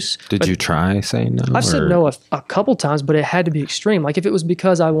excuse. Did you try saying no? I've said no a couple times, but it had to be extreme. Like if it was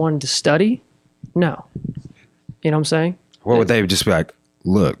because I wanted to study, no. You know what I'm saying? What would they just be like,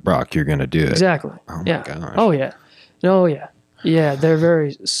 look, Brock, you're going to do it. Exactly. Oh my gosh. Oh, yeah. No, yeah. Yeah, they're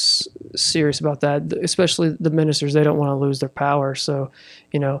very serious about that, especially the ministers. They don't want to lose their power. So,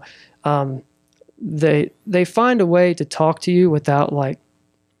 they find a way to talk to you without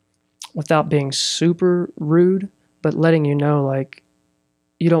being super rude, but letting you know, like,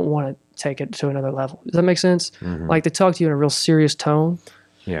 you don't want to take it to another level. Does that make sense? Mm-hmm. Like, they talk to you in a real serious tone.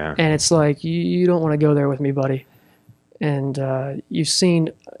 Yeah. And it's like, you don't want to go there with me, buddy. And you've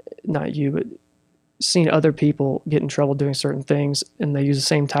seen, not you, but seen other people get in trouble doing certain things, and they use the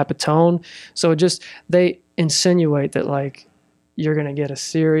same type of tone. So they insinuate that, like, you're going to get a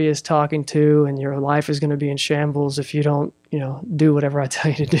serious talking to and your life is going to be in shambles if you don't, do whatever I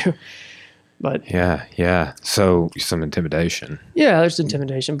tell you to do. But yeah. So some intimidation. Yeah, there's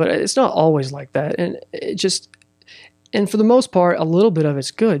intimidation, but it's not always like that. And for the most part, a little bit of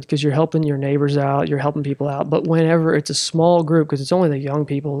it's good because you're helping your neighbors out, you're helping people out. But whenever it's a small group, because it's only the young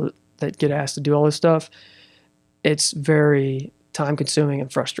people that get asked to do all this stuff, it's very time-consuming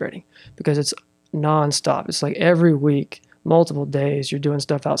and frustrating because it's nonstop. It's like every week, multiple days, you're doing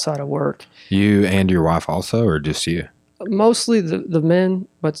stuff outside of work. You and your wife also, or just you? Mostly the men,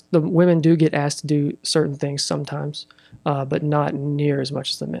 but the women do get asked to do certain things sometimes, but not near as much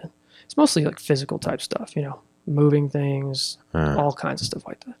as the men. It's mostly like physical type stuff, moving things, all kinds of stuff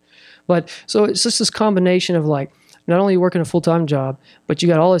like that. But so it's just this combination of like, not only working a full-time job, but you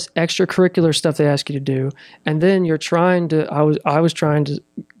got all this extracurricular stuff they ask you to do. And then you're I was trying to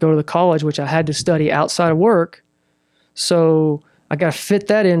go to the college, which I had to study outside of work. So I got to fit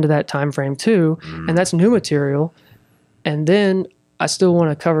that into that time frame too. And that's new material. And then I still want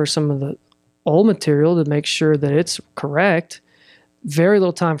to cover some of the old material to make sure that it's correct. Very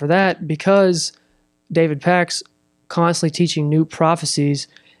little time for that because David Pack's constantly teaching new prophecies,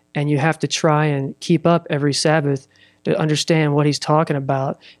 and you have to try and keep up every Sabbath to understand what he's talking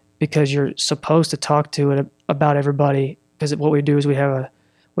about, because you're supposed to talk to it about everybody. Because what we do is we'd have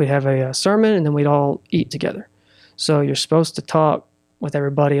a sermon, and then we'd all eat together. So you're supposed to talk with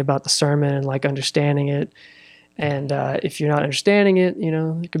everybody about the sermon and like understanding it. And if you're not understanding it,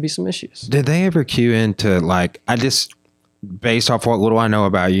 there could be some issues. Did they ever cue into like, based off what little I know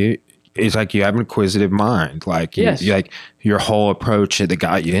about you, it's like you have an inquisitive mind. Like, Yes. you like your whole approach that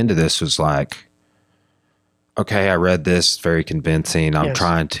got you into this was like, okay, I read this, very convincing. I'm Yes.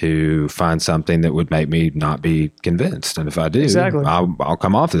 trying to find something that would make me not be convinced. And if I do, Exactly. I'll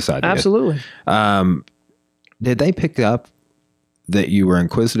come off this idea. Absolutely. Did they pick up that you were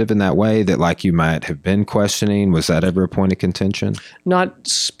inquisitive in that way, that like you might have been questioning? Was that ever a point of contention? Not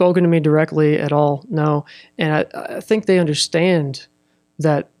spoken to me directly at all, no. And I think they understand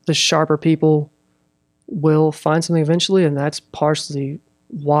that the sharper people will find something eventually, and that's partially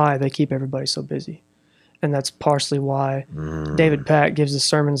why they keep everybody so busy. And that's partially why David Pack gives the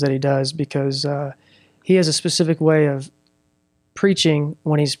sermons that he does, because he has a specific way of preaching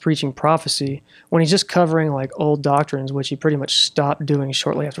when he's preaching prophecy. When he's just covering like old doctrines, which he pretty much stopped doing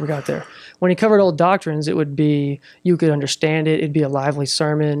shortly after we got there. When he covered old doctrines, it would be, you could understand it. It'd be a lively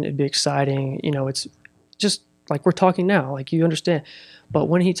sermon. It'd be exciting. It's just like we're talking now, like you understand. But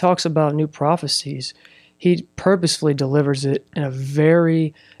when he talks about new prophecies, he purposefully delivers it in a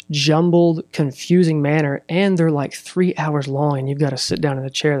very jumbled, confusing manner. And they're like 3 hours long, and you've got to sit down in a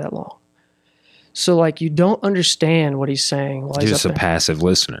chair that long. So like you don't understand what he's saying while he's Just up a there. passive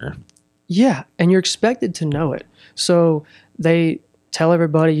listener. Yeah, and you're expected to know it. So they tell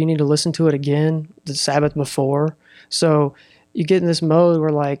everybody you need to listen to it again the Sabbath before. So you get in this mode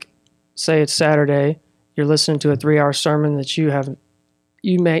where, like, say it's Saturday, you're listening to a 3-hour sermon that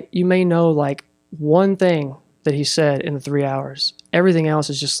you may know like one thing that he said in the 3 hours. Everything else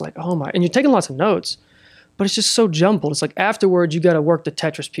is just like, oh my, and you're taking lots of notes, but it's just so jumbled. It's like afterwards you got to work the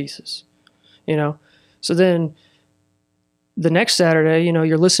Tetris pieces. So then the next Saturday,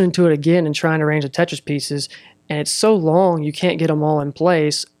 you're listening to it again and trying to arrange the Tetris pieces, and it's so long you can't get them all in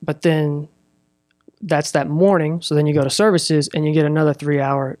place. But then that's that morning. So then you go to services and you get another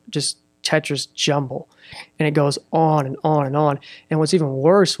 3-hour just Tetris jumble, and it goes on and on and on. And what's even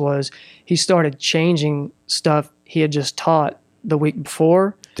worse was he started changing stuff he had just taught the week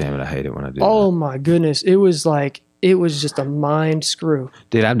before. Damn it, I hate it when I do Oh that. my goodness. It was just a mind screw.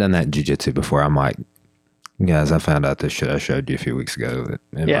 Dude, I've done that in jiu-jitsu before. I'm like, guys, I found out this shit I showed you a few weeks ago.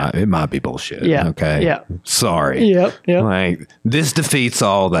 It might be bullshit. Yeah. Okay. Yeah. Sorry. Yep. Like, this defeats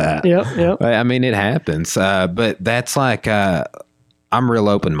all that. Yep. I mean, it happens. But that's like, I'm real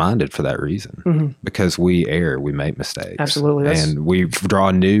open-minded for that reason, because we err, we make mistakes. Absolutely. And we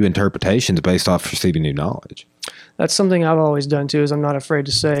draw new interpretations based off receiving new knowledge. That's something I've always done too, is I'm not afraid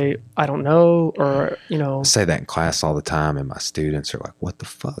to say, I don't know, or, I say that in class all the time, and my students are like, what the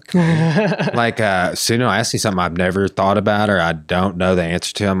fuck? Like, soon I ask you something I've never thought about or I don't know the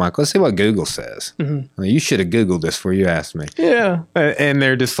answer to. I'm like, let's see what Google says. Like, you should have Googled this before you asked me. Yeah. And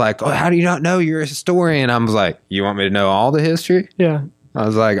they're just like, oh, how do you not know? You're a historian. I was like, you want me to know all the history? Yeah. I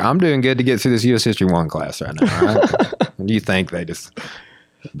was like, I'm doing good to get through this U.S. History 1 class right now. All right? Do you think they just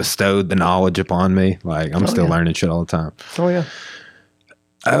bestowed the knowledge upon me? Like, I'm still learning shit all the time. Oh,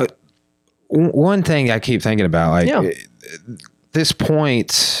 yeah. One thing I keep thinking about, like, Yeah. this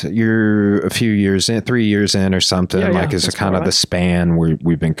point, you're a few years in, 3 years in or something, Yeah, like, yeah, is that's kind of about the span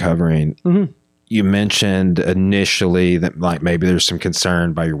we've been covering. You mentioned initially that, like, maybe there's some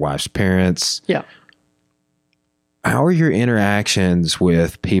concern by your wife's parents. Yeah. How are your interactions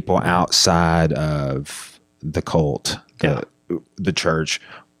with people outside of the cult, the church,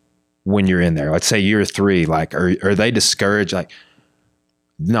 when you're in there? Let's say year 3, like, are they discouraged, like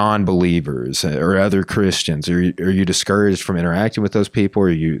non-believers or other Christians? Are you discouraged from interacting with those people,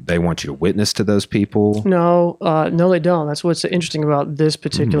 or they want you to witness to those people? No, they don't. That's what's interesting about this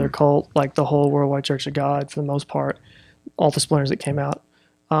particular cult, like the whole Worldwide Church of God, for the most part, all the splinters that came out.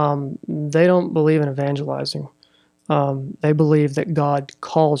 They don't believe in evangelizing. They believe that God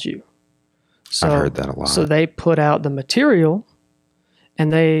calls you. So, I've heard that a lot. So they put out the material,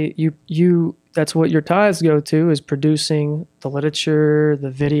 and that's what your tithes go to, is producing the literature,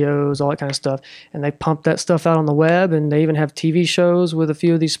 the videos, all that kind of stuff. And they pump that stuff out on the web, and they even have TV shows with a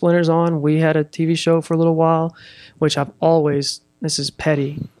few of these splinters on. We had a TV show for a little while, which this is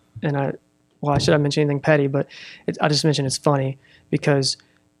petty, and I should have mentioned anything petty, but I just mentioned it's funny, because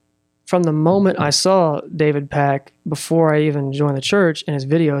from the moment I saw David Pack, before I even joined the church, in his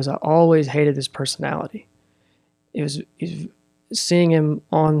videos, I always hated his personality. Seeing him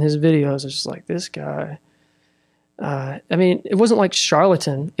on his videos, it's just like, this guy. I mean, it wasn't like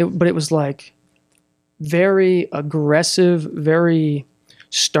charlatan, but it was like very aggressive, very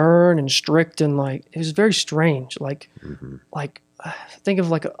stern and strict, and like it was very strange. Like think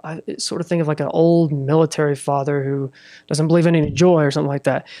of like sort of think of like an old military father who doesn't believe in any joy or something like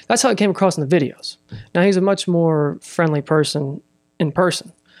that. That's how it came across in the videos. Now he's a much more friendly person in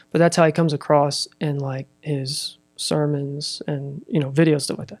person, but that's how he comes across in like his sermons and videos,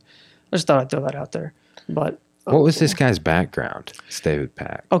 stuff like that. I just thought I'd throw that out there. But what was this guy's background? It's David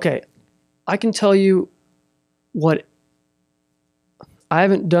Pack. Okay, I can tell you what. I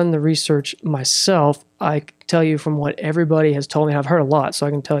haven't done the research myself. I can tell you from what everybody has told me. I've heard a lot, so I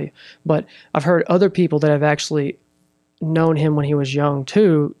can tell you. But I've heard other people that have actually known him when he was young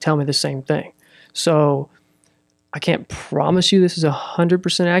too tell me the same thing. So I can't promise you this is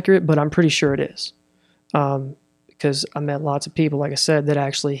 100% accurate, but I'm pretty sure it is. Because I met lots of people, like I said, that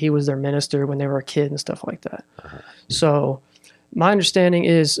actually he was their minister when they were a kid and stuff like that. So my understanding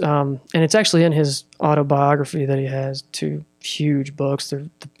is, and it's actually in his autobiography that he has, 2 huge books. They're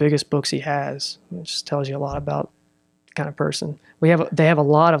the biggest books he has. It just tells you a lot about the kind of person. They have a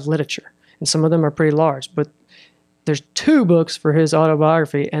lot of literature, and some of them are pretty large, but there's 2 books for his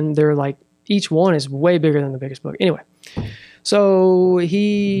autobiography, and they're like, each one is way bigger than the biggest book. Anyway, so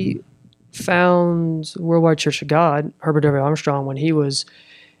he found Worldwide Church of God, Herbert W. Armstrong, when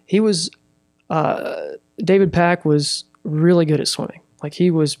David Pack was really good at swimming. Like he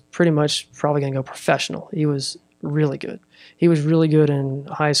was pretty much probably going to go professional. He was really good. He was really good in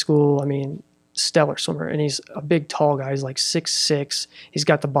high school. I mean, stellar swimmer. And he's a big, tall guy. He's like 6'6". He's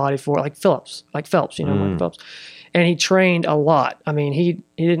got the body for it, like Phelps, Mike Phelps. And he trained a lot. I mean,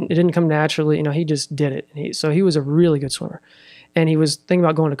 it didn't come naturally. He just did it. So he was a really good swimmer. And he was thinking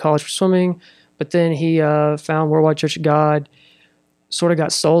about going to college for swimming, but then he found Worldwide Church of God, sort of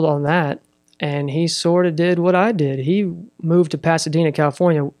got sold on that, and he sort of did what I did. He moved to Pasadena,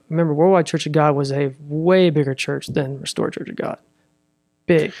 California. Remember, Worldwide Church of God was a way bigger church than Restored Church of God.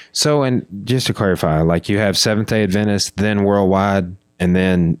 Big. So, and just to clarify, like you have Seventh-day Adventist, then Worldwide, and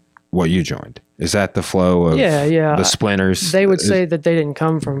then what you joined. Is that the flow of the splinters? They would say that they didn't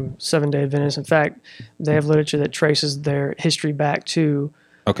come from Seventh-day Adventists. In fact, they have literature that traces their history back to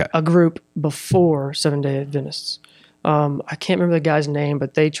a group before Seventh-day Adventists. I can't remember the guy's name,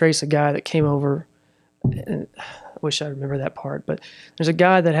 but they trace a guy that came over. And I wish I remember that part, but there's a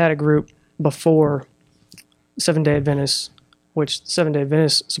guy that had a group before Seventh-day Adventists, which Seventh-day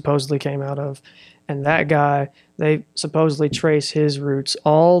Adventists supposedly came out of. And that guy, they supposedly trace his roots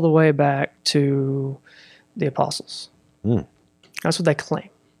all the way back to the apostles. That's what they claim.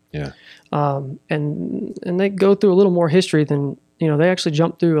 Yeah. And they go through a little more history than, they actually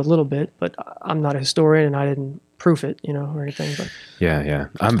jump through a little bit, but I'm not a historian and I didn't proof it, or anything. But yeah.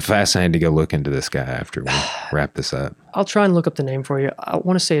 I'm fascinated to go look into this guy after we wrap this up. I'll try and look up the name for you. I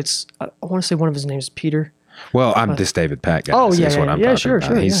want to say one of his names is Peter. Well, I'm this David Pack guy. Oh, That's what I'm talking about.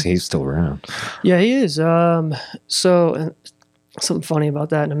 Sure. He's still around. Yeah, he is. So something funny about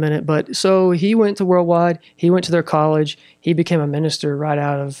that in a minute. But so he went to Worldwide. He went to their college. He became a minister right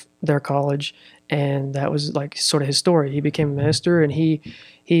out of their college. And that was like sort of his story. He became a minister, and he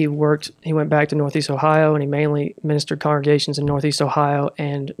went back to Northeast Ohio, and he mainly ministered congregations in Northeast Ohio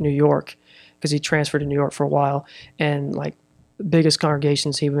and New York, because he transferred to New York for a while. And like the biggest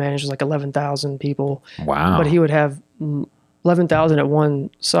congregations he managed was like 11,000 people. Wow. But he would have 11,000 at one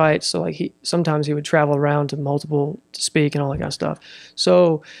site. So like sometimes he would travel around to multiple to speak and all that kind of stuff.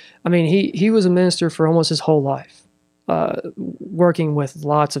 So, I mean, he was a minister for almost his whole life, working with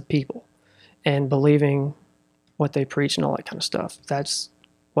lots of people and believing what they preach and all that kind of stuff. That's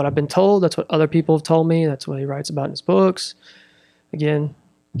what I've been told. That's what other people have told me. That's what he writes about in his books. Again,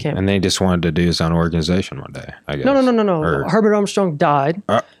 can't. And they just wanted to do his own organization one day, I guess. No. Herbert Armstrong died.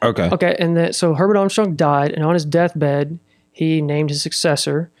 Okay. Okay, and so Herbert Armstrong died, and on his deathbed, he named his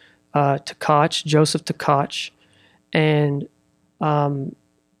successor, Tkach, Joseph Tkach. And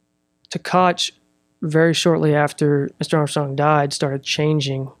Tkach, very shortly after Mr. Armstrong died, started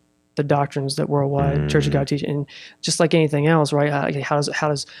changing the doctrines that Worldwide Church of God teach. And just like anything else, right? How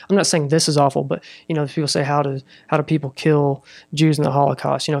does I'm not saying this is awful, but people say how do people kill Jews in the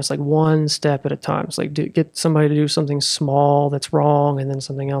Holocaust? It's like one step at a time. It's like get somebody to do something small that's wrong, and then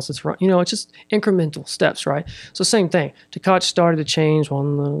something else that's wrong. It's just incremental steps, right? So same thing. Tkach started to change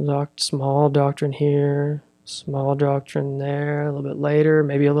one small doctrine here, small doctrine there, a little bit later,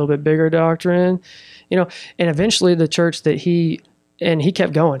 maybe a little bit bigger doctrine, and eventually the church that he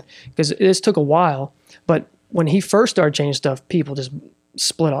kept going, because this took a while. But when he first started changing stuff, people just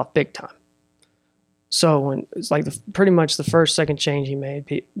split off big time. So when it's like pretty much the second change he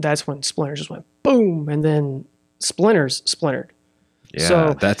made, that's when splinters just went boom. And then splinters splintered. Yeah,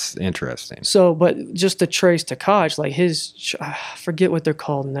 So that's interesting. So, but just to trace to Koch, like I forget what they're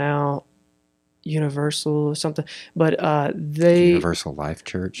called now, Universal or something. But they Universal Life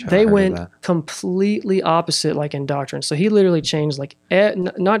Church. they went completely opposite, like in doctrine. So he literally changed like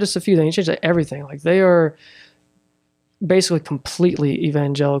not just a few things, he changed like everything. Like they are basically completely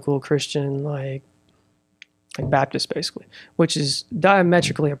evangelical Christian, like Baptist, basically, which is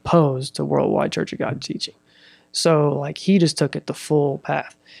diametrically opposed to Worldwide Church of God teaching. So like he just took it the full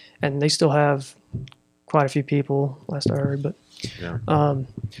path, and they still have quite a few people last I heard. But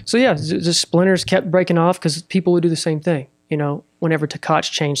so yeah, the splinters kept breaking off because people would do the same thing. You know, whenever Tkach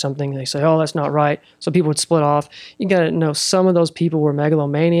changed something, they say, "Oh, that's not right." So people would split off. You got to know some of those people were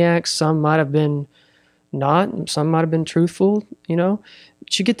megalomaniacs. Some might have been not. Some might have been truthful. You know,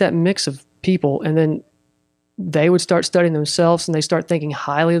 but you get that mix of people, and then they would start studying themselves, and they start thinking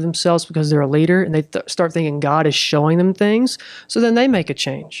highly of themselves because they're a leader, and they start thinking God is showing them things. So then they make a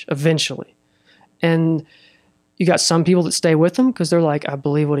change eventually. And you got some people that stay with them because they're like, I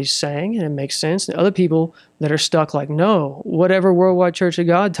believe what he's saying and it makes sense. And other people that are stuck like, no, whatever Worldwide Church of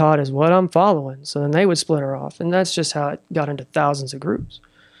God taught is what I'm following. So then they would splinter off. And that's just how it got into thousands of groups.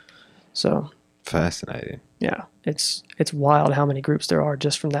 So fascinating. Yeah, it's wild how many groups there are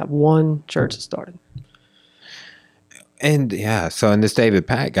just from that one church that started. And yeah, so in this David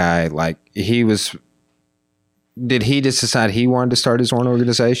Pack guy, like did he just decide he wanted to start his own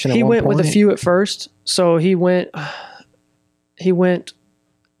organization? He went with a few at first. So he went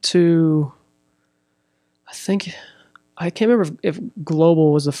to, I can't remember if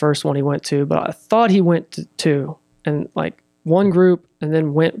Global was the first one he went to, but I thought he went to two, and like one group and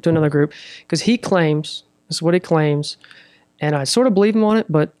then went to another group, because he claims, this is what he claims, and I sort of believe him on it,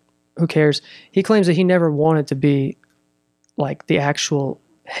 but who cares? He claims that he never wanted to be like the actual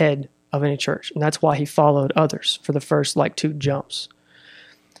head of any church, and that's why he followed others for the first like two jumps.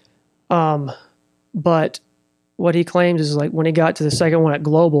 But what he claims is like when he got to the second one at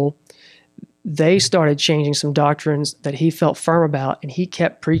Global, they started changing some doctrines that he felt firm about, and he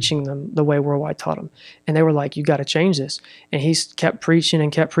kept preaching them the way Worldwide taught him. And they were like, you got to change this. And he kept preaching,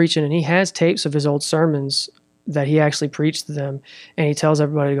 and he has tapes of his old sermons that he actually preached to them, and he tells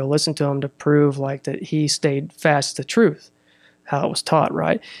everybody to go listen to them to prove like that he stayed fast to the truth, how it was taught,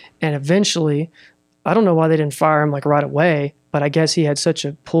 right? And eventually, I don't know why they didn't fire him like right away, but I guess he had such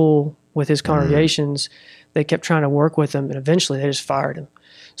a pull with his congregations, they kept trying to work with him, and eventually they just fired him.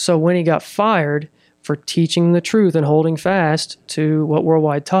 So when he got fired for teaching the truth and holding fast to what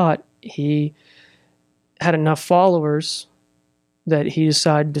Worldwide taught, he had enough followers that he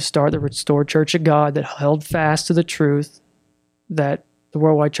decided to start the Restored Church of God that held fast to the truth that the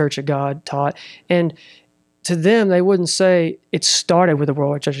Worldwide Church of God taught. And to them, they wouldn't say it started with the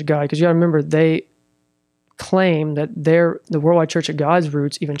Worldwide Church of God, because you got to remember, they claim that the Worldwide Church of God's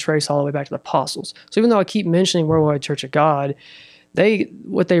roots even trace all the way back to the apostles. So even though I keep mentioning Worldwide Church of God,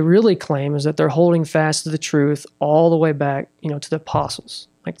 what they really claim is that they're holding fast to the truth all the way back, to the apostles.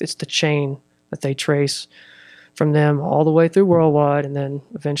 Like it's the chain that they trace from them all the way through Worldwide, and then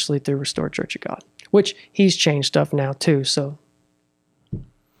eventually through Restored Church of God, which he's changed stuff now too. So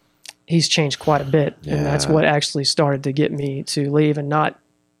he's changed quite a bit, and that's what actually started to get me to leave, and not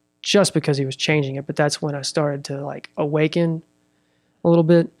just because he was changing it, but that's when I started to like awaken a little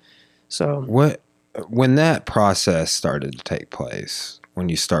bit. So when that process started to take place, when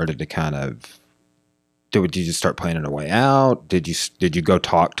you started to kind of, did you just start planning a way out? Did you go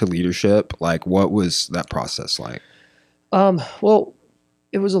talk to leadership? Like, what was that process like? Well,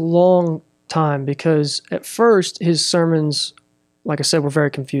 it was a long time, because at first his sermons, like I said, were very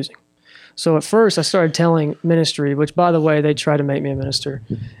confusing. So at first I started telling ministry, which by the way, they tried to make me a minister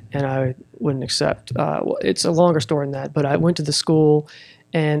and I wouldn't accept. It's a longer story than that, but I went to the school,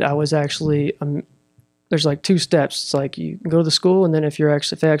 and I was actually, there's like two steps. It's like you go to the school, and then if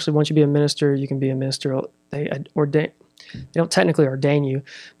they actually want you to be a minister, you can be a minister. They don't technically ordain you,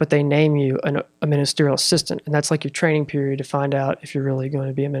 but they name you a ministerial assistant. And that's like your training period to find out if you're really going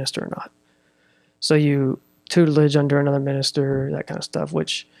to be a minister or not. So you tutelage under another minister, that kind of stuff,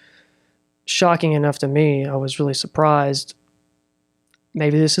 which, shocking enough to me, I was really surprised.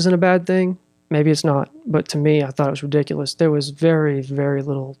 Maybe this isn't a bad thing. Maybe it's not. But to me, I thought it was ridiculous. There was very, very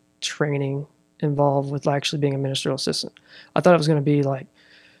little training involved with actually being a ministerial assistant. I thought it was going to be like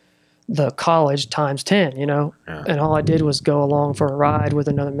the college times 10, and all I did was go along for a ride with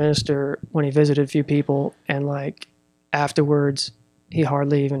another minister when he visited a few people, and like afterwards, he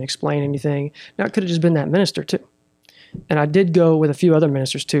hardly even explained anything. Now, it could have just been that minister too. And I did go with a few other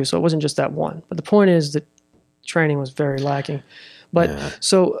ministers too, so it wasn't just that one. But the point is that training was very lacking. But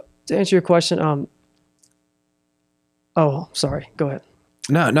so to answer your question, Oh, sorry. Go ahead.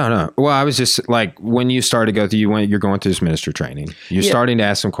 No. Well, I was just like, when you started you're going through this minister training. You're starting to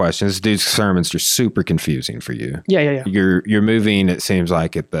ask some questions. Dude's sermons are super confusing for you. Yeah. You're moving, it seems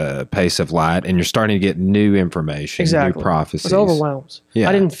like, at the pace of light, and you're starting to get new information, Exactly. new prophecies. I was overwhelmed. Yeah.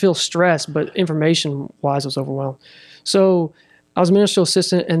 I didn't feel stressed, but information-wise, I was overwhelmed. So I was a ministerial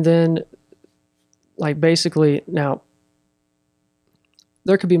assistant, and then, like, basically, now,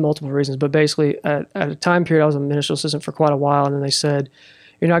 there could be multiple reasons, but basically, at a time period, I was a ministerial assistant for quite a while, and then they said,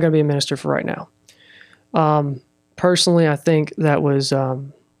 you're not going to be a minister for right now. Personally, I think that was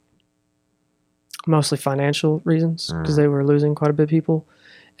mostly financial reasons, because they were losing quite a bit of people.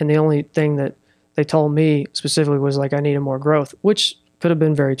 And the only thing that they told me specifically was, like, I needed more growth, which could have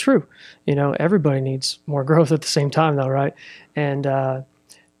been very true. You know, everybody needs more growth at the same time, though, right? And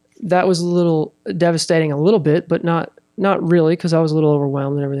that was a little devastating, a little bit, but not really, because I was a little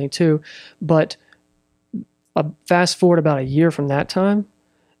overwhelmed and everything too. But fast forward about a year from that time,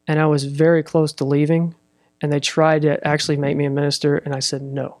 and I was very close to leaving, and they tried to actually make me a minister, and I said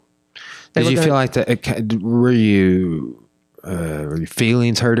no. Did you feel like that? Were your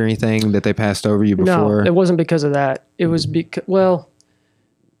feelings hurt or anything that they passed over you before? No, it wasn't because of that. It was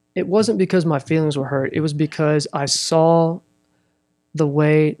it wasn't because my feelings were hurt. It was because I saw the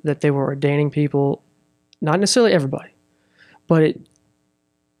way that they were ordaining people, not necessarily everybody, but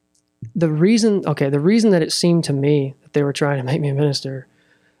the reason that it seemed to me that they were trying to make me a minister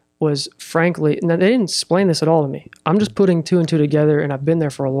was, frankly, and they didn't explain this at all to me. I'm just putting two and two together, and I've been there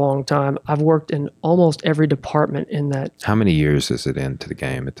for a long time. I've worked in almost every department in that. How many years is it into the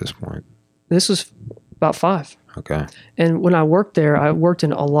game at this point? This was about 5. Okay. And when I worked there, I worked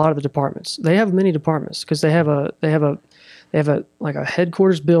in a lot of the departments. They have many departments because they have a like a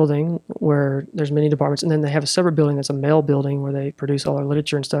headquarters building where there's many departments, and then they have a separate building that's a mail building where they produce all their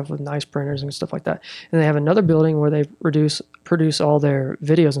literature and stuff with nice printers and stuff like that. And they have another building where they produce all their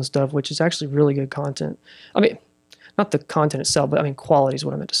videos and stuff, which is actually really good content. I mean, not the content itself, but I mean quality is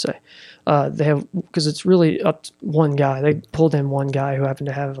what I meant to say. They have, because it's really up to one guy. They pulled in one guy who happened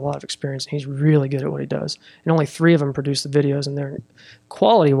to have a lot of experience, and he's really good at what he does. And only 3 of them produce the videos, and they're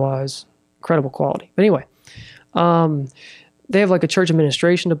quality-wise incredible quality. But anyway. They have like a church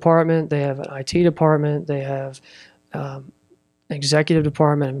administration department. They have an IT department. They have an executive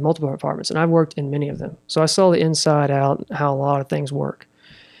department and multiple departments. And I've worked in many of them. So I saw the inside out, how a lot of things work.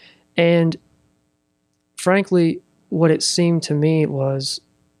 And frankly, what it seemed to me was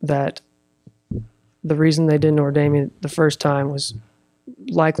that the reason they didn't ordain me the first time was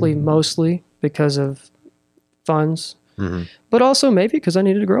likely mostly because of funds, but also maybe because I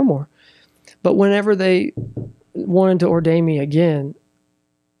needed to grow more. But whenever they wanted to ordain me again,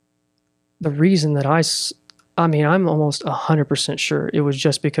 the reason that I'm almost 100% sure it was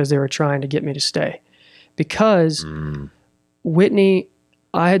just because they were trying to get me to stay. Because Whitney,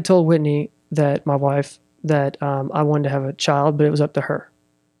 I had told Whitney, that my wife, that I wanted to have a child, but it was up to her,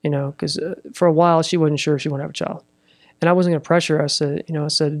 because for a while she wasn't sure if she wanted to have a child. And I wasn't going to pressure her. I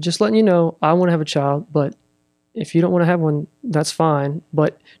said, just letting you know, I want to have a child, but if you don't want to have one, that's fine.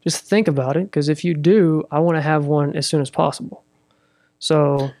 But just think about it, because if you do, I want to have one as soon as possible.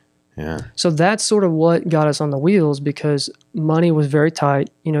 So that's sort of what got us on the wheels, because money was very tight.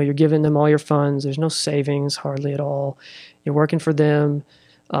 You're giving them all your funds. There's no savings hardly at all. You're working for them.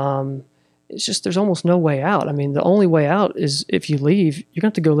 It's just there's almost no way out. I mean, the only way out is if you leave, you're going to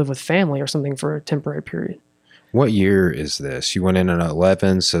have to go live with family or something for a temporary period. What year is this? You went in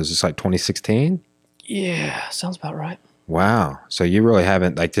 11, so is this like 2016? Yeah, sounds about right. Wow. So you really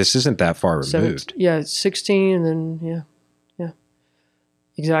haven't, this isn't that far removed. 16, and then, yeah.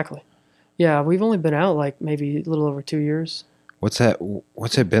 Exactly. Yeah, we've only been out maybe a little over 2 years. What's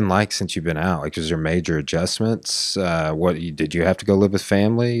it been like since you've been out? Was there major adjustments? Did you have to go live with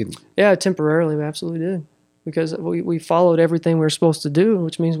family? Yeah, temporarily, we absolutely did. Because we followed everything we were supposed to do,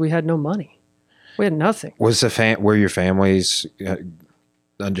 which means we had no money. We had nothing. Were your families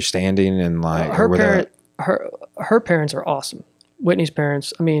understanding and her parents are awesome. Whitney's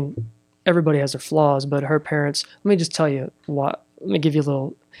parents, I mean, everybody has their flaws, but her parents, let me just tell you let me give you a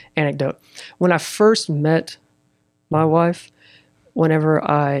little anecdote. When I first met my wife, whenever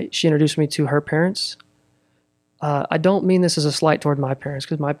she introduced me to her parents, I don't mean this as a slight toward my parents,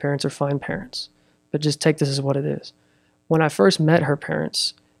 because my parents are fine parents, but just take this as what it is. When I first met her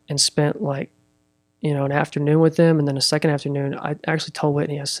parents and spent an afternoon with them, and then a second afternoon, I actually told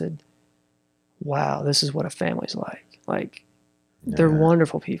Whitney, I said, wow, this is what a family's like. They're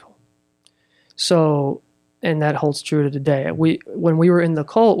wonderful people. So, and that holds true to today. When we were in the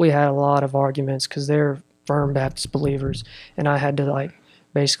cult, we had a lot of arguments because they're firm Baptist believers, and I had to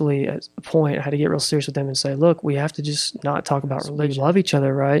basically at a point I had to get real serious with them and say, look, we have to just not talk about religion. We love each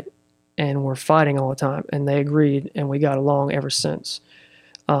other, right? And we're fighting all the time. And they agreed, and we got along ever since.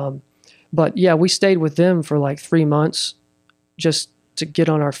 But yeah, we stayed with them for like 3 months just to get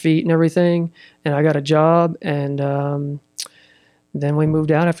on our feet and everything. And I got a job, and then we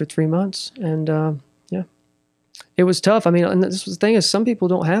moved out after 3 months. And yeah, it was tough. I mean, and this was the thing is, some people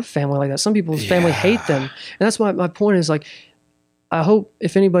don't have family like that. Some people's family hate them. And that's my point is like, I hope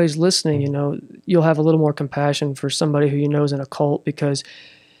if anybody's listening, you know, you'll have a little more compassion for somebody who you know is in a cult, because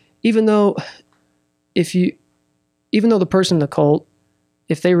even though the person in the cult,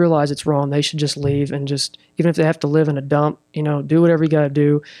 if they realize it's wrong, they should just leave, and just, even if they have to live in a dump, you know, do whatever you got to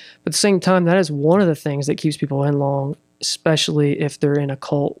do. But at the same time, that is one of the things that keeps people in long, especially if they're in a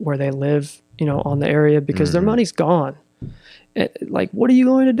cult where they live, you know, on the area, because their money's gone. Like, what are you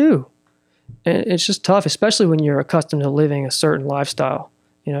going to do? And it's just tough, especially when you're accustomed to living a certain lifestyle,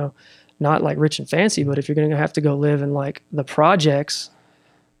 you know, not like rich and fancy, but if you're going to have to go live in like the projects,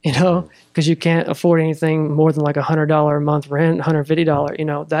 you know, because you can't afford anything more than like $100 a month rent, $150, you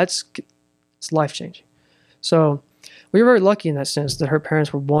know, it's life changing. So we were very lucky in that sense that her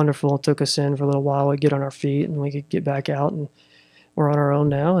parents were wonderful, took us in for a little while. We'd get on our feet and we could get back out, and we're on our own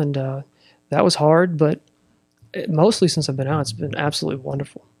now. And that was hard, but mostly since I've been out, it's been absolutely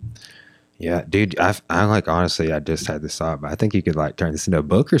wonderful. Yeah, dude, I like, honestly, I just had this thought, but I think you could like turn this into a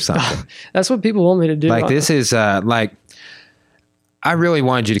book or something. That's what people want me to do. Like, this is like, I really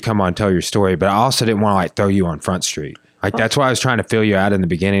wanted you to come on and tell your story, but I also didn't want to like throw you on Front Street. Like, that's why I was trying to fill you out in the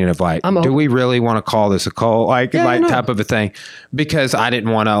beginning of like, do we really want to call this a cult? Like, type of a thing. Because I didn't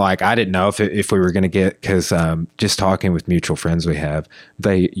want to, like, I didn't know if we were going to get, because just talking with mutual friends we have,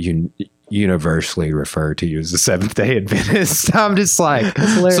 they universally refer to you as the Seventh-day Adventist. I'm just like,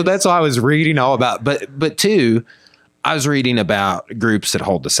 so that's why I was reading all about, but two, I was reading about groups that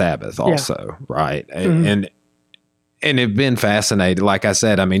hold the Sabbath also, right? And have been fascinated. Like I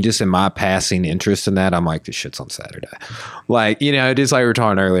said, I mean, just in my passing interest in that, I'm like, this shit's on Saturday. Like, you know, just like we were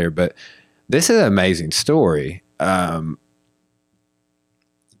talking earlier, but this is an amazing story. And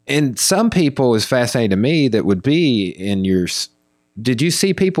some people is fascinating to me that would be in your, did you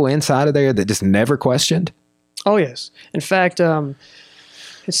see people inside of there that just never questioned? Oh, yes. In fact,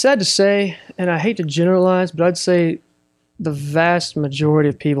 it's sad to say, and I hate to generalize, but I'd say the vast majority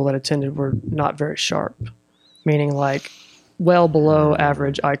of people that attended were not very sharp, meaning like well below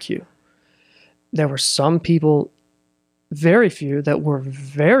average IQ. There were some people, very few, that were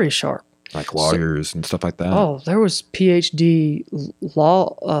very sharp. Like lawyers and stuff like that? Oh, there was PhD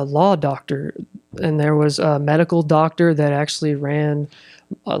law doctor, and there was a medical doctor that actually ran,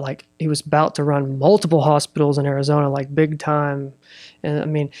 like he was about to run multiple hospitals in Arizona, like big time. And I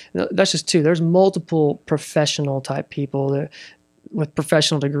mean, that's just two. There's multiple professional type people that, with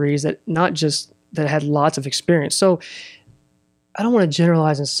professional degrees that not just that had lots of experience. So I don't want to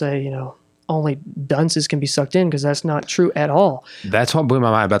generalize and say, you know, only dunces can be sucked in, because that's not true at all. That's what blew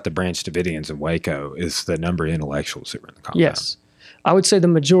my mind about the Branch Davidians in Waco, is the number of intellectuals that were in the compound. Yes. I would say the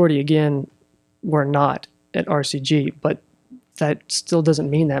majority, again, were not at RCG, but that still doesn't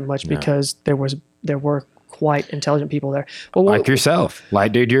mean that much, because there were quite intelligent people there. Well, like yourself.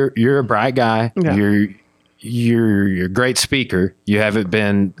 Like, dude, you're a bright guy. Yeah. You're a great speaker. You haven't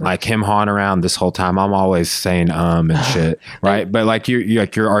been like him hawing around this whole time. I'm always saying and shit, right? But like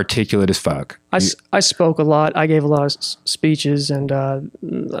you're articulate as fuck. I spoke a lot. I gave a lot of speeches, and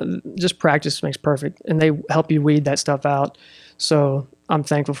just practice makes perfect. And they help you weed that stuff out. So I'm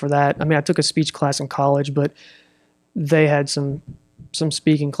thankful for that. I mean, I took a speech class in college, but they had some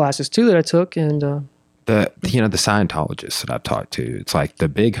speaking classes too that I took, and the Scientologists that I've talked to, it's like the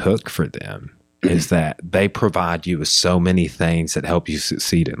big hook for them is that they provide you with so many things that help you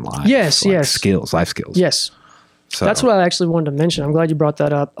succeed in life. Yes, like yes. Skills, life skills. Yes. So that's what I actually wanted to mention. I'm glad you brought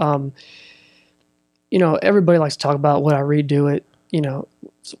that up. You know, everybody likes to talk about would I redo it, you know,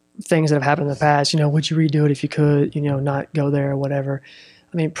 things that have happened in the past, you know, would you redo it if you could, you know, not go there or whatever.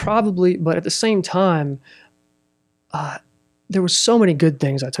 I mean, probably, but at the same time, there were so many good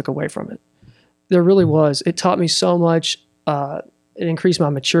things I took away from it. There really was. It taught me so much. It increased my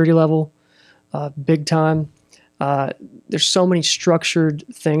maturity level. Big time. There's so many structured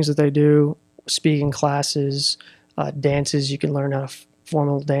things that they do, speaking classes, dances. You can learn how to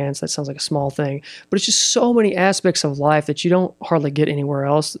formal dance. That sounds like a small thing, but it's just so many aspects of life that you don't hardly get anywhere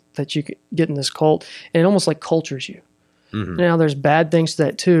else that you can get in this cult. And it almost like cultures you. Mm-hmm. Now there's bad things to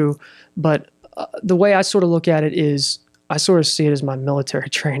that too, but the way I sort of look at it is I sort of see it as my military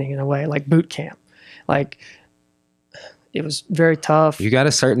training in a way, like boot camp. Like, it was very tough. You got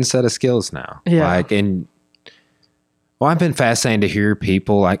a certain set of skills now. Yeah. Like, and Well, I've been fascinated to hear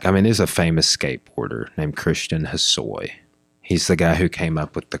people like, I mean, there's a famous skateboarder named Christian Hosoi. He's the guy who came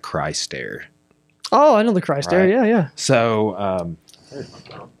up with the Christ Air. Oh, I know the Christ Air. Yeah, yeah. So, there's my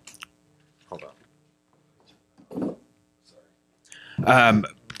phone. Hold on.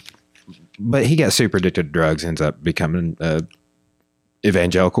 But he got super addicted to drugs, ends up becoming a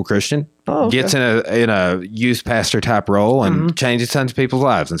evangelical Christian. Oh, okay. Gets in a youth pastor type role and changes tons of people's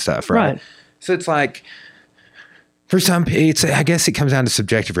lives and stuff, right? So it's like, for some, I guess it comes down to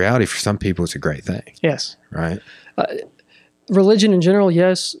subjective reality. For some people, it's a great thing. Yes. Right. Religion in general,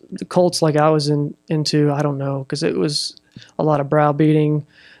 yes. The cults like I was into, I don't know, because it was a lot of browbeating,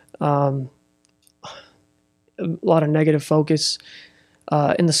 a lot of negative focus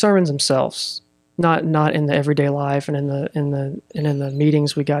in the sermons themselves, not in the everyday life and in the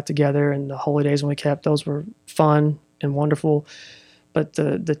meetings we got together and the holy days when we kept. Those were fun and wonderful, but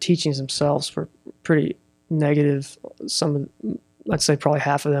the teachings themselves were pretty negative. I'd say probably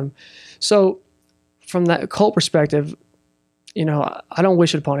half of them. So from that cult perspective, I don't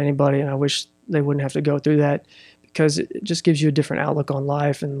wish it upon anybody, and I wish they wouldn't have to go through that, because it just gives you a different outlook on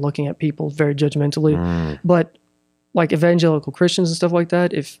life and looking at people very judgmentally. But like evangelical Christians and stuff like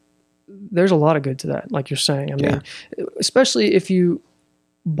that, if there's a lot of good to that, like you're saying. I mean, especially if you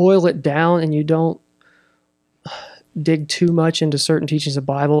boil it down and you don't dig too much into certain teachings of the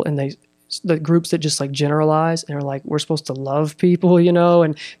Bible, and the groups that just like generalize and are like, we're supposed to love people,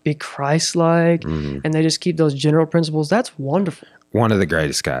 and be Christ-like, and they just keep those general principles. That's wonderful. One of the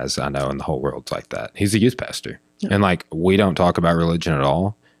greatest guys I know in the whole world's like that. He's a youth pastor. Yeah. And like, we don't talk about religion at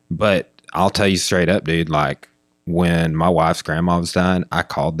all, but I'll tell you straight up, dude, like when my wife's grandma was dying, I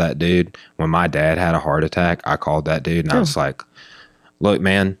called that dude. When my dad had a heart attack, I called that dude, and I was like, look,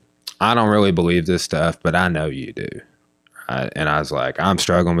 man, I don't really believe this stuff, but I know you do. And I was like, I'm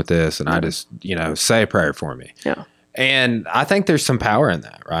struggling with this, and I just, say a prayer for me. Yeah. And I think there's some power in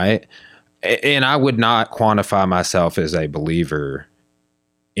that, right? And I would not quantify myself as a believer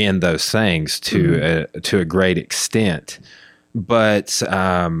in those things to a great extent, but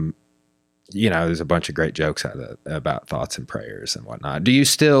there's a bunch of great jokes about thoughts and prayers and whatnot.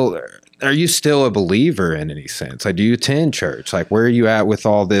 Are you still a believer in any sense? Like, do you attend church? Like, where are you at with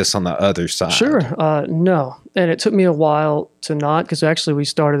all this on the other side? Sure. No. And it took me a while to not, because actually we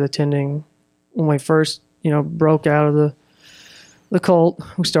started attending when we first, broke out of the cult.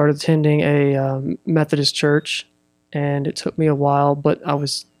 We started attending a Methodist church, and it took me a while, but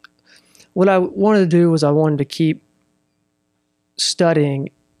what I wanted to do was I wanted to keep studying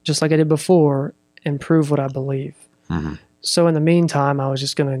just like I did before and prove what I believe. So in the meantime, I was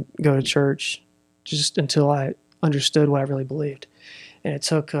just going to go to church just until I understood what I really believed. And it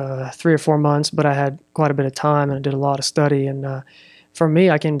took 3 or 4 months, but I had quite a bit of time and I did a lot of study. And for me,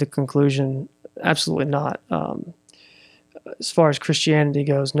 I came to the conclusion, absolutely not. As far as Christianity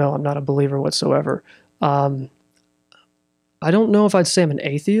goes, no, I'm not a believer whatsoever. I don't know if I'd say I'm an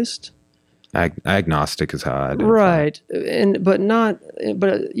atheist. Agnostic is how I do. Right.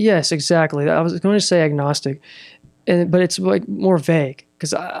 But yes, exactly. I was going to say agnostic, but it's like more vague,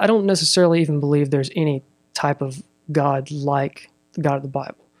 because I don't necessarily even believe there's any type of God like the God of the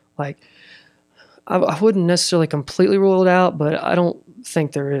Bible. Like, I wouldn't necessarily completely rule it out, but I don't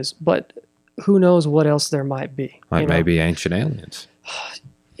think there is. But who knows what else there might be? Like maybe ancient aliens.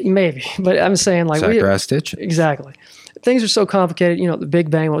 Maybe, but I'm saying like Zachariah Stitch. Exactly. Things are so complicated. The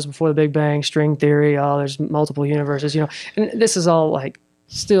Big Bang, what was before the Big Bang, string theory, there's multiple universes, and this is all like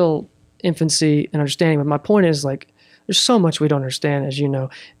still infancy and understanding. But my point is, like, there's so much we don't understand, as you know,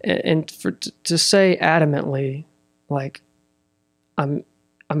 and to say adamantly, like, I'm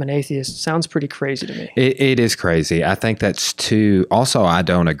an atheist sounds pretty crazy to me. It is crazy. I think that's too. Also, I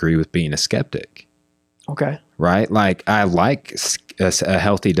don't agree with being a skeptic. Okay. Right? Like, I like a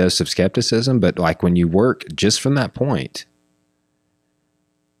healthy dose of skepticism, but like when you work just from that point,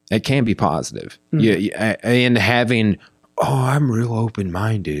 it can be positive. And having, I'm real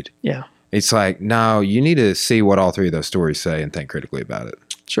open-minded. Yeah. It's like, no, you need to see what all 3 of those stories say and think critically about it.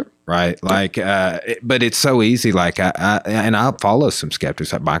 Sure. Right. Like, but it's so easy. Like, I'll follow some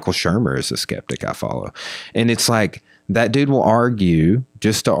skeptics. Like Michael Shermer is a skeptic I follow. And it's like, that dude will argue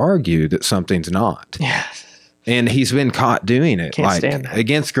just to argue that something's not. Yeah. And he's been caught doing it. Can't stand that.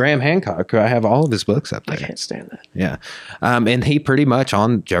 Against Graham Hancock, who I have all of his books up there. I can't stand that. Yeah. And he pretty much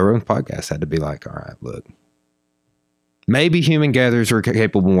on Joe Rogan's podcast had to be like, all right, look, maybe human gatherers are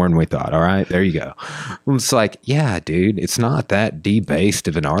capable more than we thought. All right, there you go. It's like, yeah, dude, it's not that debased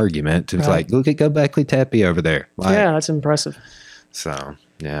of an argument. It's like, look at Göbekli Tepe over there. Like, yeah, that's impressive. So,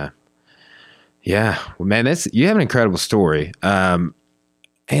 yeah. Yeah. Well, man, you have an incredible story.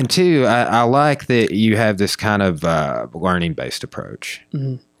 And two, I like that you have this kind of learning based approach.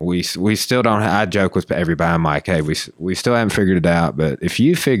 We still don't. I joke with everybody. I'm like, hey, we still haven't figured it out, but if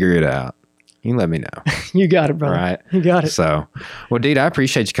you figure it out, you can let me know. You got it, brother. Right. You got it. So, well, dude, I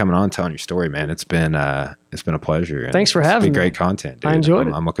appreciate you coming on and telling your story, man. It's been a pleasure. And Thanks for having me. It's been great content, dude. I enjoyed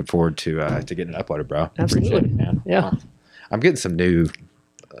it. I'm looking forward to getting it uploaded, bro. Absolutely. Appreciate it, man. Yeah. I'm getting some new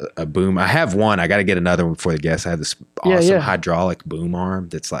a boom. I have one. I got to get another one before the guests. I have this awesome hydraulic boom arm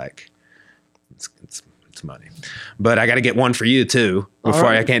that's like it's money. But I got to get one for you too before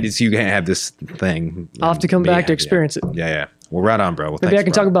right. I can't. You can't have this thing. I'll have to come back to experience it. Yeah. Well, right on, bro. Well, Maybe thanks, I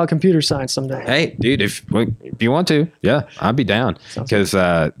can bro. talk about computer science someday. Hey, dude, if you want to, yeah, I'd be down. Because,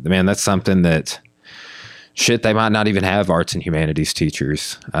 man, that's something that, shit, they might not even have arts and humanities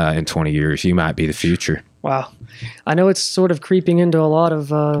teachers in 20 years. You might be the future. Wow. I know it's sort of creeping into a lot of...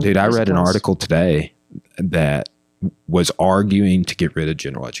 Dude, I read an disciplines. article today that was arguing to get rid of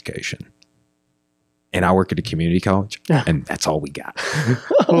general education. And I work at a community college, and that's all we got.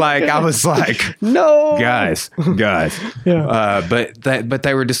 Like, I was like, no, guys. Yeah. But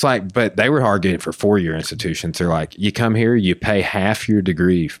they were just like, but they were arguing for 4-year institutions. They're like, you come here, you pay half your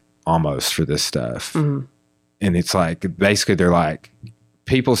degree almost for this stuff. Mm-hmm. And it's like, basically they're like,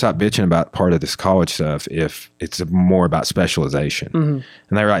 people stop bitching about part of this college stuff if it's more about specialization. Mm-hmm.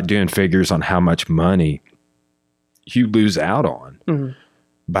 And they were like doing figures on how much money you lose out on. Mm-hmm.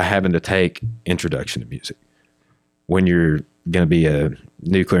 By having to take introduction to music when you're going to be a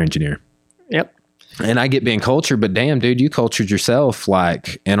nuclear engineer. Yep. And I get being cultured, but damn, dude, you cultured yourself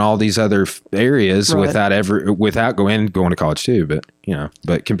like in all these other areas Right. without going to college too. But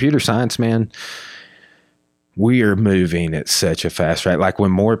but computer science, man, we are moving at such a fast rate. Like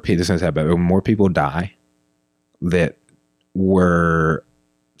when more people die that were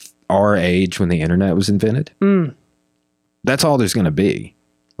our age when the internet was invented, that's all there's going to be.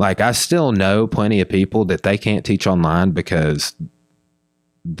 Like, I still know plenty of people that they can't teach online because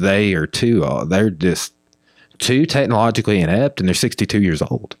they're just too technologically inept, and they're 62 years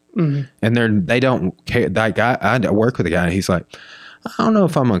old. Mm-hmm. And they don't care. That guy, I work with a guy, and he's like, I don't know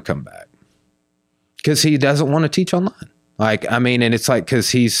if I'm going to come back because he doesn't want to teach online. Like, I mean, and it's like, because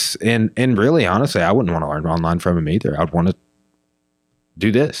he's, and really, honestly, I wouldn't want to learn online from him either. I'd want to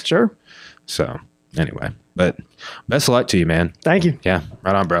do this. Sure. So, anyway. But best of luck to you, man. Thank you. Yeah,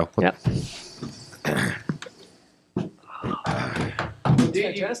 right on, bro. Yeah.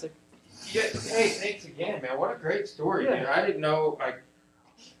 Fantastic. Yeah, hey, thanks again, man. What a great story, dude. I didn't know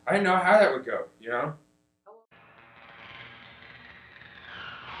how that would go,